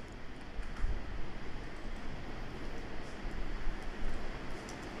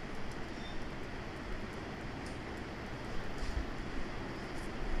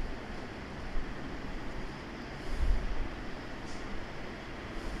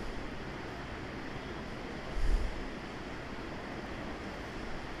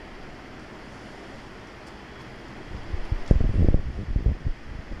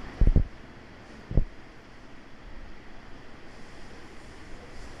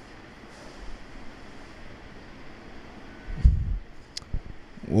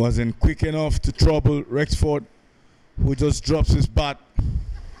 Wasn't quick enough to trouble Rexford, who just drops his bat.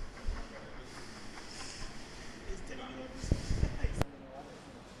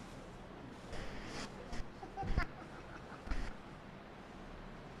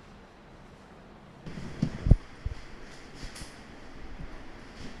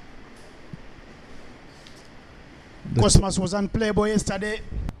 Cosmos was unplayable yesterday.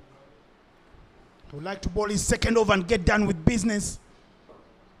 He would like to bowl his second over and get done with business.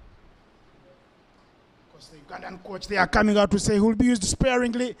 Because the Ugandan coach, they are coming out to say he will be used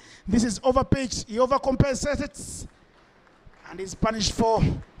sparingly. This is overpitched. He overcompensates. And he's punished for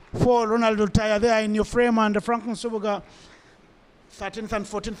Ronaldo Taya there in your frame. And Franklin Subuga, 13th and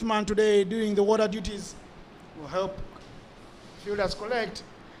 14th man today doing the water duties, will help fielders collect.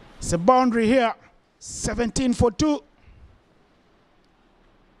 It's a boundary here. 17 for 2.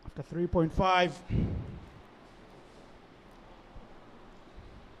 After 3.5.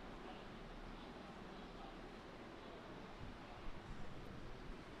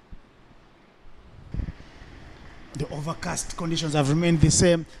 The overcast conditions have remained the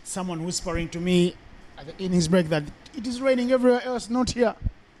same. Someone whispering to me in his break that it is raining everywhere else, not here.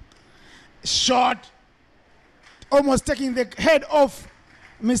 Shot. Almost taking the head off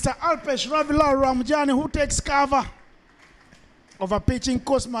Mr. Alpesh Ravila Ramjani, who takes cover. Over pitching,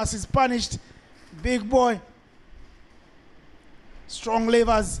 Cosmos is punished. Big boy. Strong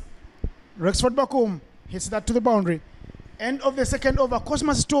levers. Rexford Bakum hits that to the boundary. End of the second over.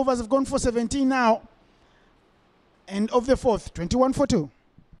 Cosmos' 2 overs have gone for 17 now. End of the fourth, 21 for 2.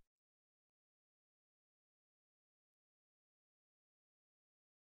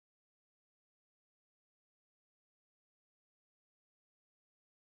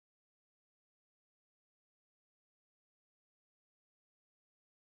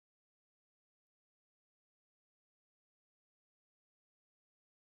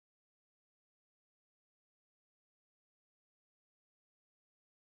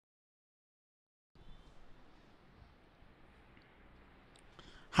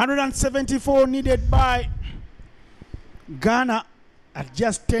 $174 needed by Ghana at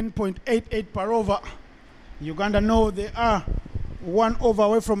just 10.88 per over. Uganda know they are 1 over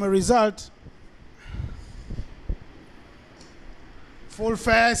away from a result. Full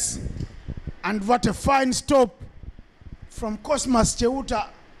face. And what a fine stop from Cosmos Cheuta.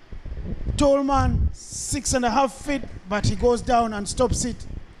 Tall man, 6.5 feet, but he goes down and stops it.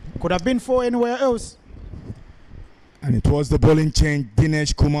 Could have been 4 anywhere else. And it was the bowling change,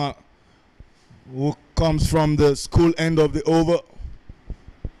 Dinesh Kumar, who comes from the school end of the over,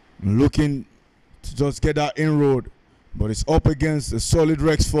 looking to just get that inroad, but it's up against a solid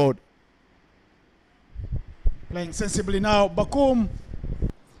Rexford. Playing sensibly now, Bakum.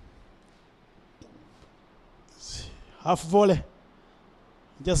 Half volley.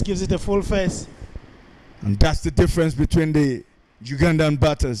 Just gives it a full face. And that's the difference between the Ugandan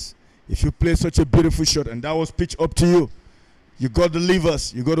batters. If you play such a beautiful shot and that was pitched up to you, you got the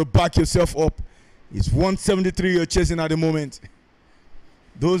levers. You got to back yourself up. It's 173 you're chasing at the moment.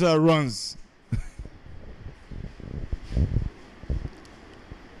 Those are runs.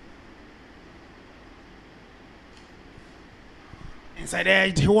 Inside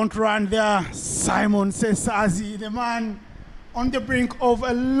edge, he won't run there. Simon Sesazi, the man on the brink of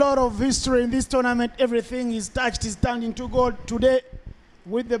a lot of history in this tournament. Everything he's touched is turned into gold today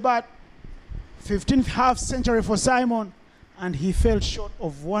with the bat. 15th half century for Simon, and he fell short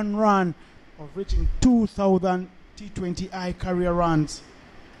of 1 run of reaching 2,000 T20I career runs.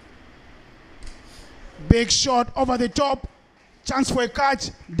 Big shot over the top. Chance for a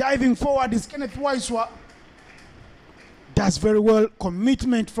catch. Diving forward is Kenneth Waiswa. Does very well.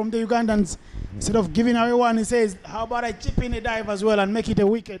 Commitment from the Ugandans. Instead of giving away one, he says, how about I chip in a dive as well and make it a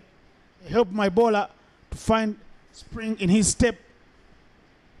wicket? Help my bowler to find spring in his step.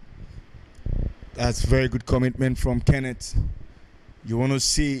 That's very good commitment from Kenneth. You want to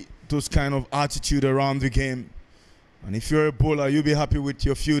see those kind of attitude around the game. And if you're a bowler, you'll be happy with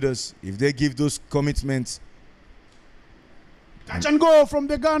your fielders if they give those commitments. Catch and go from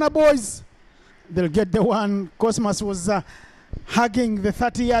the Ghana boys. They'll get the one. Cosmas was hugging the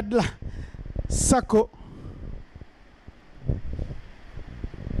 30-yard circle.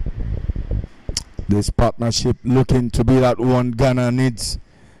 This partnership looking to be that one Ghana needs.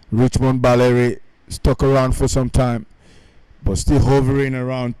 Richmond Balleri stuck around for some time, but still hovering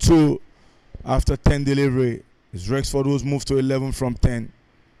around 2 after 10 delivery. It's Rexford who's moved to 11 from 10.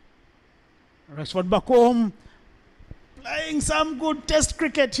 Rexford back home, playing some good test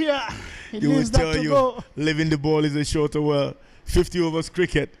cricket here. He You will leaves that tell to you, go. living the ball is a shorter world. 50 overs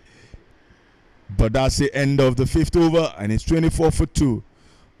cricket. But that's the end of the 5th over, and it's 24 for 2.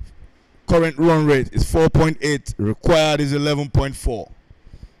 Current run rate is 4.8. Required is 11.4.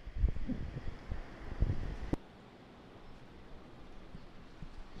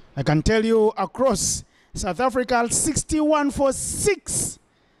 I can tell you across South Africa, 61 for 6.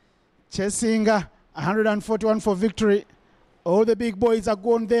 Chasing 141 for victory. All the big boys are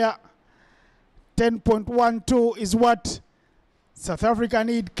gone there. 10.12 is what South Africa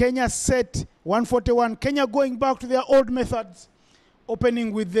need. Kenya set 141. Kenya going back to their old methods.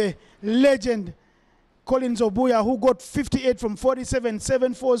 Opening with the legend Collins Obuya, who got 58 from 47,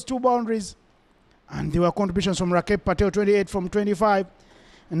 7 fours, 2 boundaries. And there were contributions from Rakeb Patel, 28 from 25.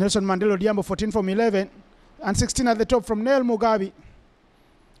 And Nelson Mandela Diambo, 14 from 11. And 16 at the top from Neil Mugabe.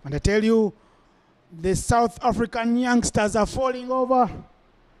 And I tell you, the South African youngsters are falling over.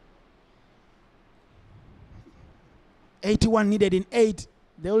 81 needed in 8.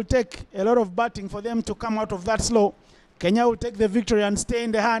 They will take a lot of batting for them to come out of that slow. Kenya will take the victory and stay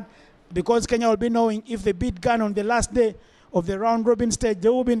in the hand, because Kenya will be knowing if they beat Ghana on the last day of the round robin stage, they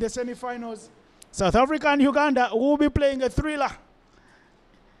will be in the semi-finals. South Africa and Uganda will be playing a thriller,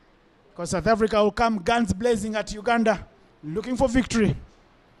 because South Africa will come guns blazing at Uganda, looking for victory.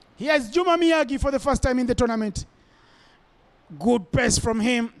 Here's Juma Miyagi for the first time in the tournament. Good pace from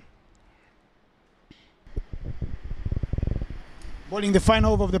him. Bowling the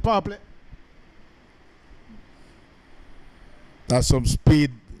final over of the power play. That's some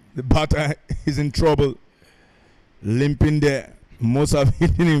speed. The batter is in trouble. Limping there. Must have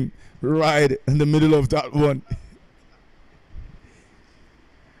hit him right in the middle of that one.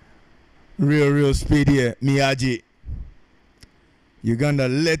 Real speed here. Miyagi. Uganda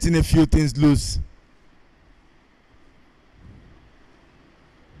letting a few things loose.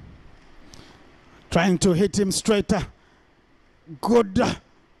 Trying to hit him straighter. Good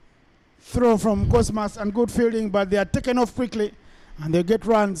throw from Cosmas and good fielding, but they are taken off quickly and they get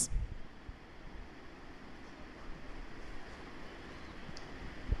runs.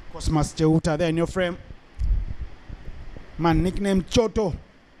 Cosmas Cheuta there in your frame. Man nicknamed Choto.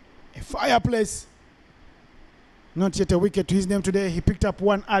 A fireplace. Not yet a wicket to his name today. He picked up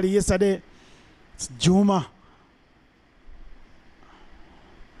one early yesterday. It's Juma.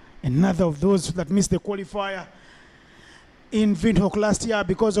 Another of those that missed the qualifier in Windhoek last year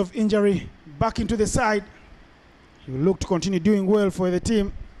because of injury. Back into the side. He will look to continue doing well for the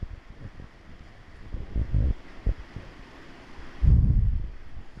team.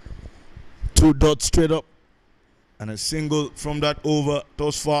 Two dots straight up. And a single from that over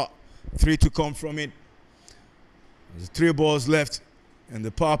thus far. 3 to come from it. There's 3 balls left. And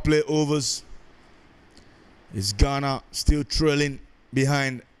the power play overs. Is Ghana still trailing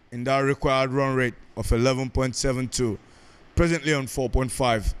behind in that required run rate of 11.72. Presently on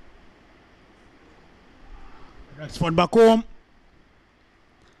 4.5. Rexford back home.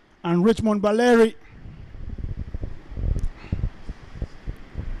 And Richmond Balleri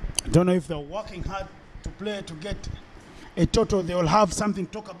don't know if they're working hard to play to get a total. They will have something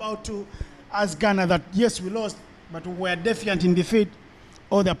to talk about too as Ghana, that yes, we lost, but we were defiant in defeat.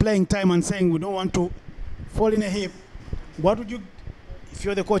 Or they're playing time and saying we don't want to fall in a heap. What would you, if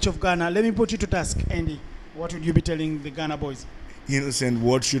you're the coach of Ghana, let me put you to task, Andy, what would you be telling the Ghana boys? Innocent,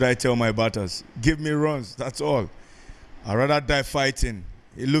 what should I tell my batters? Give me runs, that's all. I'd rather die fighting.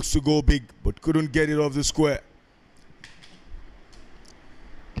 It looks to go big, but couldn't get it off the square.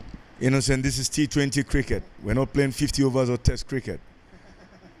 Innocent, this is T20 cricket. We're not playing 50 overs or test cricket.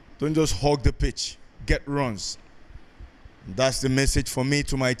 Don't just hog the pitch. Get runs. That's the message for me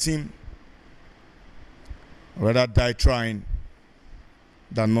to my team. I'd rather die trying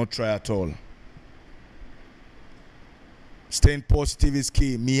than not try at all. Staying positive is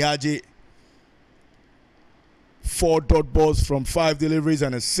key. Miyaji, 4 dot balls from 5 deliveries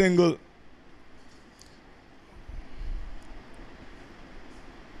and a single.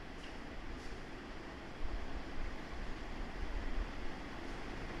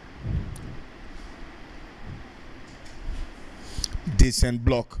 Decent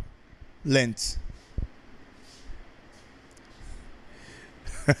block length.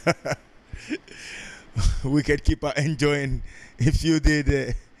 Wicketkeeper enjoying a few days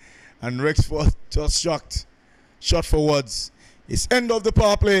there, and Rexford just shocked. Shot forwards. It's end of the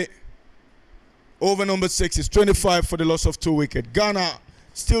power play. Over number 6 is 25 for the loss of 2 wickets. Ghana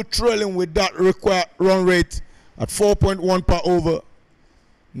still trailing with that required run rate at 4.1 per over.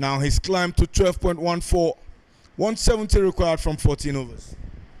 Now he's climbed to 12.14. 170 required from 14 overs.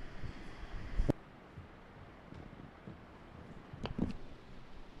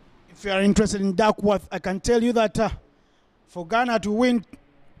 If you are interested in Duckworth, I can tell you that for Ghana to win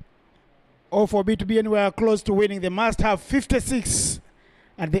or for B to be anywhere close to winning, they must have 56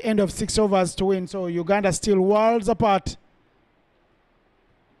 at the end of 6 overs to win. So Uganda still worlds apart.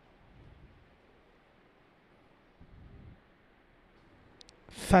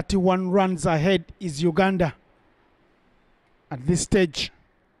 "31 runs ahead is Uganda at this stage.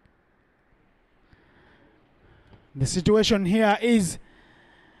 The situation here is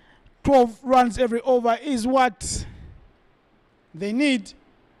 12 runs every over is what they need.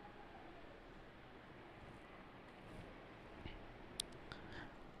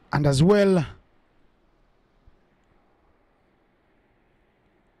 And as well,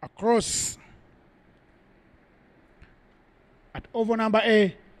 across at over number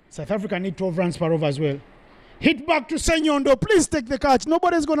A, South Africa need 12 runs per over as well. Hit back to Senyondo. Please take the catch.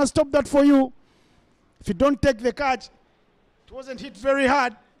 Nobody's going to stop that for you. If you don't take the catch, it wasn't hit very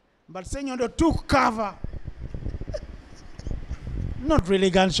hard, but Senyondo took cover. Not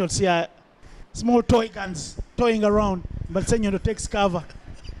really gunshots here. Small toy guns toying around, but Senyondo takes cover.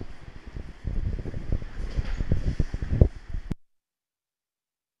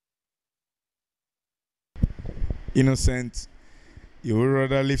 Innocent, you would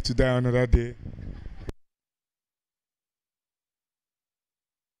rather live to die another day.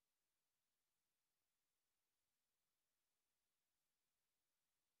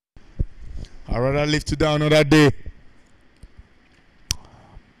 I'd rather live to die another day.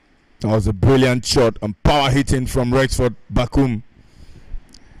 That was a brilliant shot and power hitting from Rexford Bakum.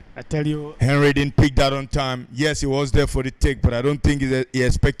 I tell you, Henry didn't pick that on time. Yes, he was there for the take, but I don't think he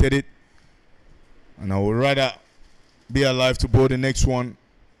expected it. And I would rather be alive to bowl the next one.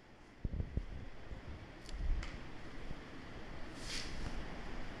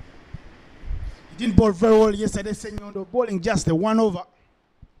 he didn't bowl very well yesterday, Senyondo, bowling just the 1 over.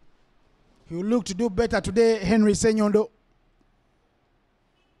 He will look to do better today, Henry Senyondo.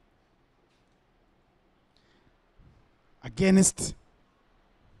 Against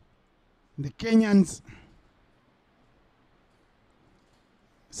the Kenyans.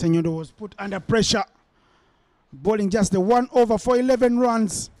 Senyondo was put under pressure, bowling just the 1 over for 11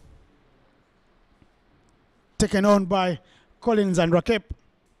 runs. Taken on by Collins and Rakep.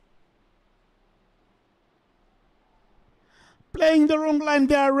 Playing the wrong line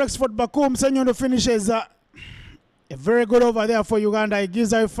there, Rexford Bakum. Senyondo finishes a very good over there for Uganda. He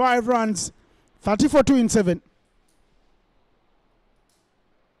gives out 5 runs, 30 for 2 in 7.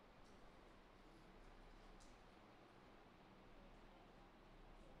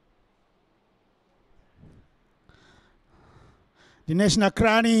 The National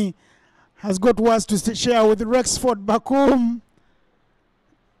Crani has got words to share with Rexford Bakum.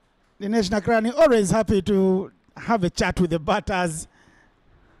 The National Crani always happy to have a chat with the batters.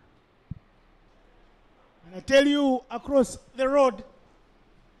 And I tell you, across the road,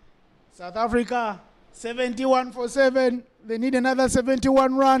 South Africa, 71 for 7. They need another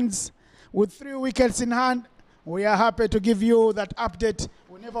 71 runs with 3 wickets in hand. We are happy to give you that update.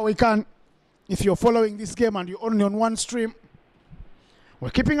 We whenever we can. If you're following this game and you're only on one stream, we're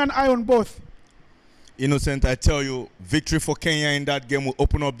keeping an eye on both. Innocent, I tell you, victory for Kenya in that game will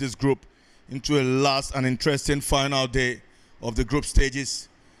open up this group into a last and interesting final day of the group stages.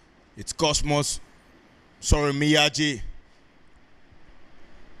 It's Miyagi.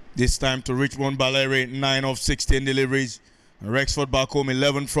 This time to Richmond Balere, 9 of 16 deliveries. And Rexford back home,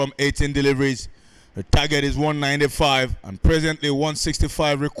 11 from 18 deliveries. The target is 195 and presently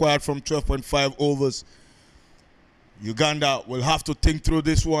 165 required from 12.5 overs. Uganda will have to think through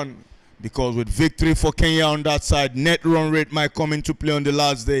this one because with victory for Kenya on that side, net run rate might come into play on the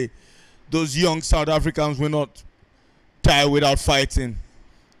last day. Those young South Africans will not die without fighting.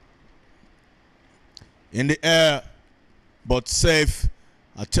 In the air, but safe.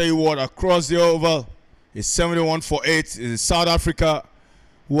 I tell you what, across the oval, it's 71 for 8. It's South Africa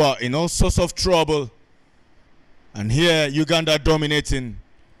who are in all sorts of trouble. And here, Uganda dominating.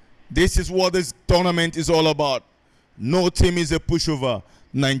 This is what this tournament is all about. No team is a pushover.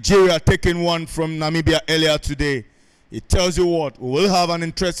 Nigeria taking one from Namibia earlier today. It tells you what, we will have an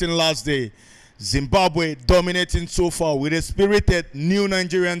interesting last day. Zimbabwe dominating so far with a spirited new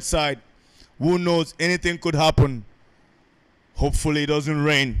Nigerian side. Who knows, anything could happen. Hopefully it doesn't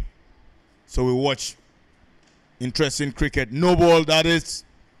rain. So we watch interesting cricket. No ball, that is.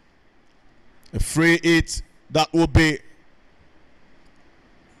 A free hit, that will be.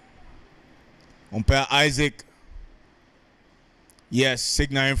 Umpire Isaac. Yes,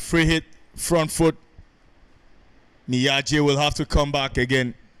 signaling free hit, front foot. Miyagi will have to come back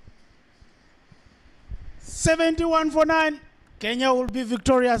again. 71 for 9. Kenya will be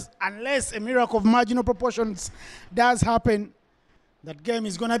victorious unless a miracle of marginal proportions does happen. That game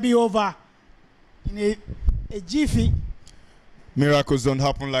is going to be over in a jiffy. Miracles don't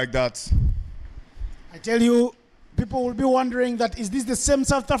happen like that. I tell you, people will be wondering that is this the same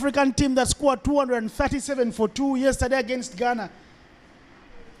South African team that scored 237 for 2 yesterday against Ghana?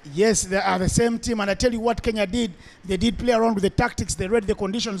 Yes, they are the same team, and I tell you what Kenya did. They did play around with the tactics. They read the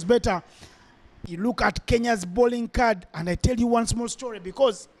conditions better. You look at Kenya's bowling card, and I tell you one small story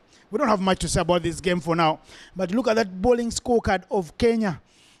because we don't have much to say about this game for now. But look at that bowling scorecard of Kenya.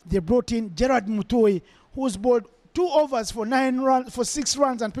 They brought in Gerard Mutoi, who's bowled 2 overs for 6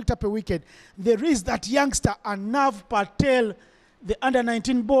 runs and picked up a wicket. There is that youngster, Anav Patel, the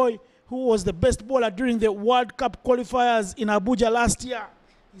under-19 boy, who was the best bowler during the World Cup qualifiers in Abuja last year.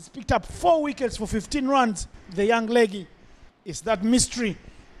 He's picked up 4 wickets for 15 runs, the young leggy. It's that mystery,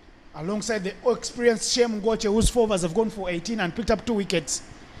 alongside the experienced Shem Ngoche, whose 4 overs have gone for 18 and picked up 2 wickets.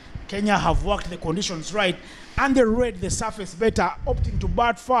 Kenya have worked the conditions right, and they read the surface better, opting to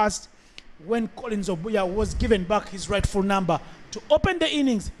bat first when Collins Obuya was given back his rightful number. To open the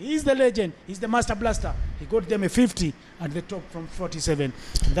innings, he's the legend, he's the master blaster. He got them a 50 at the top from 47,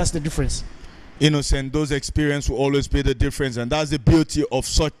 and that's the difference. Innocent, those experiences will always be the difference, and that's the beauty of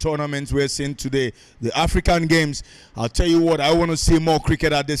such tournaments we're seeing today. The African Games, I'll tell you what, I want to see more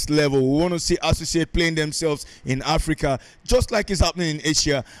cricket at this level. We want to see associate playing themselves in Africa, just like it's happening in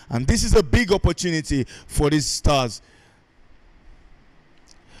Asia, and this is a big opportunity for these stars.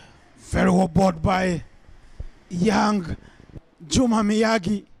 Very well bowled by young Juma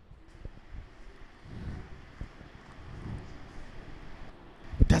Miyagi.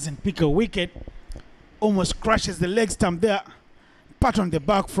 Doesn't pick a wicket, almost crashes the leg stump there. Pat on the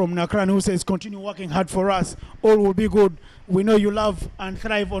back from Nakran, who says continue working hard for us, all will be good. We know you love and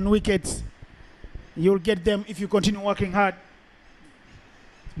thrive on wickets. You'll get them if you continue working hard.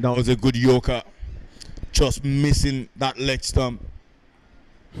 That was a good Yorker, just missing that leg stump.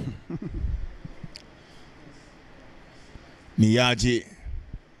 Miyagi.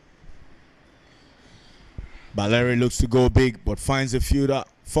 Baleri looks to go big, but finds a fielder,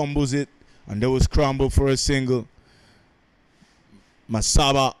 fumbles it, and they will scramble for a single.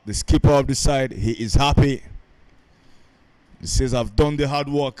 Masaba, the skipper of the side, he is happy. He says, I've done the hard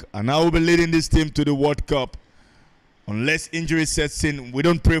work, and I will be leading this team to the World Cup. Unless injury sets in, we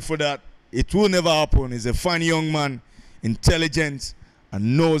don't pray for that. It will never happen. He's a fine young man, intelligent,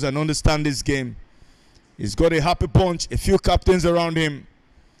 and knows and understands this game. He's got a happy bunch, a few captains around him.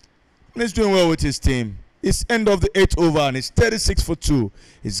 And he's doing well with his team. It's end of the 8th over and it's 36 for 2.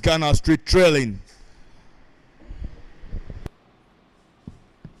 It's Ghana Street trailing.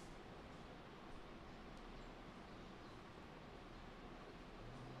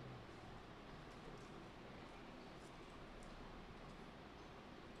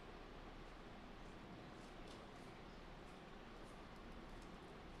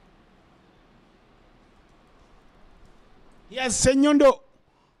 Yes, Senyondo,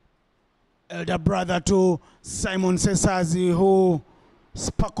 elder brother to Simon Sesazi, who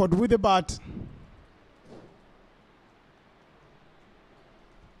Sparkled with the bat.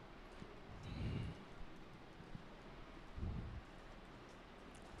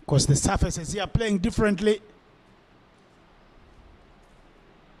 Of course, the surfaces here playing differently.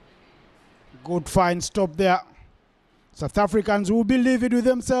 Good fine stop there. South Africans will believe it with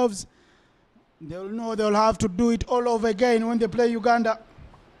themselves. They'll know they'll have to do it all over again when they play Uganda.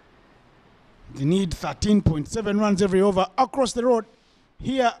 They need 13.7 runs every over across the road.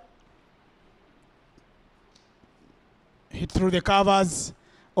 Here, hit through the covers.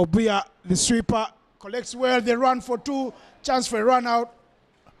 Obuya, the sweeper, collects well. They run for two. Chance for a run out.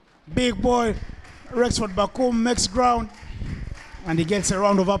 Big boy, Rexford Bakum makes ground. And he gets a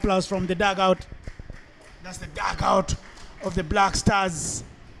round of applause from the dugout. That's the dugout of the Black Stars.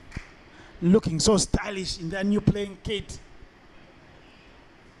 Looking so stylish in their new playing kit.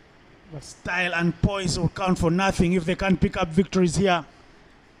 But style and poise will count for nothing if they can't pick up victories here.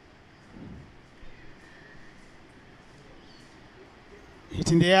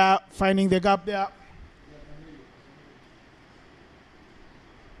 Hitting the air, finding the gap there.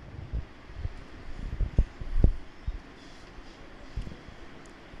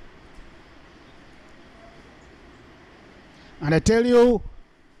 And I tell you,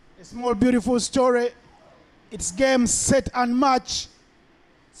 a small beautiful story. It's game, set and match.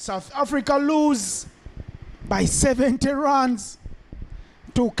 South Africa lose by 70 runs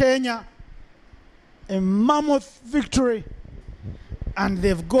to Kenya. A mammoth victory. And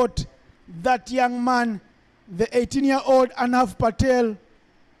they've got that young man, the 18-year-old Anav Patel,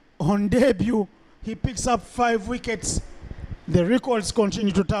 on debut. He picks up 5 wickets. The records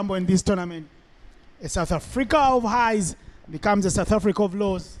continue to tumble in this tournament. A South Africa of highs becomes a South Africa of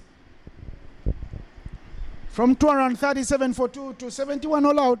lows. From 237 for 2 to 71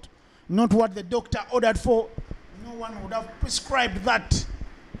 all out. Not what the doctor ordered for. No one would have prescribed that.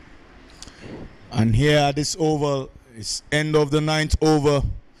 And here at this oval, it's end of the 9th over,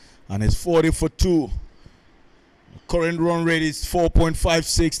 and it's 40 for 2. The current run rate is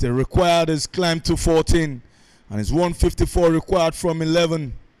 4.56. The required has climbed to 14, and it's 154 required from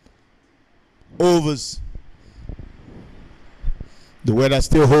 11 overs. The weather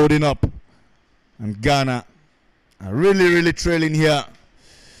still holding up, and Ghana are really trailing here.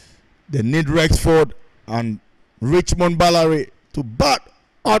 They need Rexford and Richmond Ballary to bat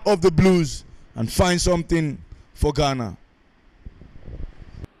out of the blues and find something for Ghana.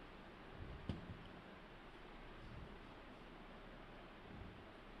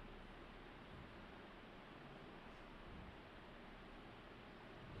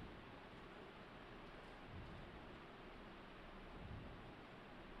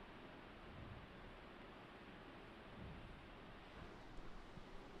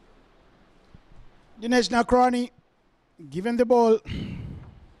 Dinesh Nakrani given the ball.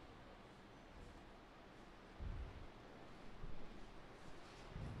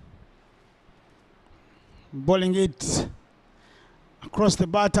 Bowling it across the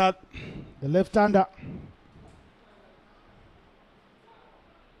batter, the left-hander.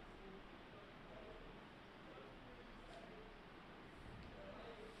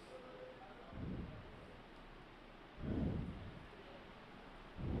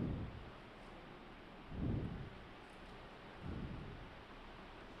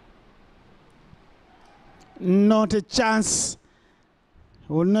 Not a chance.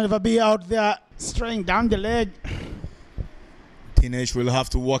 Will never be out there straying down the leg. Dinesh will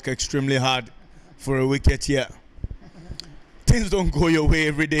have to work extremely hard for a wicket here. Things don't go your way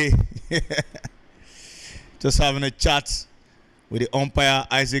every day. Just having a chat with the umpire,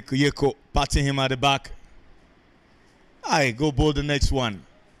 Isaac Yeko, patting him at the back. Aye, go bowl the next one.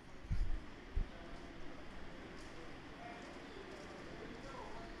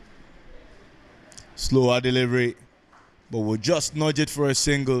 Slower delivery, but we'll just nudge it for a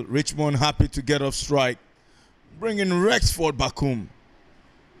single. Richmond happy to get off strike. Bringing Rexford back home.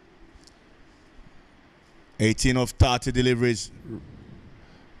 18 of 30 deliveries.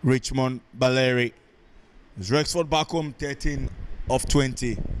 Richmond Ballary. Is Rexford back home 13 of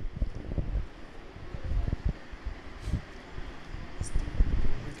 20.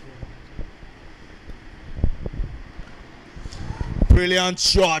 Brilliant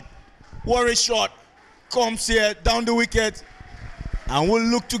shot. Worry shot. Comes here down the wicket and will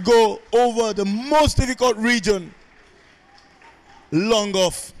look to go over the most difficult region. Long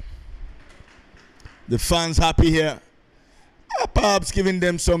off. The fans happy here. Perhaps giving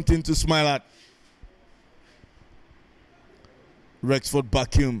them something to smile at. Rexford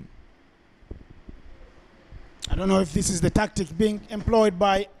vacuum. I don't know if this is the tactic being employed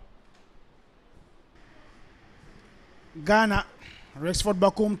by Ghana. Rexford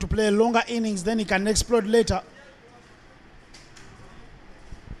Bakum to play longer innings, then he can explode later.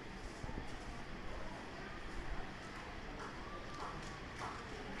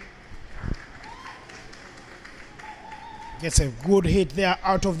 Gets a good hit there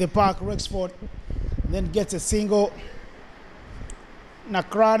out of the park, Rexford. Then gets a single.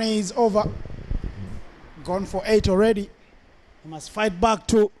 Nakrani is over. Gone for 8 already. He must fight back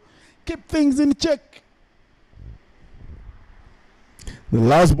to keep things in check. The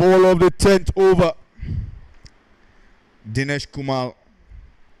last ball of the 10th over. Dinesh Kumar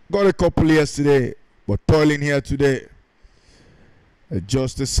got a couple yesterday, but toiling here today.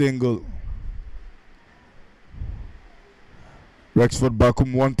 Just a single. Rexford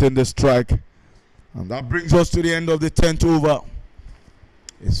Bakum wanting the strike. And that brings us to the end of the 10th over.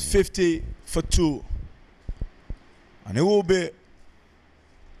 It's 50 for 2. And it will be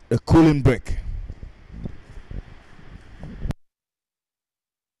a cooling break.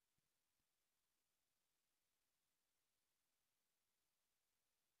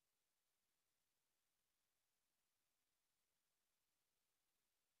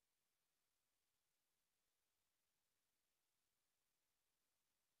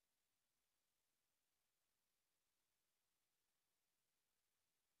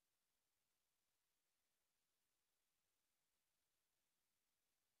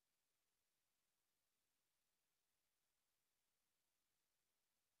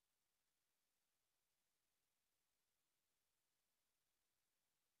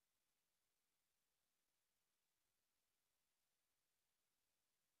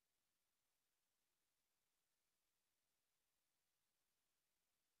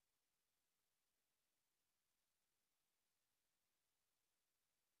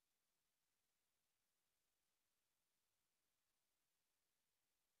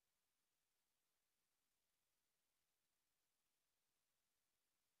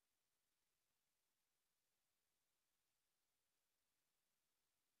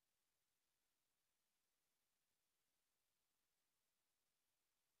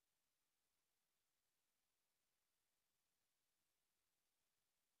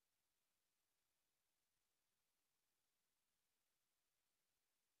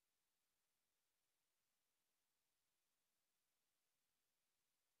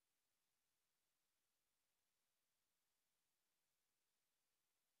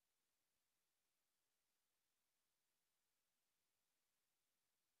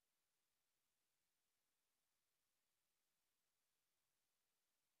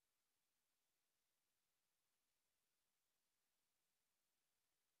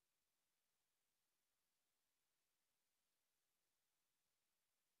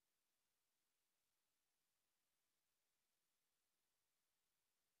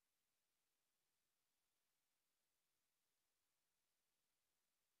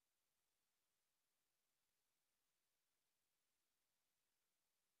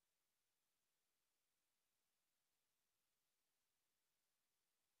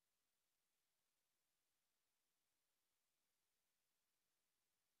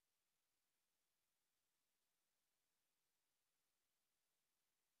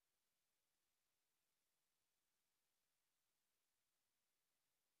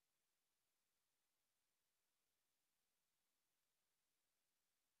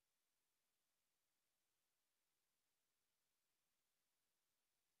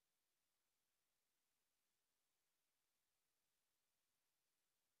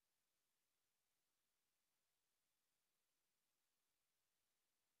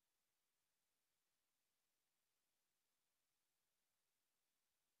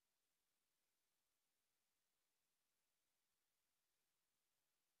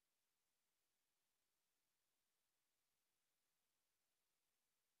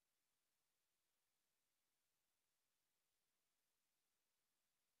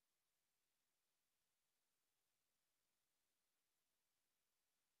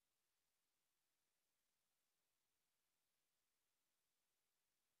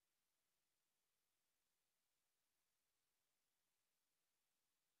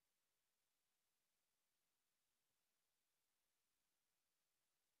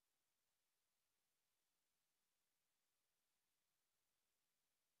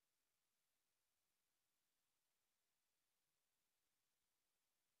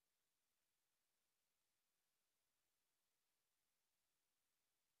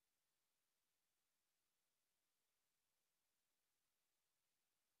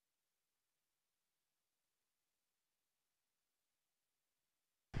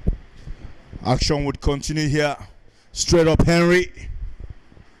 Action would continue here. Straight up Henry.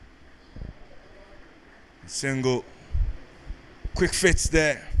 Single. Quick fits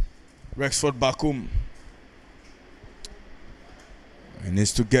there. Rexford Bakum. He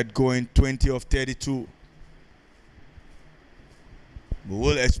needs to get going. 20 of 32. We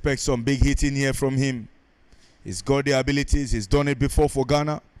will expect some big hitting here from him. He's got the abilities. He's done it before for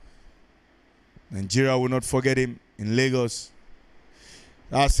Ghana. Nigeria will not forget him in Lagos.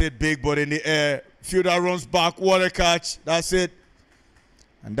 That's it. Big ball in the air. Fielder runs back. What a catch. That's it.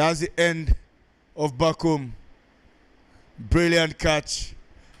 And that's the end of Bakum. Brilliant catch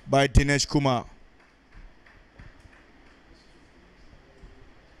by Dinesh Kumar.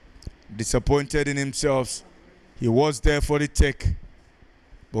 Disappointed in himself. He was there for the take,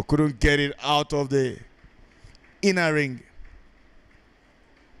 but couldn't get it out of the inner ring.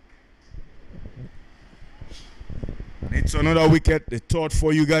 And it's another wicket, the third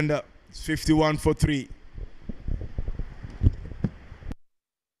for Uganda. It's 51 for 3.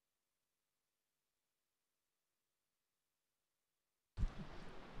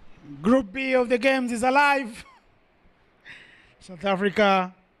 Group B of the games is alive. South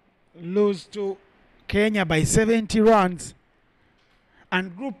Africa lose to Kenya by 70 runs.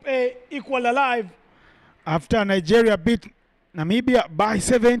 And Group A equal alive after Nigeria beat Namibia by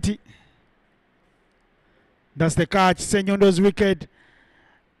 70. That's the catch. Senyondo's wicket.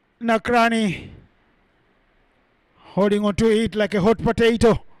 Nakrani holding on to it like a hot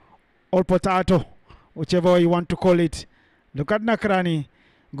potato or potato, whichever you want to call it. Look at Nakrani.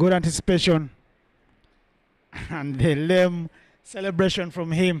 Good anticipation. And the lame celebration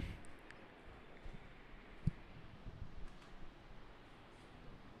from him.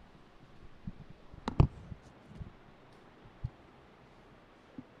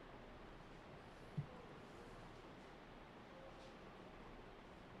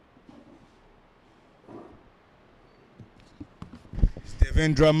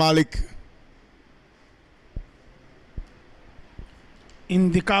 Devendra Malik. In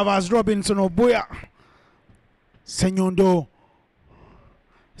the covers, Robinson Obuya. Senyondo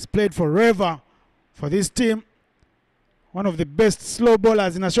has played forever for this team. One of the best slow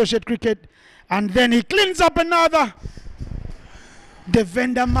bowlers in associate cricket. And then he cleans up another.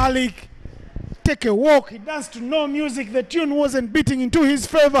 Devendra Malik. Take a walk. He danced to no music. The tune wasn't beating into his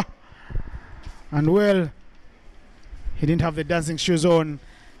favor. And well, he didn't have the dancing shoes on.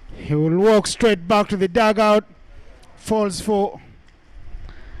 He will walk straight back to the dugout. Falls for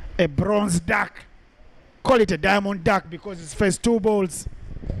a bronze duck. Call it a diamond duck because it's first 2 balls.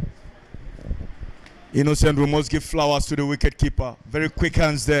 Innocent, we must give flowers to the wicket keeper. Very quick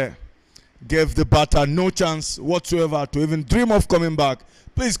hands there. Gave the batter no chance whatsoever to even dream of coming back.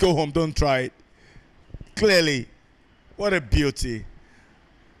 Please go home, don't try it. Clearly, what a beauty.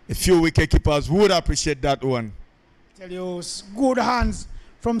 A few wicket keepers would appreciate that one. Tell you, good hands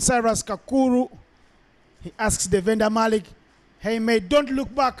from Cyrus Kakuru. He asks Devendra Malik, hey mate, don't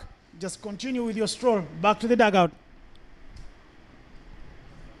look back. Just continue with your stroll back to the dugout.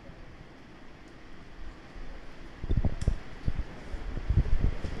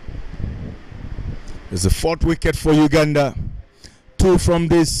 There's a 4th wicket for Uganda. 2 from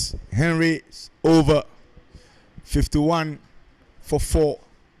this. Henry's over. 51 for 4.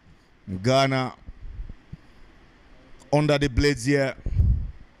 Ghana under the blades here.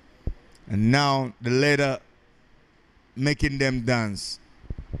 And now the leader making them dance.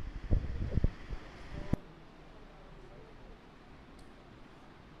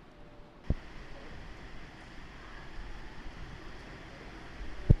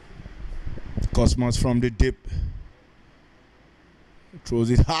 Cosmos from the dip.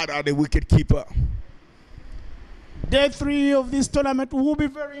 Throws it hard at the wicket keeper. Day 3 of this tournament will be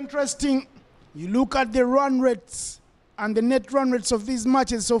very interesting. You look at the run rates and the net run rates of these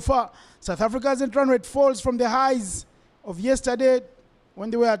matches so far. South Africa's net run rate falls from the highs of yesterday when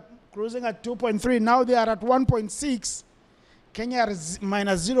they were cruising at 2.3. Now they are at 1.6. Kenya is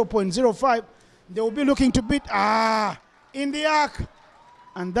minus 0.05. They will be looking to beat in the arc.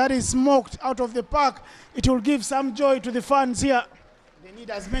 And that is smoked out of the park. It will give some joy to the fans here. They need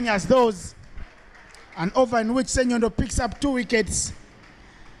as many as those. An over in which Senyondo picks up 2 wickets.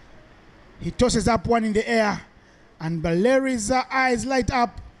 He tosses up one in the air. And Baleri's eyes light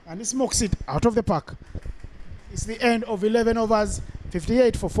up. And he smokes it out of the park. It's the end of 11 overs,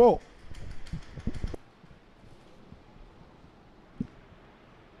 58 for 4.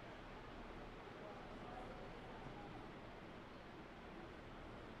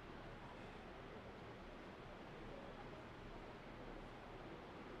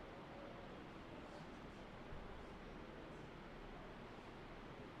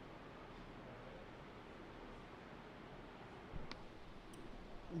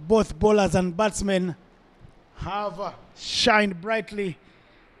 Both bowlers and batsmen have shined brightly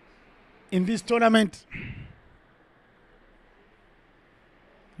in this tournament.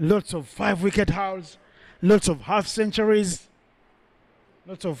 Lots of 5-wicket hauls, lots of half centuries,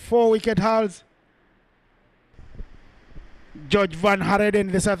 lots of 4-wicket hauls. George Van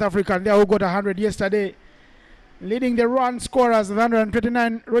Hareden, the South African there who got 100 yesterday, leading the run scorers at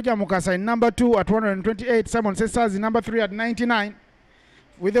 129. Roger Mukasa in number 2 at 128. Simon Sessas in number 3 at 99.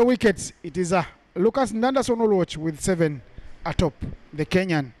 With the wickets, it is Lucas Ndandason Oluoch with 7 atop the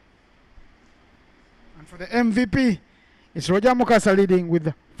Kenyan. And for the MVP, it's Roger Mukasa leading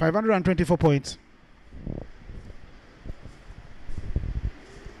with 524 points.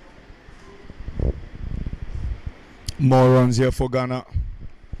 More runs here for Ghana.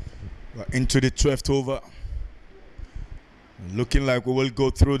 We're into the 12th over. Looking like we will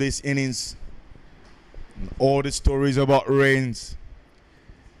go through this innings. And all the stories about rains.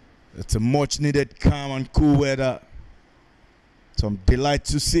 It's a much needed calm and cool weather. So I'm delighted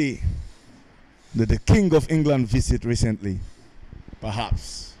to see that the King of England visit recently.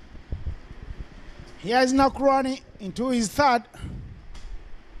 Perhaps. Here is Nakrani into his third.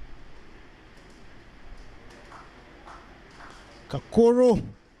 Kakuru.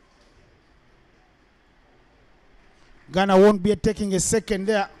 Ghana won't be taking a second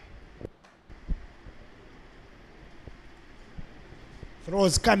there.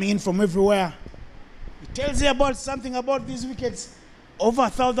 Throws coming in from everywhere. It tells you about something about these wickets. Over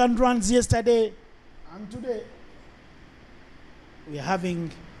 1,000 runs yesterday and today. We are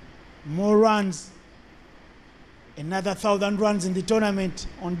having more runs. Another 1,000 runs in the tournament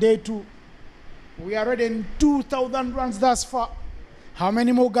on day 2. We are already in 2,000 runs thus far. How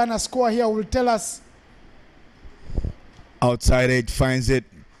many more Ghana score here will tell us. Outside edge finds it.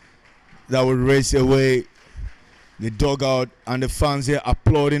 That will race away the dugout and the fans here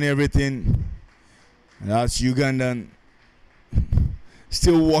applauding everything. And that's Ugandan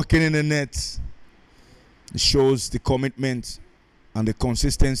still walking in the net. It shows the commitment and the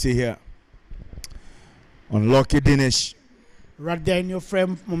consistency here. Unlucky Dinesh. Right there in your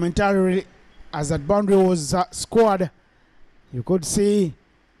frame momentarily as that boundary was scored. You could see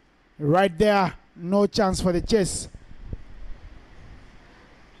right there, no chance for the chase.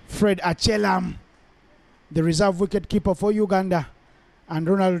 Fred Achelam, the reserve wicket keeper for Uganda, and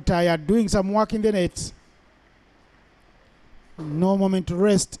Ronald Taya doing some work in the net. No moment to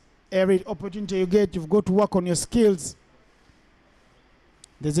rest. Every opportunity you get, you've got to work on your skills.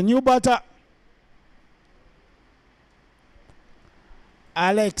 There's a new batter.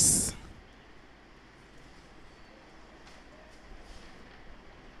 Alex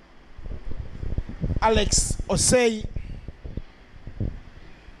Osei.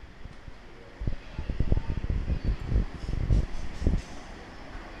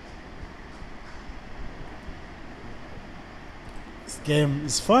 This game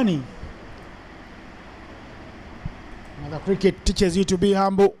is funny. Another cricket teaches you to be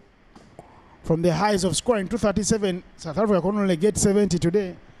humble. From the highs of scoring 237, South Africa could only get 70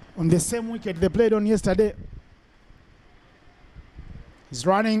 today on the same wicket they played on yesterday. He's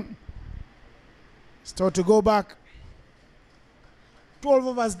running. Still to go back. 12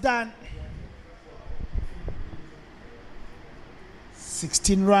 overs done.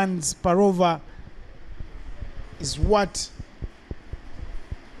 16 runs per over is what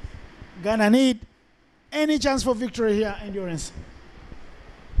Ghana need. Any chance for victory here, Endurance?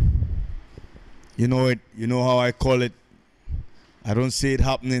 You know it. You know how I call it. I don't see it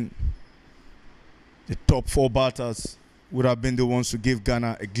happening. The top 4 batters would have been the ones to give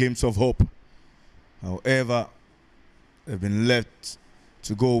Ghana a glimpse of hope. However, they've been left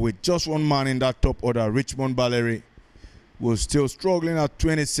to go with just one man in that top order. Richmond Ballery was still struggling at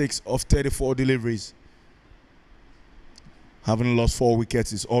 26 of 34 deliveries. Having lost 4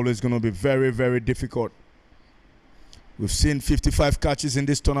 wickets is always going to be very, very difficult. We've seen 55 catches in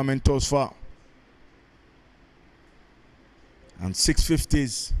this tournament thus far. And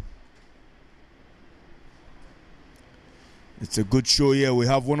 650s. It's a good show here. We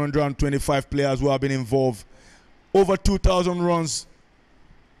have 125 players who have been involved. Over 2,000 runs.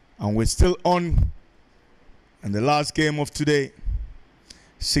 And we're still on. And the last game of today.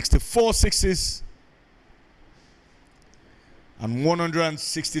 64 sixes. And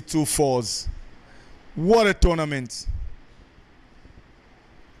 162 fours. What a tournament.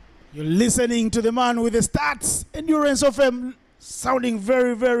 You're listening to the man with the stats. Endurance of him sounding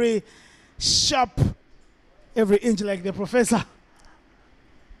very, very sharp. Every inch like the professor.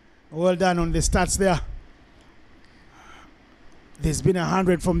 Well done on the stats there. There's been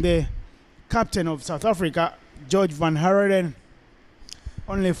 100 from the captain of South Africa, George Van Harden.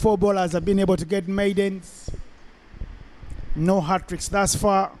 Only 4 bowlers have been able to get maidens. No hat-tricks thus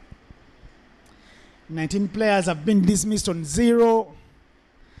far. 19 players have been dismissed on 0,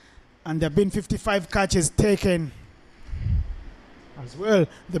 and there have been 55 catches taken as well.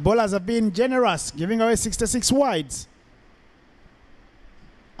 The bowlers have been generous, giving away 66 wides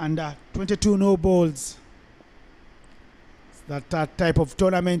and 22 no balls. It's that type of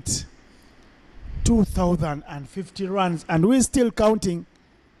tournament. 2,050 runs, and we're still counting.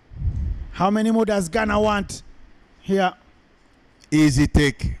 How many more does Ghana want here? Easy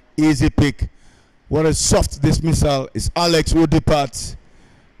take, easy pick. What a soft dismissal is Alex who departs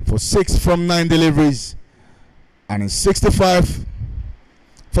for 6 from 9 deliveries. And in 65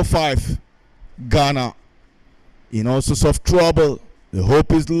 for 5, Ghana in all sorts of trouble. The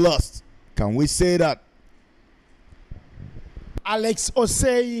hope is lost. Can we say that? Alex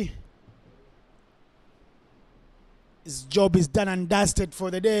Osei, his job is done and dusted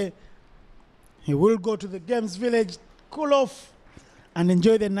for the day. He will go to the games village, cool off, and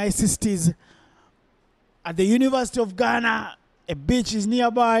enjoy the niceties at the University of Ghana. A beach is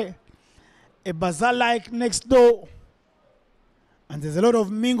nearby, a bazaar like next door, and there's a lot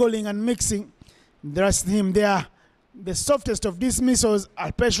of mingling and mixing. There's him there. The softest of dismissals,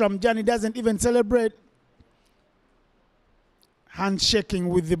 Alpesh Ramjani doesn't even celebrate. Handshaking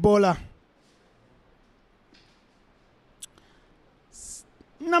with the bowler.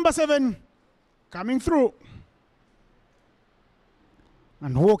 Number 7 coming through.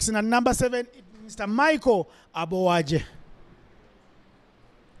 And walks in at number 7, Mr. Michael Abowaje.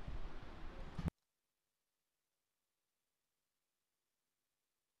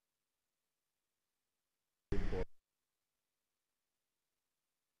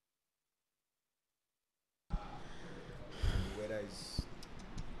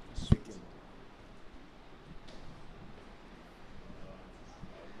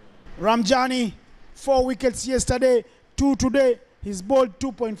 Ramjani, 4 wickets yesterday, 2 today. He's bowled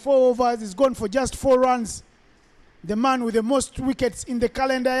 2.4 overs. He's gone for just 4 runs. The man with the most wickets in the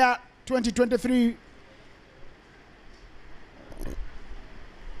calendar year 2023.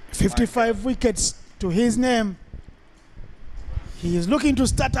 55 wickets to his name. He is looking to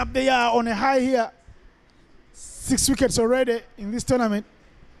start up the year on a high here. 6 wickets already in this tournament.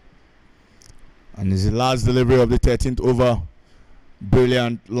 And it's the last delivery of the 13th over.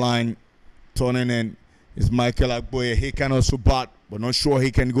 Brilliant line turning in is Michael Agboye. He can also bat, but not sure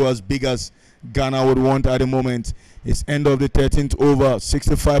he can go as big as Ghana would want at the moment. It's end of the 13th over,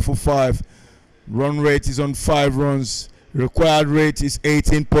 65 for 5. Run rate is on 5 runs. Required rate is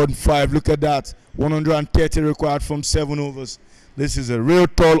 18.5. Look at that. 130 required from 7 overs. This is a real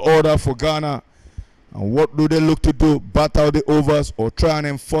tall order for Ghana. And what do they look to do? Bat out the overs or try and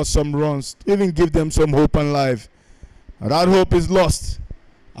enforce some runs? Even give them some hope and life. That hope is lost,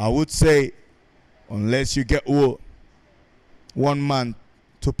 I would say, unless you get one man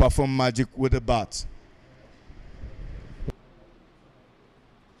to perform magic with the bat.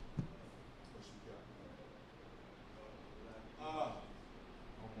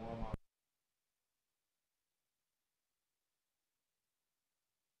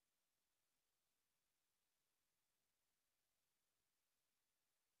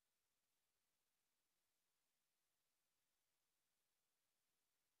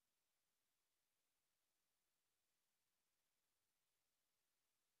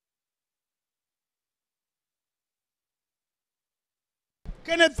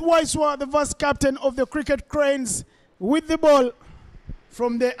 Kenneth Waiswa, the vice captain of the Cricket Cranes, with the ball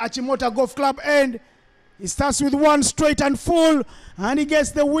from the Achimota Golf Club end. He starts with 1 straight and full, and he gets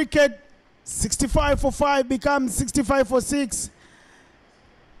the wicket. 65 for 5 becomes 65 for 6.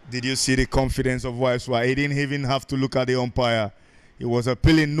 Did you see the confidence of Waiswa? He didn't even have to look at the umpire. He was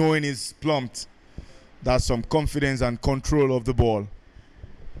appealing knowing he's plumped. That's some confidence and control of the ball.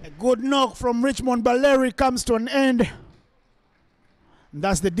 A good knock from Richmond Baleri comes to an end.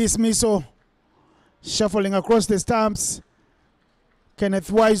 That's the dismissal. Shuffling across the stumps.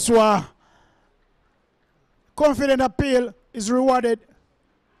 Kenneth Waiswa. Confident appeal is rewarded.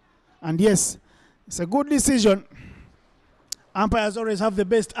 And yes, it's a good decision. Umpires always have the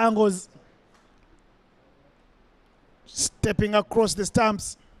best angles. Stepping across the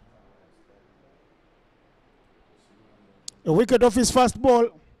stumps. A wicket off his first ball.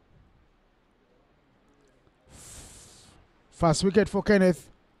 First wicket for Kenneth.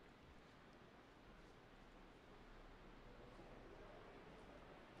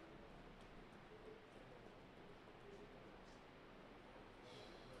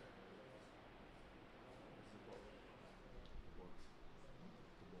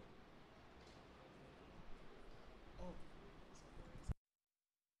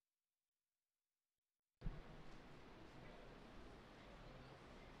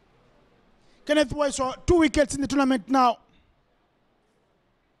 Kenneth Waiswa, 2 wickets in the tournament now.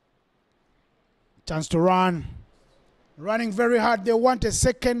 Chance to run. Running very hard. They want a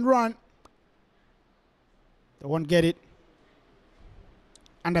second run. They won't get it.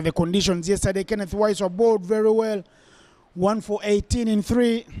 Under the conditions yesterday, Kenneth Waiswa bowled very well. 1 for 18 in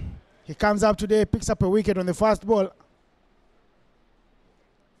 3. He comes up today, picks up a wicket on the first ball.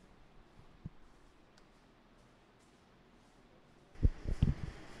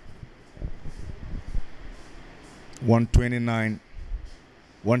 .129,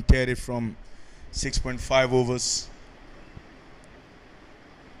 130 from 6.5 overs.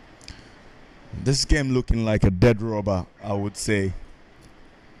 This game looking like a dead rubber, I would say.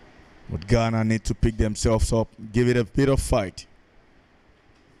 But Ghana need to pick themselves up, give it a bit of fight.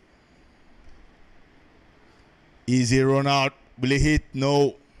 Easy run out. Will he hit?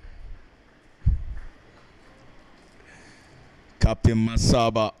 No. Captain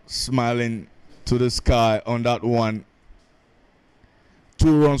Masaba smiling to the sky on that one.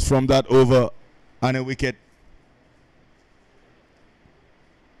 2 runs from that over and a wicket.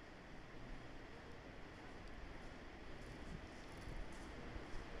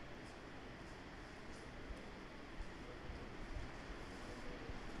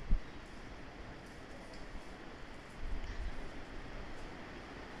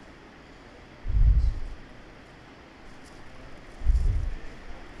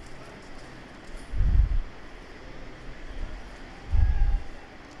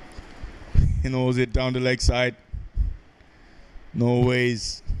 He knows it down the leg side. No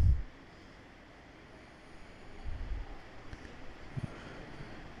ways.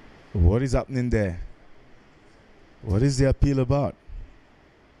 What is happening there? What is the appeal about?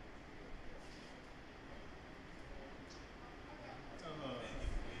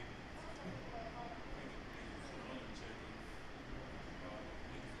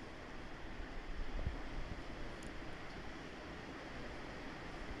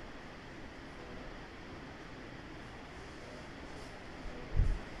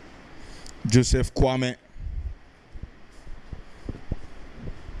 Joseph Kwame.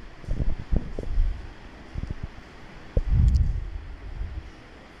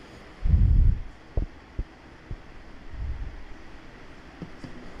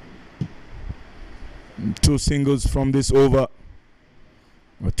 Two singles from this over.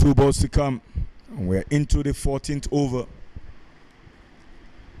 2 balls to come. And we're into the 14th over.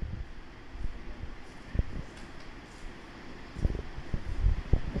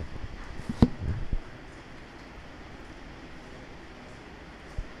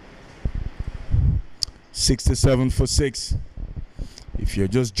 .67 for 6. If you're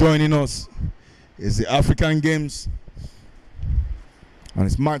just joining us, it's the African Games. And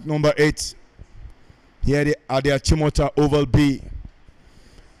it's match number 8. Here at the Achimota Oval B.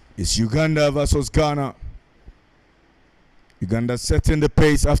 It's Uganda versus Ghana. Uganda setting the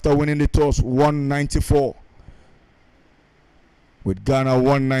pace after winning the toss, 194. With Ghana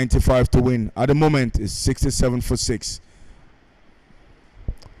 195 to win. At the moment, it's 67 for 6.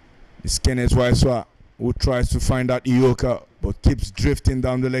 It's Kenneth Waiswa who tries to find that Ioka, but keeps drifting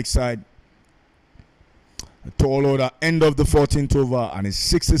down the leg side. A tall order, end of the 14th over, and it's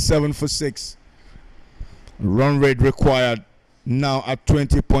 67 for 6. Run rate required now at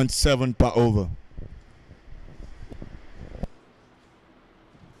 20.7 per over.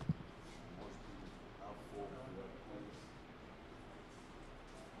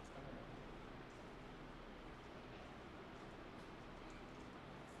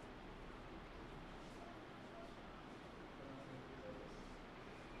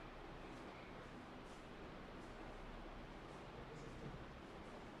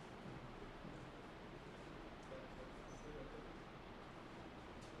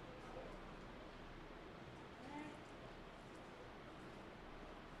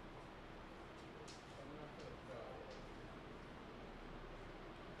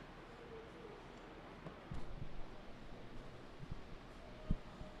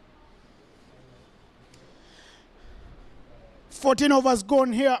 $14 overs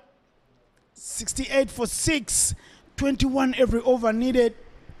gone here. 68 for 6. 21 every over needed.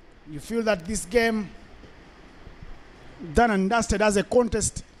 You feel that this game done and dusted as a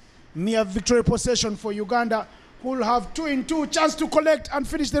contest. Mere victory possession for Uganda, who will have 2 in 2. Chance to collect and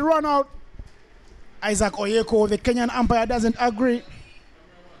finish the run out. Isaac Oyeko, the Kenyan umpire, doesn't agree.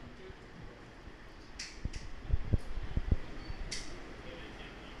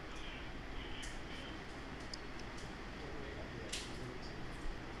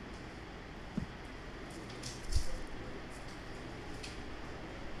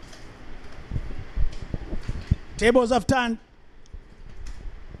 Tables have turned.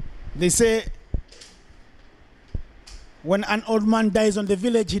 They say When an old man dies on the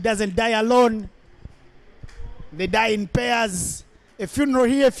village, he doesn't die alone. They die in pairs. A funeral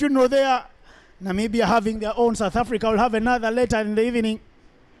here, a funeral there. Namibia having their own. South Africa will have another later in the evening.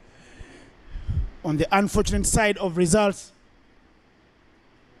 On the unfortunate side of results.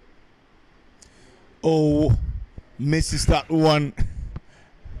 Oh, misses that one.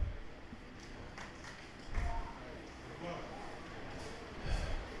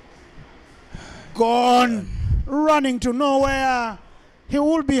 Gone, running to nowhere. He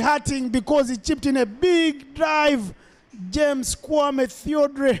will be hurting because he chipped in a big drive. James Kwame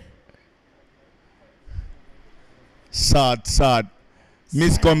Theodore. Sad.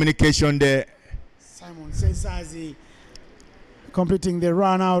 Miscommunication there. Simon Sesazi completing the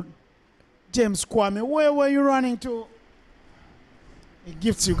run out. James Kwame, where were you running to? He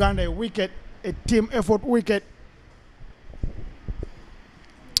gives Uganda a wicket, a team effort wicket.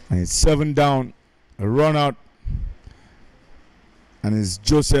 And it's 7 down, a run out. And it's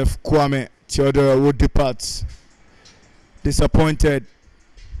Joseph Kwame Theodore who departs. Disappointed.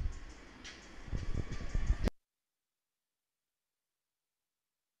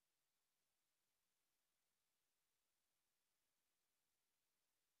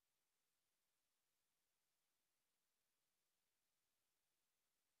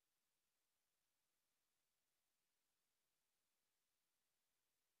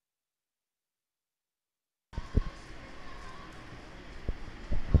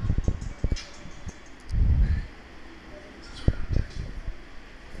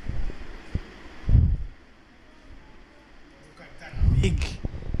 Big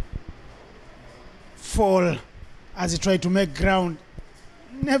fall as he tried to make ground.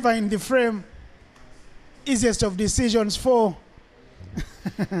 Never in the frame. Easiest of decisions for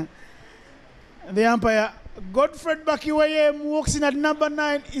the umpire. Godfred Bakiwayem walks in at number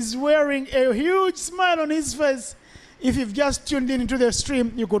 9, is wearing a huge smile on his face. If you've just tuned in into the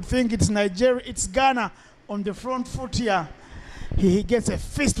stream, you could think it's Nigeria, it's Ghana on the front foot here. He gets a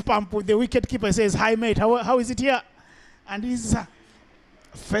fist pump with the wicket keeper, says, "Hi mate, how is it here?" And he's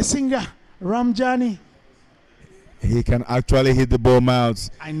facing Ramjani. He can actually hit the ball, Miles.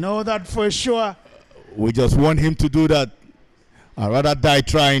 I know that for sure. We just want him to do that. I'd rather die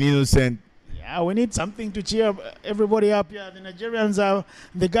trying, innocent. Yeah, we need something to cheer everybody up here.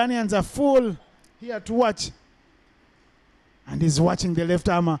 The Ghanaians are full here to watch. And he's watching the left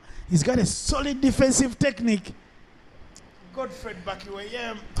armour. He's got a solid defensive technique. Godfred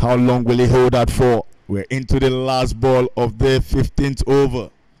Bakiwayem. How long will he hold that for? We're into the last ball of the 15th over.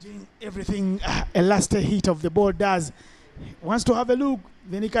 Doing everything a last hit of the ball does. He wants to have a look,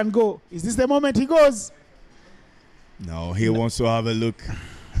 then he can go. Is this the moment he goes? No, he wants to have a look.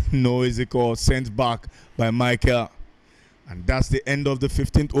 No, is it called? Sent back by Michael. And that's the end of the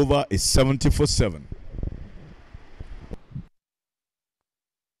 15th over. It's 70 for 7.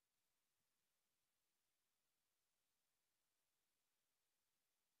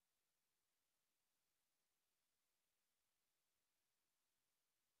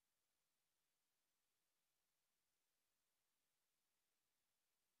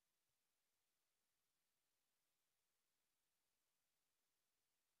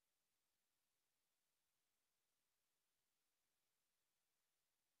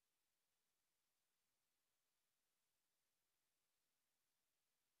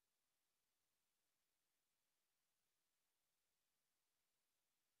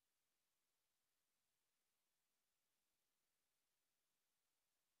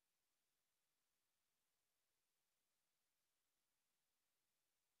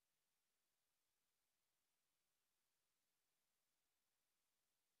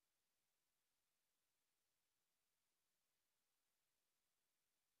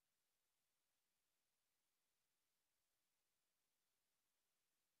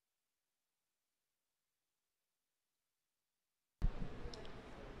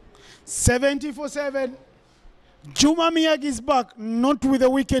 $70 for 7. Juma Miyagi is back, not with a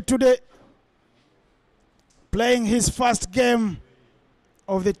wicket today. Playing his first game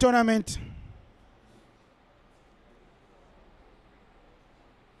of the tournament.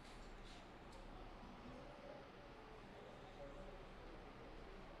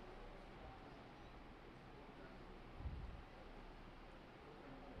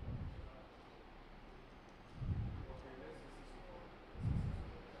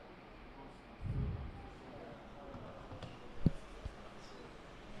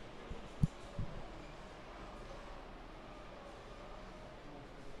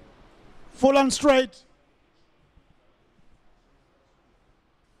 Full and straight.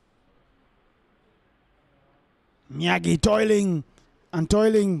 Miyagi toiling and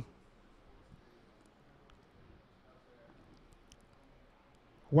toiling.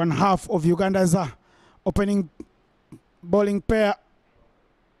 one half of Uganda's opening bowling pair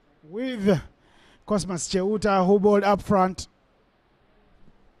with Cosmas Cheuta, who bowled up front.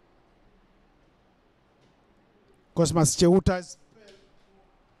 Cosmas Cheuta's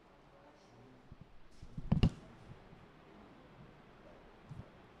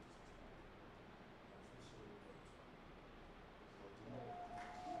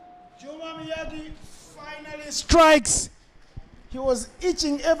Juma Miyagi finally strikes. He was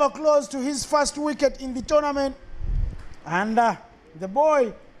itching ever close to his first wicket in the tournament. And the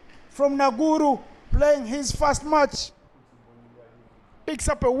boy from Naguru playing his first match picks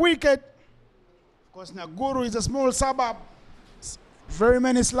up a wicket. Of course, Naguru is a small suburb. Very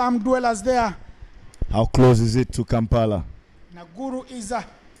many slum dwellers there. How close is it to Kampala? Naguru is a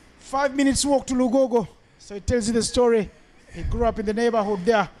 5 minutes walk to Lugogo. So it tells you the story. He grew up in the neighborhood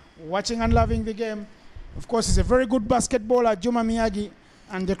there, watching and loving the game. Of course, he's a very good basketballer, Juma Miyagi,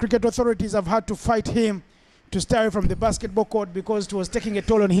 and the cricket authorities have had to fight him to stay away from the basketball court because it was taking a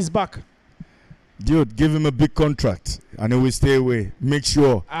toll on his back. Dude, give him a big contract and he will stay away. Make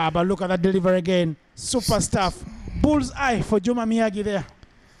sure. But look at that delivery again. Super stuff. Bull's eye for Juma Miyagi there.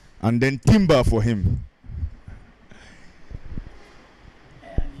 And then timber for him.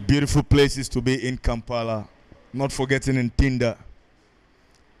 Beautiful places to be in Kampala. Not forgetting in Tinda.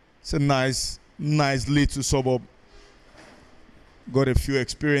 It's a nice little suburb. Got a few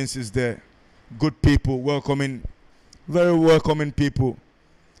experiences there. Good people, welcoming, very welcoming people.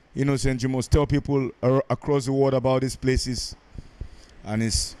 Innocent, you must tell people across the world about these places. And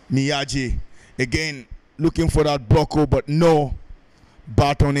it's Miyagi. Again, looking for that blocko, but no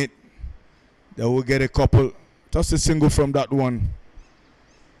bat on it. They will get a couple. Just a single from that one.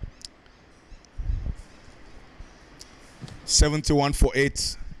 71 for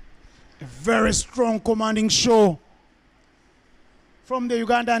 8. A very strong commanding show from the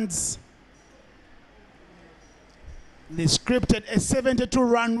Ugandans. They scripted a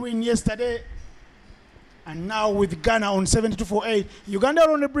 72-run win yesterday. And now with Ghana on 72 for 8. Uganda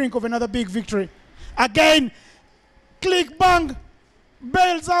are on the brink of another big victory. Again, click, bang,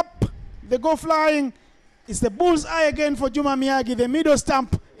 bails up. They go flying. It's the bull's eye again for Juma Miyagi. The middle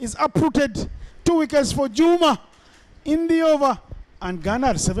stump is uprooted. 2 wickets for Juma in the over. And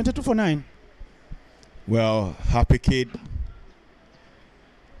Ghana 72 for 9. Well, happy kid.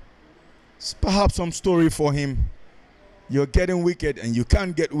 It's perhaps some story for him. You're getting wicket and you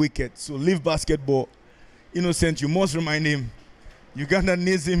can't get wicket, so leave basketball. Innocent, you must remind him. Uganda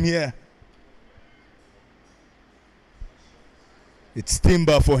needs him here. It's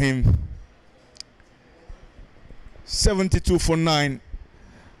timber for him. 72 for 9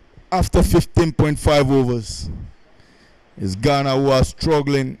 after 15.5 overs. It's Ghana who are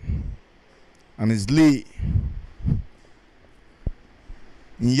struggling, and it's Lee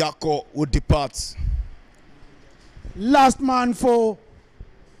Nyako who departs. Last man for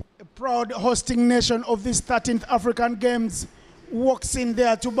a proud hosting nation of this 13th African Games walks in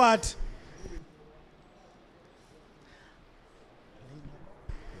there to bat.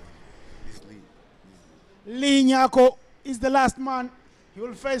 Lee Nyako is the last man. He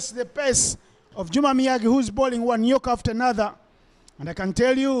will face the pace of Juma Miyagi, who's bowling one yoke after another. And I can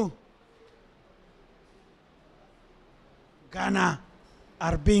tell you, Ghana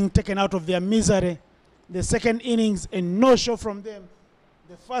are being taken out of their misery. The second innings, a no-show from them.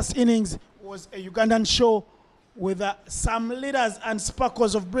 The first innings was a Ugandan show with some leaders and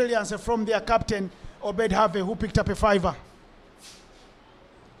sparkles of brilliance from their captain, Obed Have, who picked up a 5-er.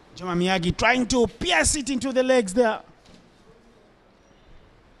 Juma Miyagi trying to pierce it into the legs there.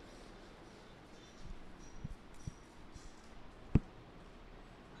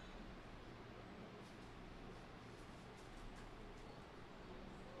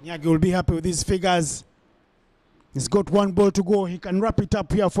 Miyagi will be happy with these figures. He's got one ball to go. He can wrap it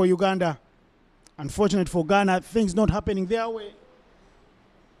up here for Uganda. Unfortunate for Ghana, things not happening their way.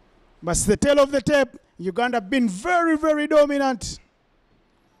 But it's the tail of the tape. Uganda been very, very dominant.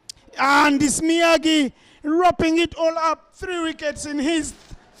 And this Miyagi wrapping it all up. 3 wickets in his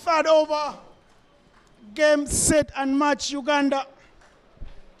third over. Game, set, and match Uganda.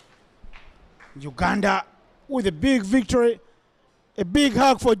 Uganda with a big victory. A big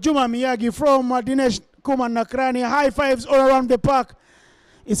hug for Juma Miyagi from Dinesh Kuman Nakrani. High fives all around the park.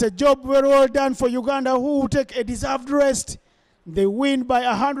 It's a job very well done for Uganda, who will take a deserved rest. They win by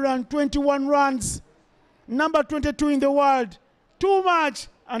 121 runs. Number 22 in the world. Too much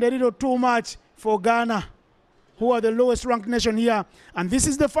and a little too much for Ghana, who are the lowest ranked nation here. And this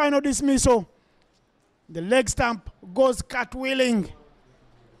is the final dismissal. The leg stamp goes cartwheeling.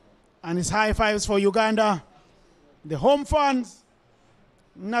 And it's high fives for Uganda. The home fans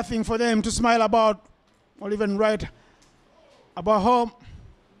Nothing for them to smile about or even write about home.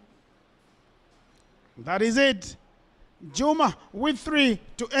 That is it. Juma with 3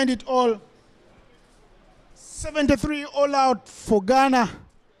 to end it all. 73 all out for Ghana.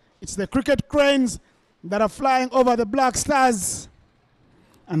 It's the cricket cranes that are flying over the Black Stars.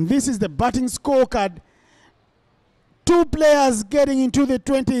 And this is the batting scorecard. 2 players getting into the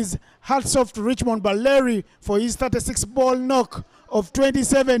 20s. Hats off to Richmond Baleri for his 36-ball knock of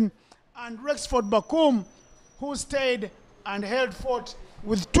 27. And Rexford Bakum, who stayed and held fort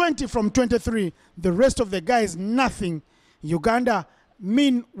with 20 from 23. The rest of the guys, nothing. Uganda,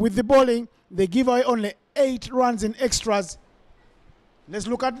 mean with the bowling. They give away only 8 runs in extras. Let's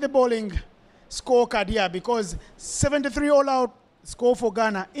look at the bowling scorecard here, because 73 all out score for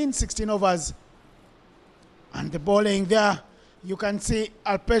Ghana in 16 overs. And the bowling there, you can see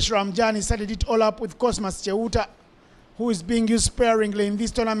Alpesh Ramjani started it all up with Cosmas Cheuta, who is being used sparingly in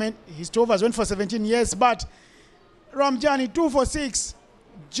this tournament. His 2 overs went for 17 years, but Ramjani 2 for 6.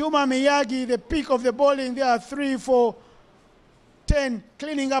 Juma Miyagi, the peak of the bowling there, 3 for 10,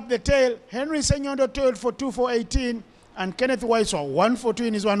 cleaning up the tail. Henry Senyondo toiled for 2 for 18. And Kenneth Waiswa 1 for 2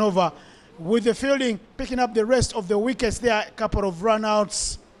 in his 1 over. With the fielding picking up the rest of the wickets there, a couple of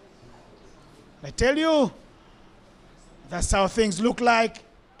run-outs. I tell you, that's how things look like.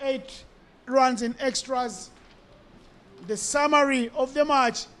 8 runs in extras. The summary of the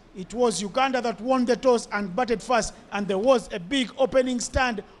match, it was Uganda that won the toss and batted first, and there was a big opening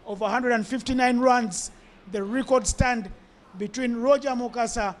stand of 159 runs. The record stand between Roger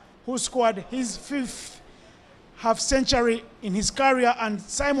Mukasa, who scored his 5th half-century in his career, and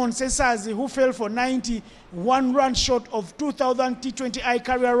Simon Sesazi, who fell for 91 runs short of 2,000 T20I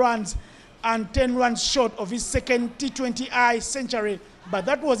career runs and 10 runs short of his 2nd T20I century. But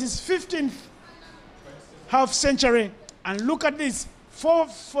that was his 15th half-century. And look at this, 4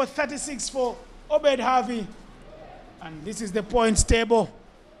 for 36 for Obed Harvey. And this is the points table.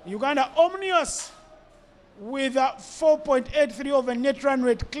 Uganda omnious with a 4.83 over net run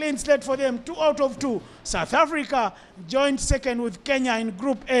rate, clean slate for them, 2 out of 2. South Africa joined second with Kenya in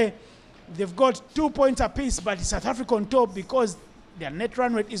Group A. They've got 2 points apiece, but South Africa on top because their net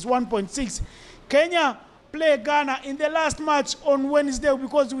run rate is 1.6. Kenya play Ghana in the last match on Wednesday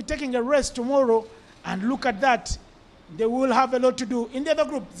because we're taking a rest tomorrow. And look at that. They will have a lot to do. In the other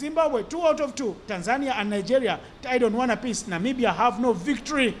group, Zimbabwe, 2 out of 2. Tanzania and Nigeria tied on 1 apiece. Namibia have no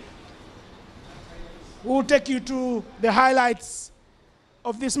victory. We'll take you to the highlights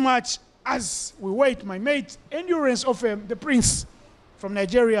of this match as we wait my mate, Endurance of the Prince from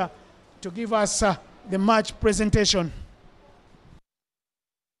Nigeria, to give us the match presentation.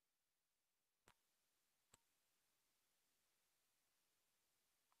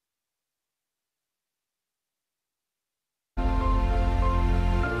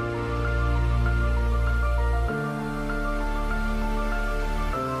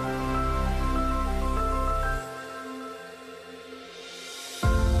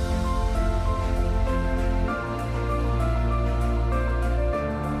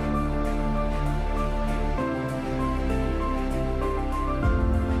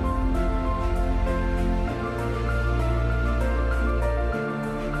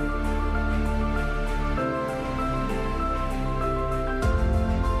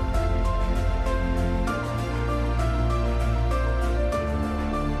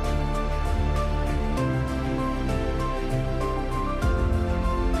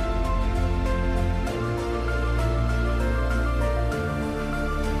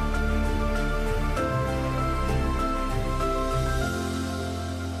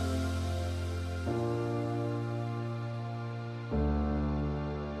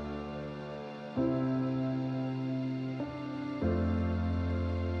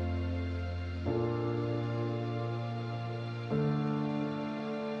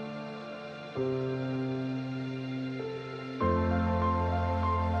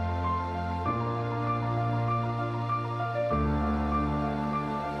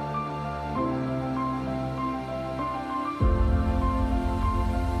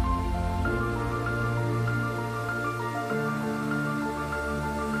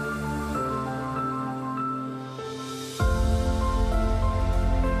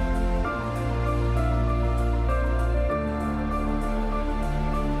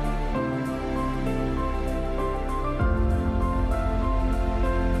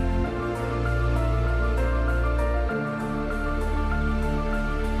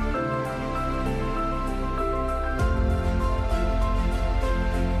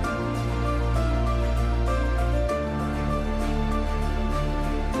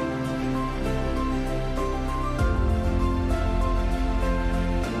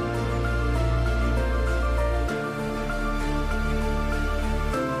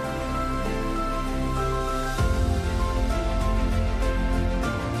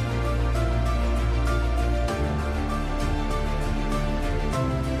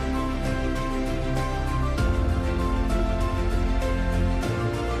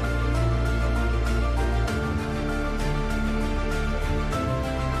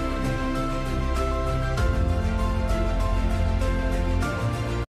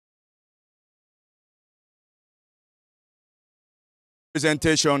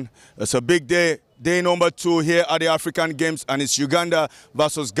 Presentation. It's a big day. Day number 2 here at the African Games, and it's Uganda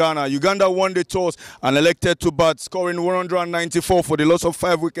versus Ghana. Uganda won the toss and elected to bat, scoring 194 for the loss of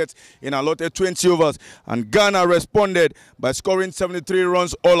 5 wickets in allotted 20 overs. And Ghana responded by scoring 73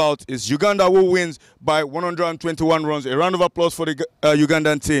 runs all out. It's Uganda who wins by 121 runs. A round of applause for the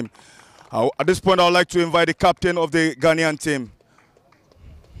Ugandan team. At this point, I would like to invite the captain of the Ghanaian team.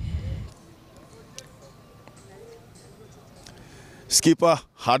 Skipper,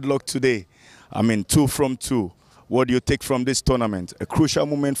 hard luck today. I mean, 2 from 2. What do you take from this tournament? A crucial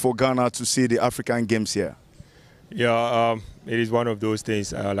moment for Ghana to see the African Games here. Yeah, it is one of those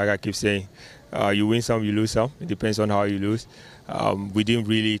things, like I keep saying. You win some, you lose some. It depends on how you lose. We didn't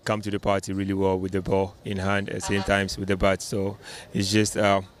really come to the party really well with the ball in hand at the same time with the bat. So it's just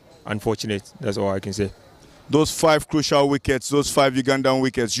unfortunate. That's all I can say. Those 5 crucial wickets, those 5 Ugandan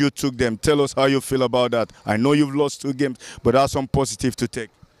wickets, you took them. Tell us how you feel about that. I know you've lost 2 games, but that's some positive to take.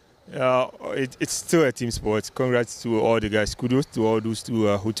 It's still a team sport. Congrats to all the guys. Kudos to all those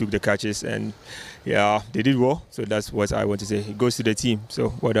who took the catches. And yeah, they did well. So that's what I want to say. It goes to the team.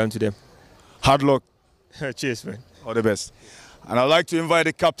 So well done to them. Hard luck. Cheers, man. All the best. And I'd like to invite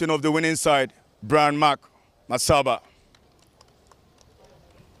the captain of the winning side, Brian Masaba.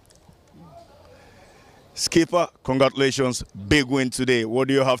 Skipper, congratulations. Big win today. What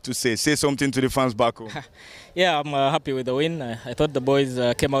do you have to say? Say something to the fans back home. Yeah, I'm happy with the win. I thought the boys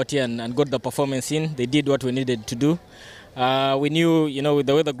came out here and got the performance in. They did what we needed to do. We knew, with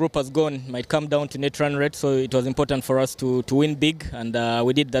the way the group has gone, it might come down to net run rate, so it was important for us to win big, and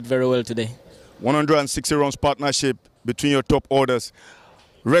we did that very well today. 160 runs partnership between your top orders.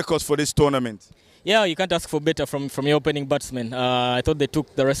 Records for this tournament. Yeah, you can't ask for better from your opening batsmen. I thought they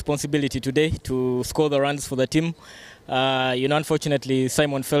took the responsibility today to score the runs for the team. Unfortunately,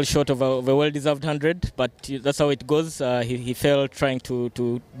 Simon fell short of a well-deserved 100, but that's how it goes. He fell trying to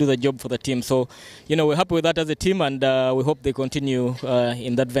do the job for the team. So, we're happy with that as a team, and we hope they continue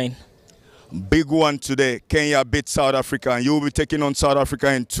in that vein. Big one today. Kenya beat South Africa, and you will be taking on South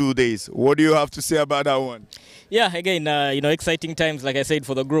Africa in 2 days. What do you have to say about that one? Yeah, again, exciting times, like I said,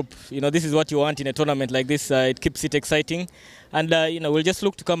 for the group. This is what you want in a tournament like this. It keeps it exciting. And, we'll just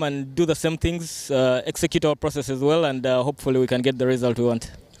look to come and do the same things, execute our process as well, and hopefully we can get the result we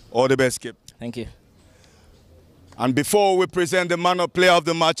want. All the best, Skip. Thank you. And before we present the Man of Player of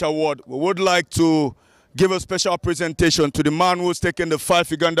the Match award, we would like to give a special presentation to the man who's taken the 5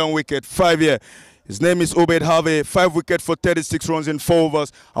 Ugandan wicket, 5 year. His name is Obed Harvey, 5 wicket for 36 runs in 4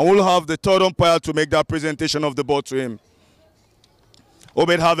 overs. And we'll have the third umpire to make that presentation of the ball to him.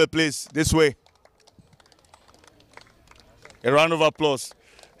 Obed Harvey, please, this way. A round of applause.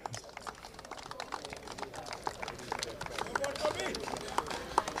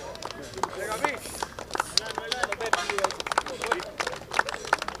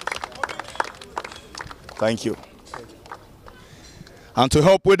 Thank you. And to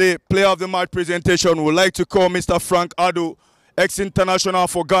help with the Player of the Match presentation, we'd like to call Mr. Frank Adu, ex-international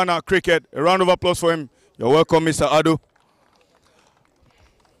for Ghana Cricket. A round of applause for him. You're welcome, Mr. Adu.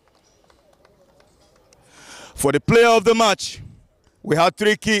 For the Player of the Match, we had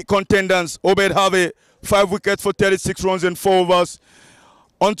 3 key contenders. Obed Harvey, 5 wickets for 36 runs in 4 overs.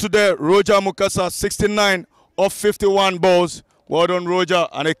 On today, Roger Mukasa, 69 off 51 balls. Well done, Roger,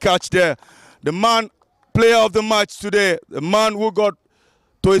 and a catch there. The man Player of the Match today, the man who got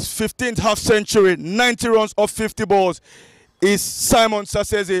to his 15th half century, 90 runs off 50 balls, is Simon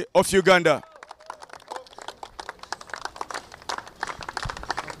Sasese of Uganda.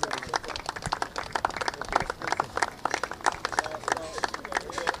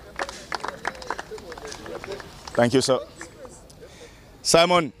 Thank you, sir.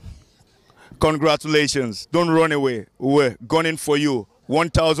 Simon, congratulations. Don't run away. We're gunning for you.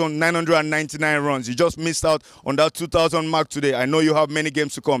 1,999 runs. You just missed out on that 2,000 mark today. I know you have many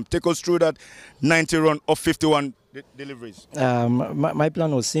games to come. Take us through that 90 run of 51 deliveries. My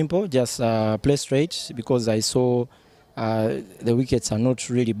plan was simple, just play straight, because I saw the wickets are not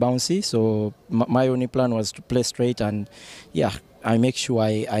really bouncy. So my only plan was to play straight, and yeah, I make sure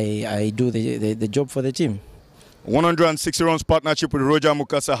I do the job for the team. 160 runs partnership with Roger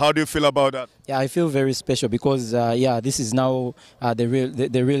Mukasa. How do you feel about that? Yeah, I feel very special because yeah, this is now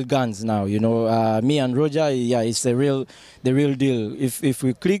the real guns now. Me and Roger, yeah, it's the real deal. If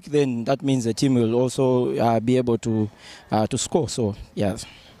we click, then that means the team will also be able to score. So yeah.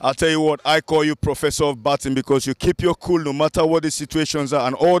 I'll tell you what, I call you Professor of Batting because you keep your cool no matter what the situations are,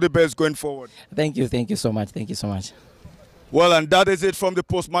 and all the best going forward. Thank you so much. Thank you so much. Well, and that is it from the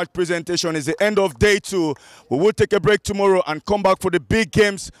post-match presentation. It's the end of day 2. We will take a break tomorrow and come back for the big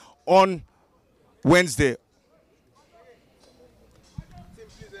games on Wednesday.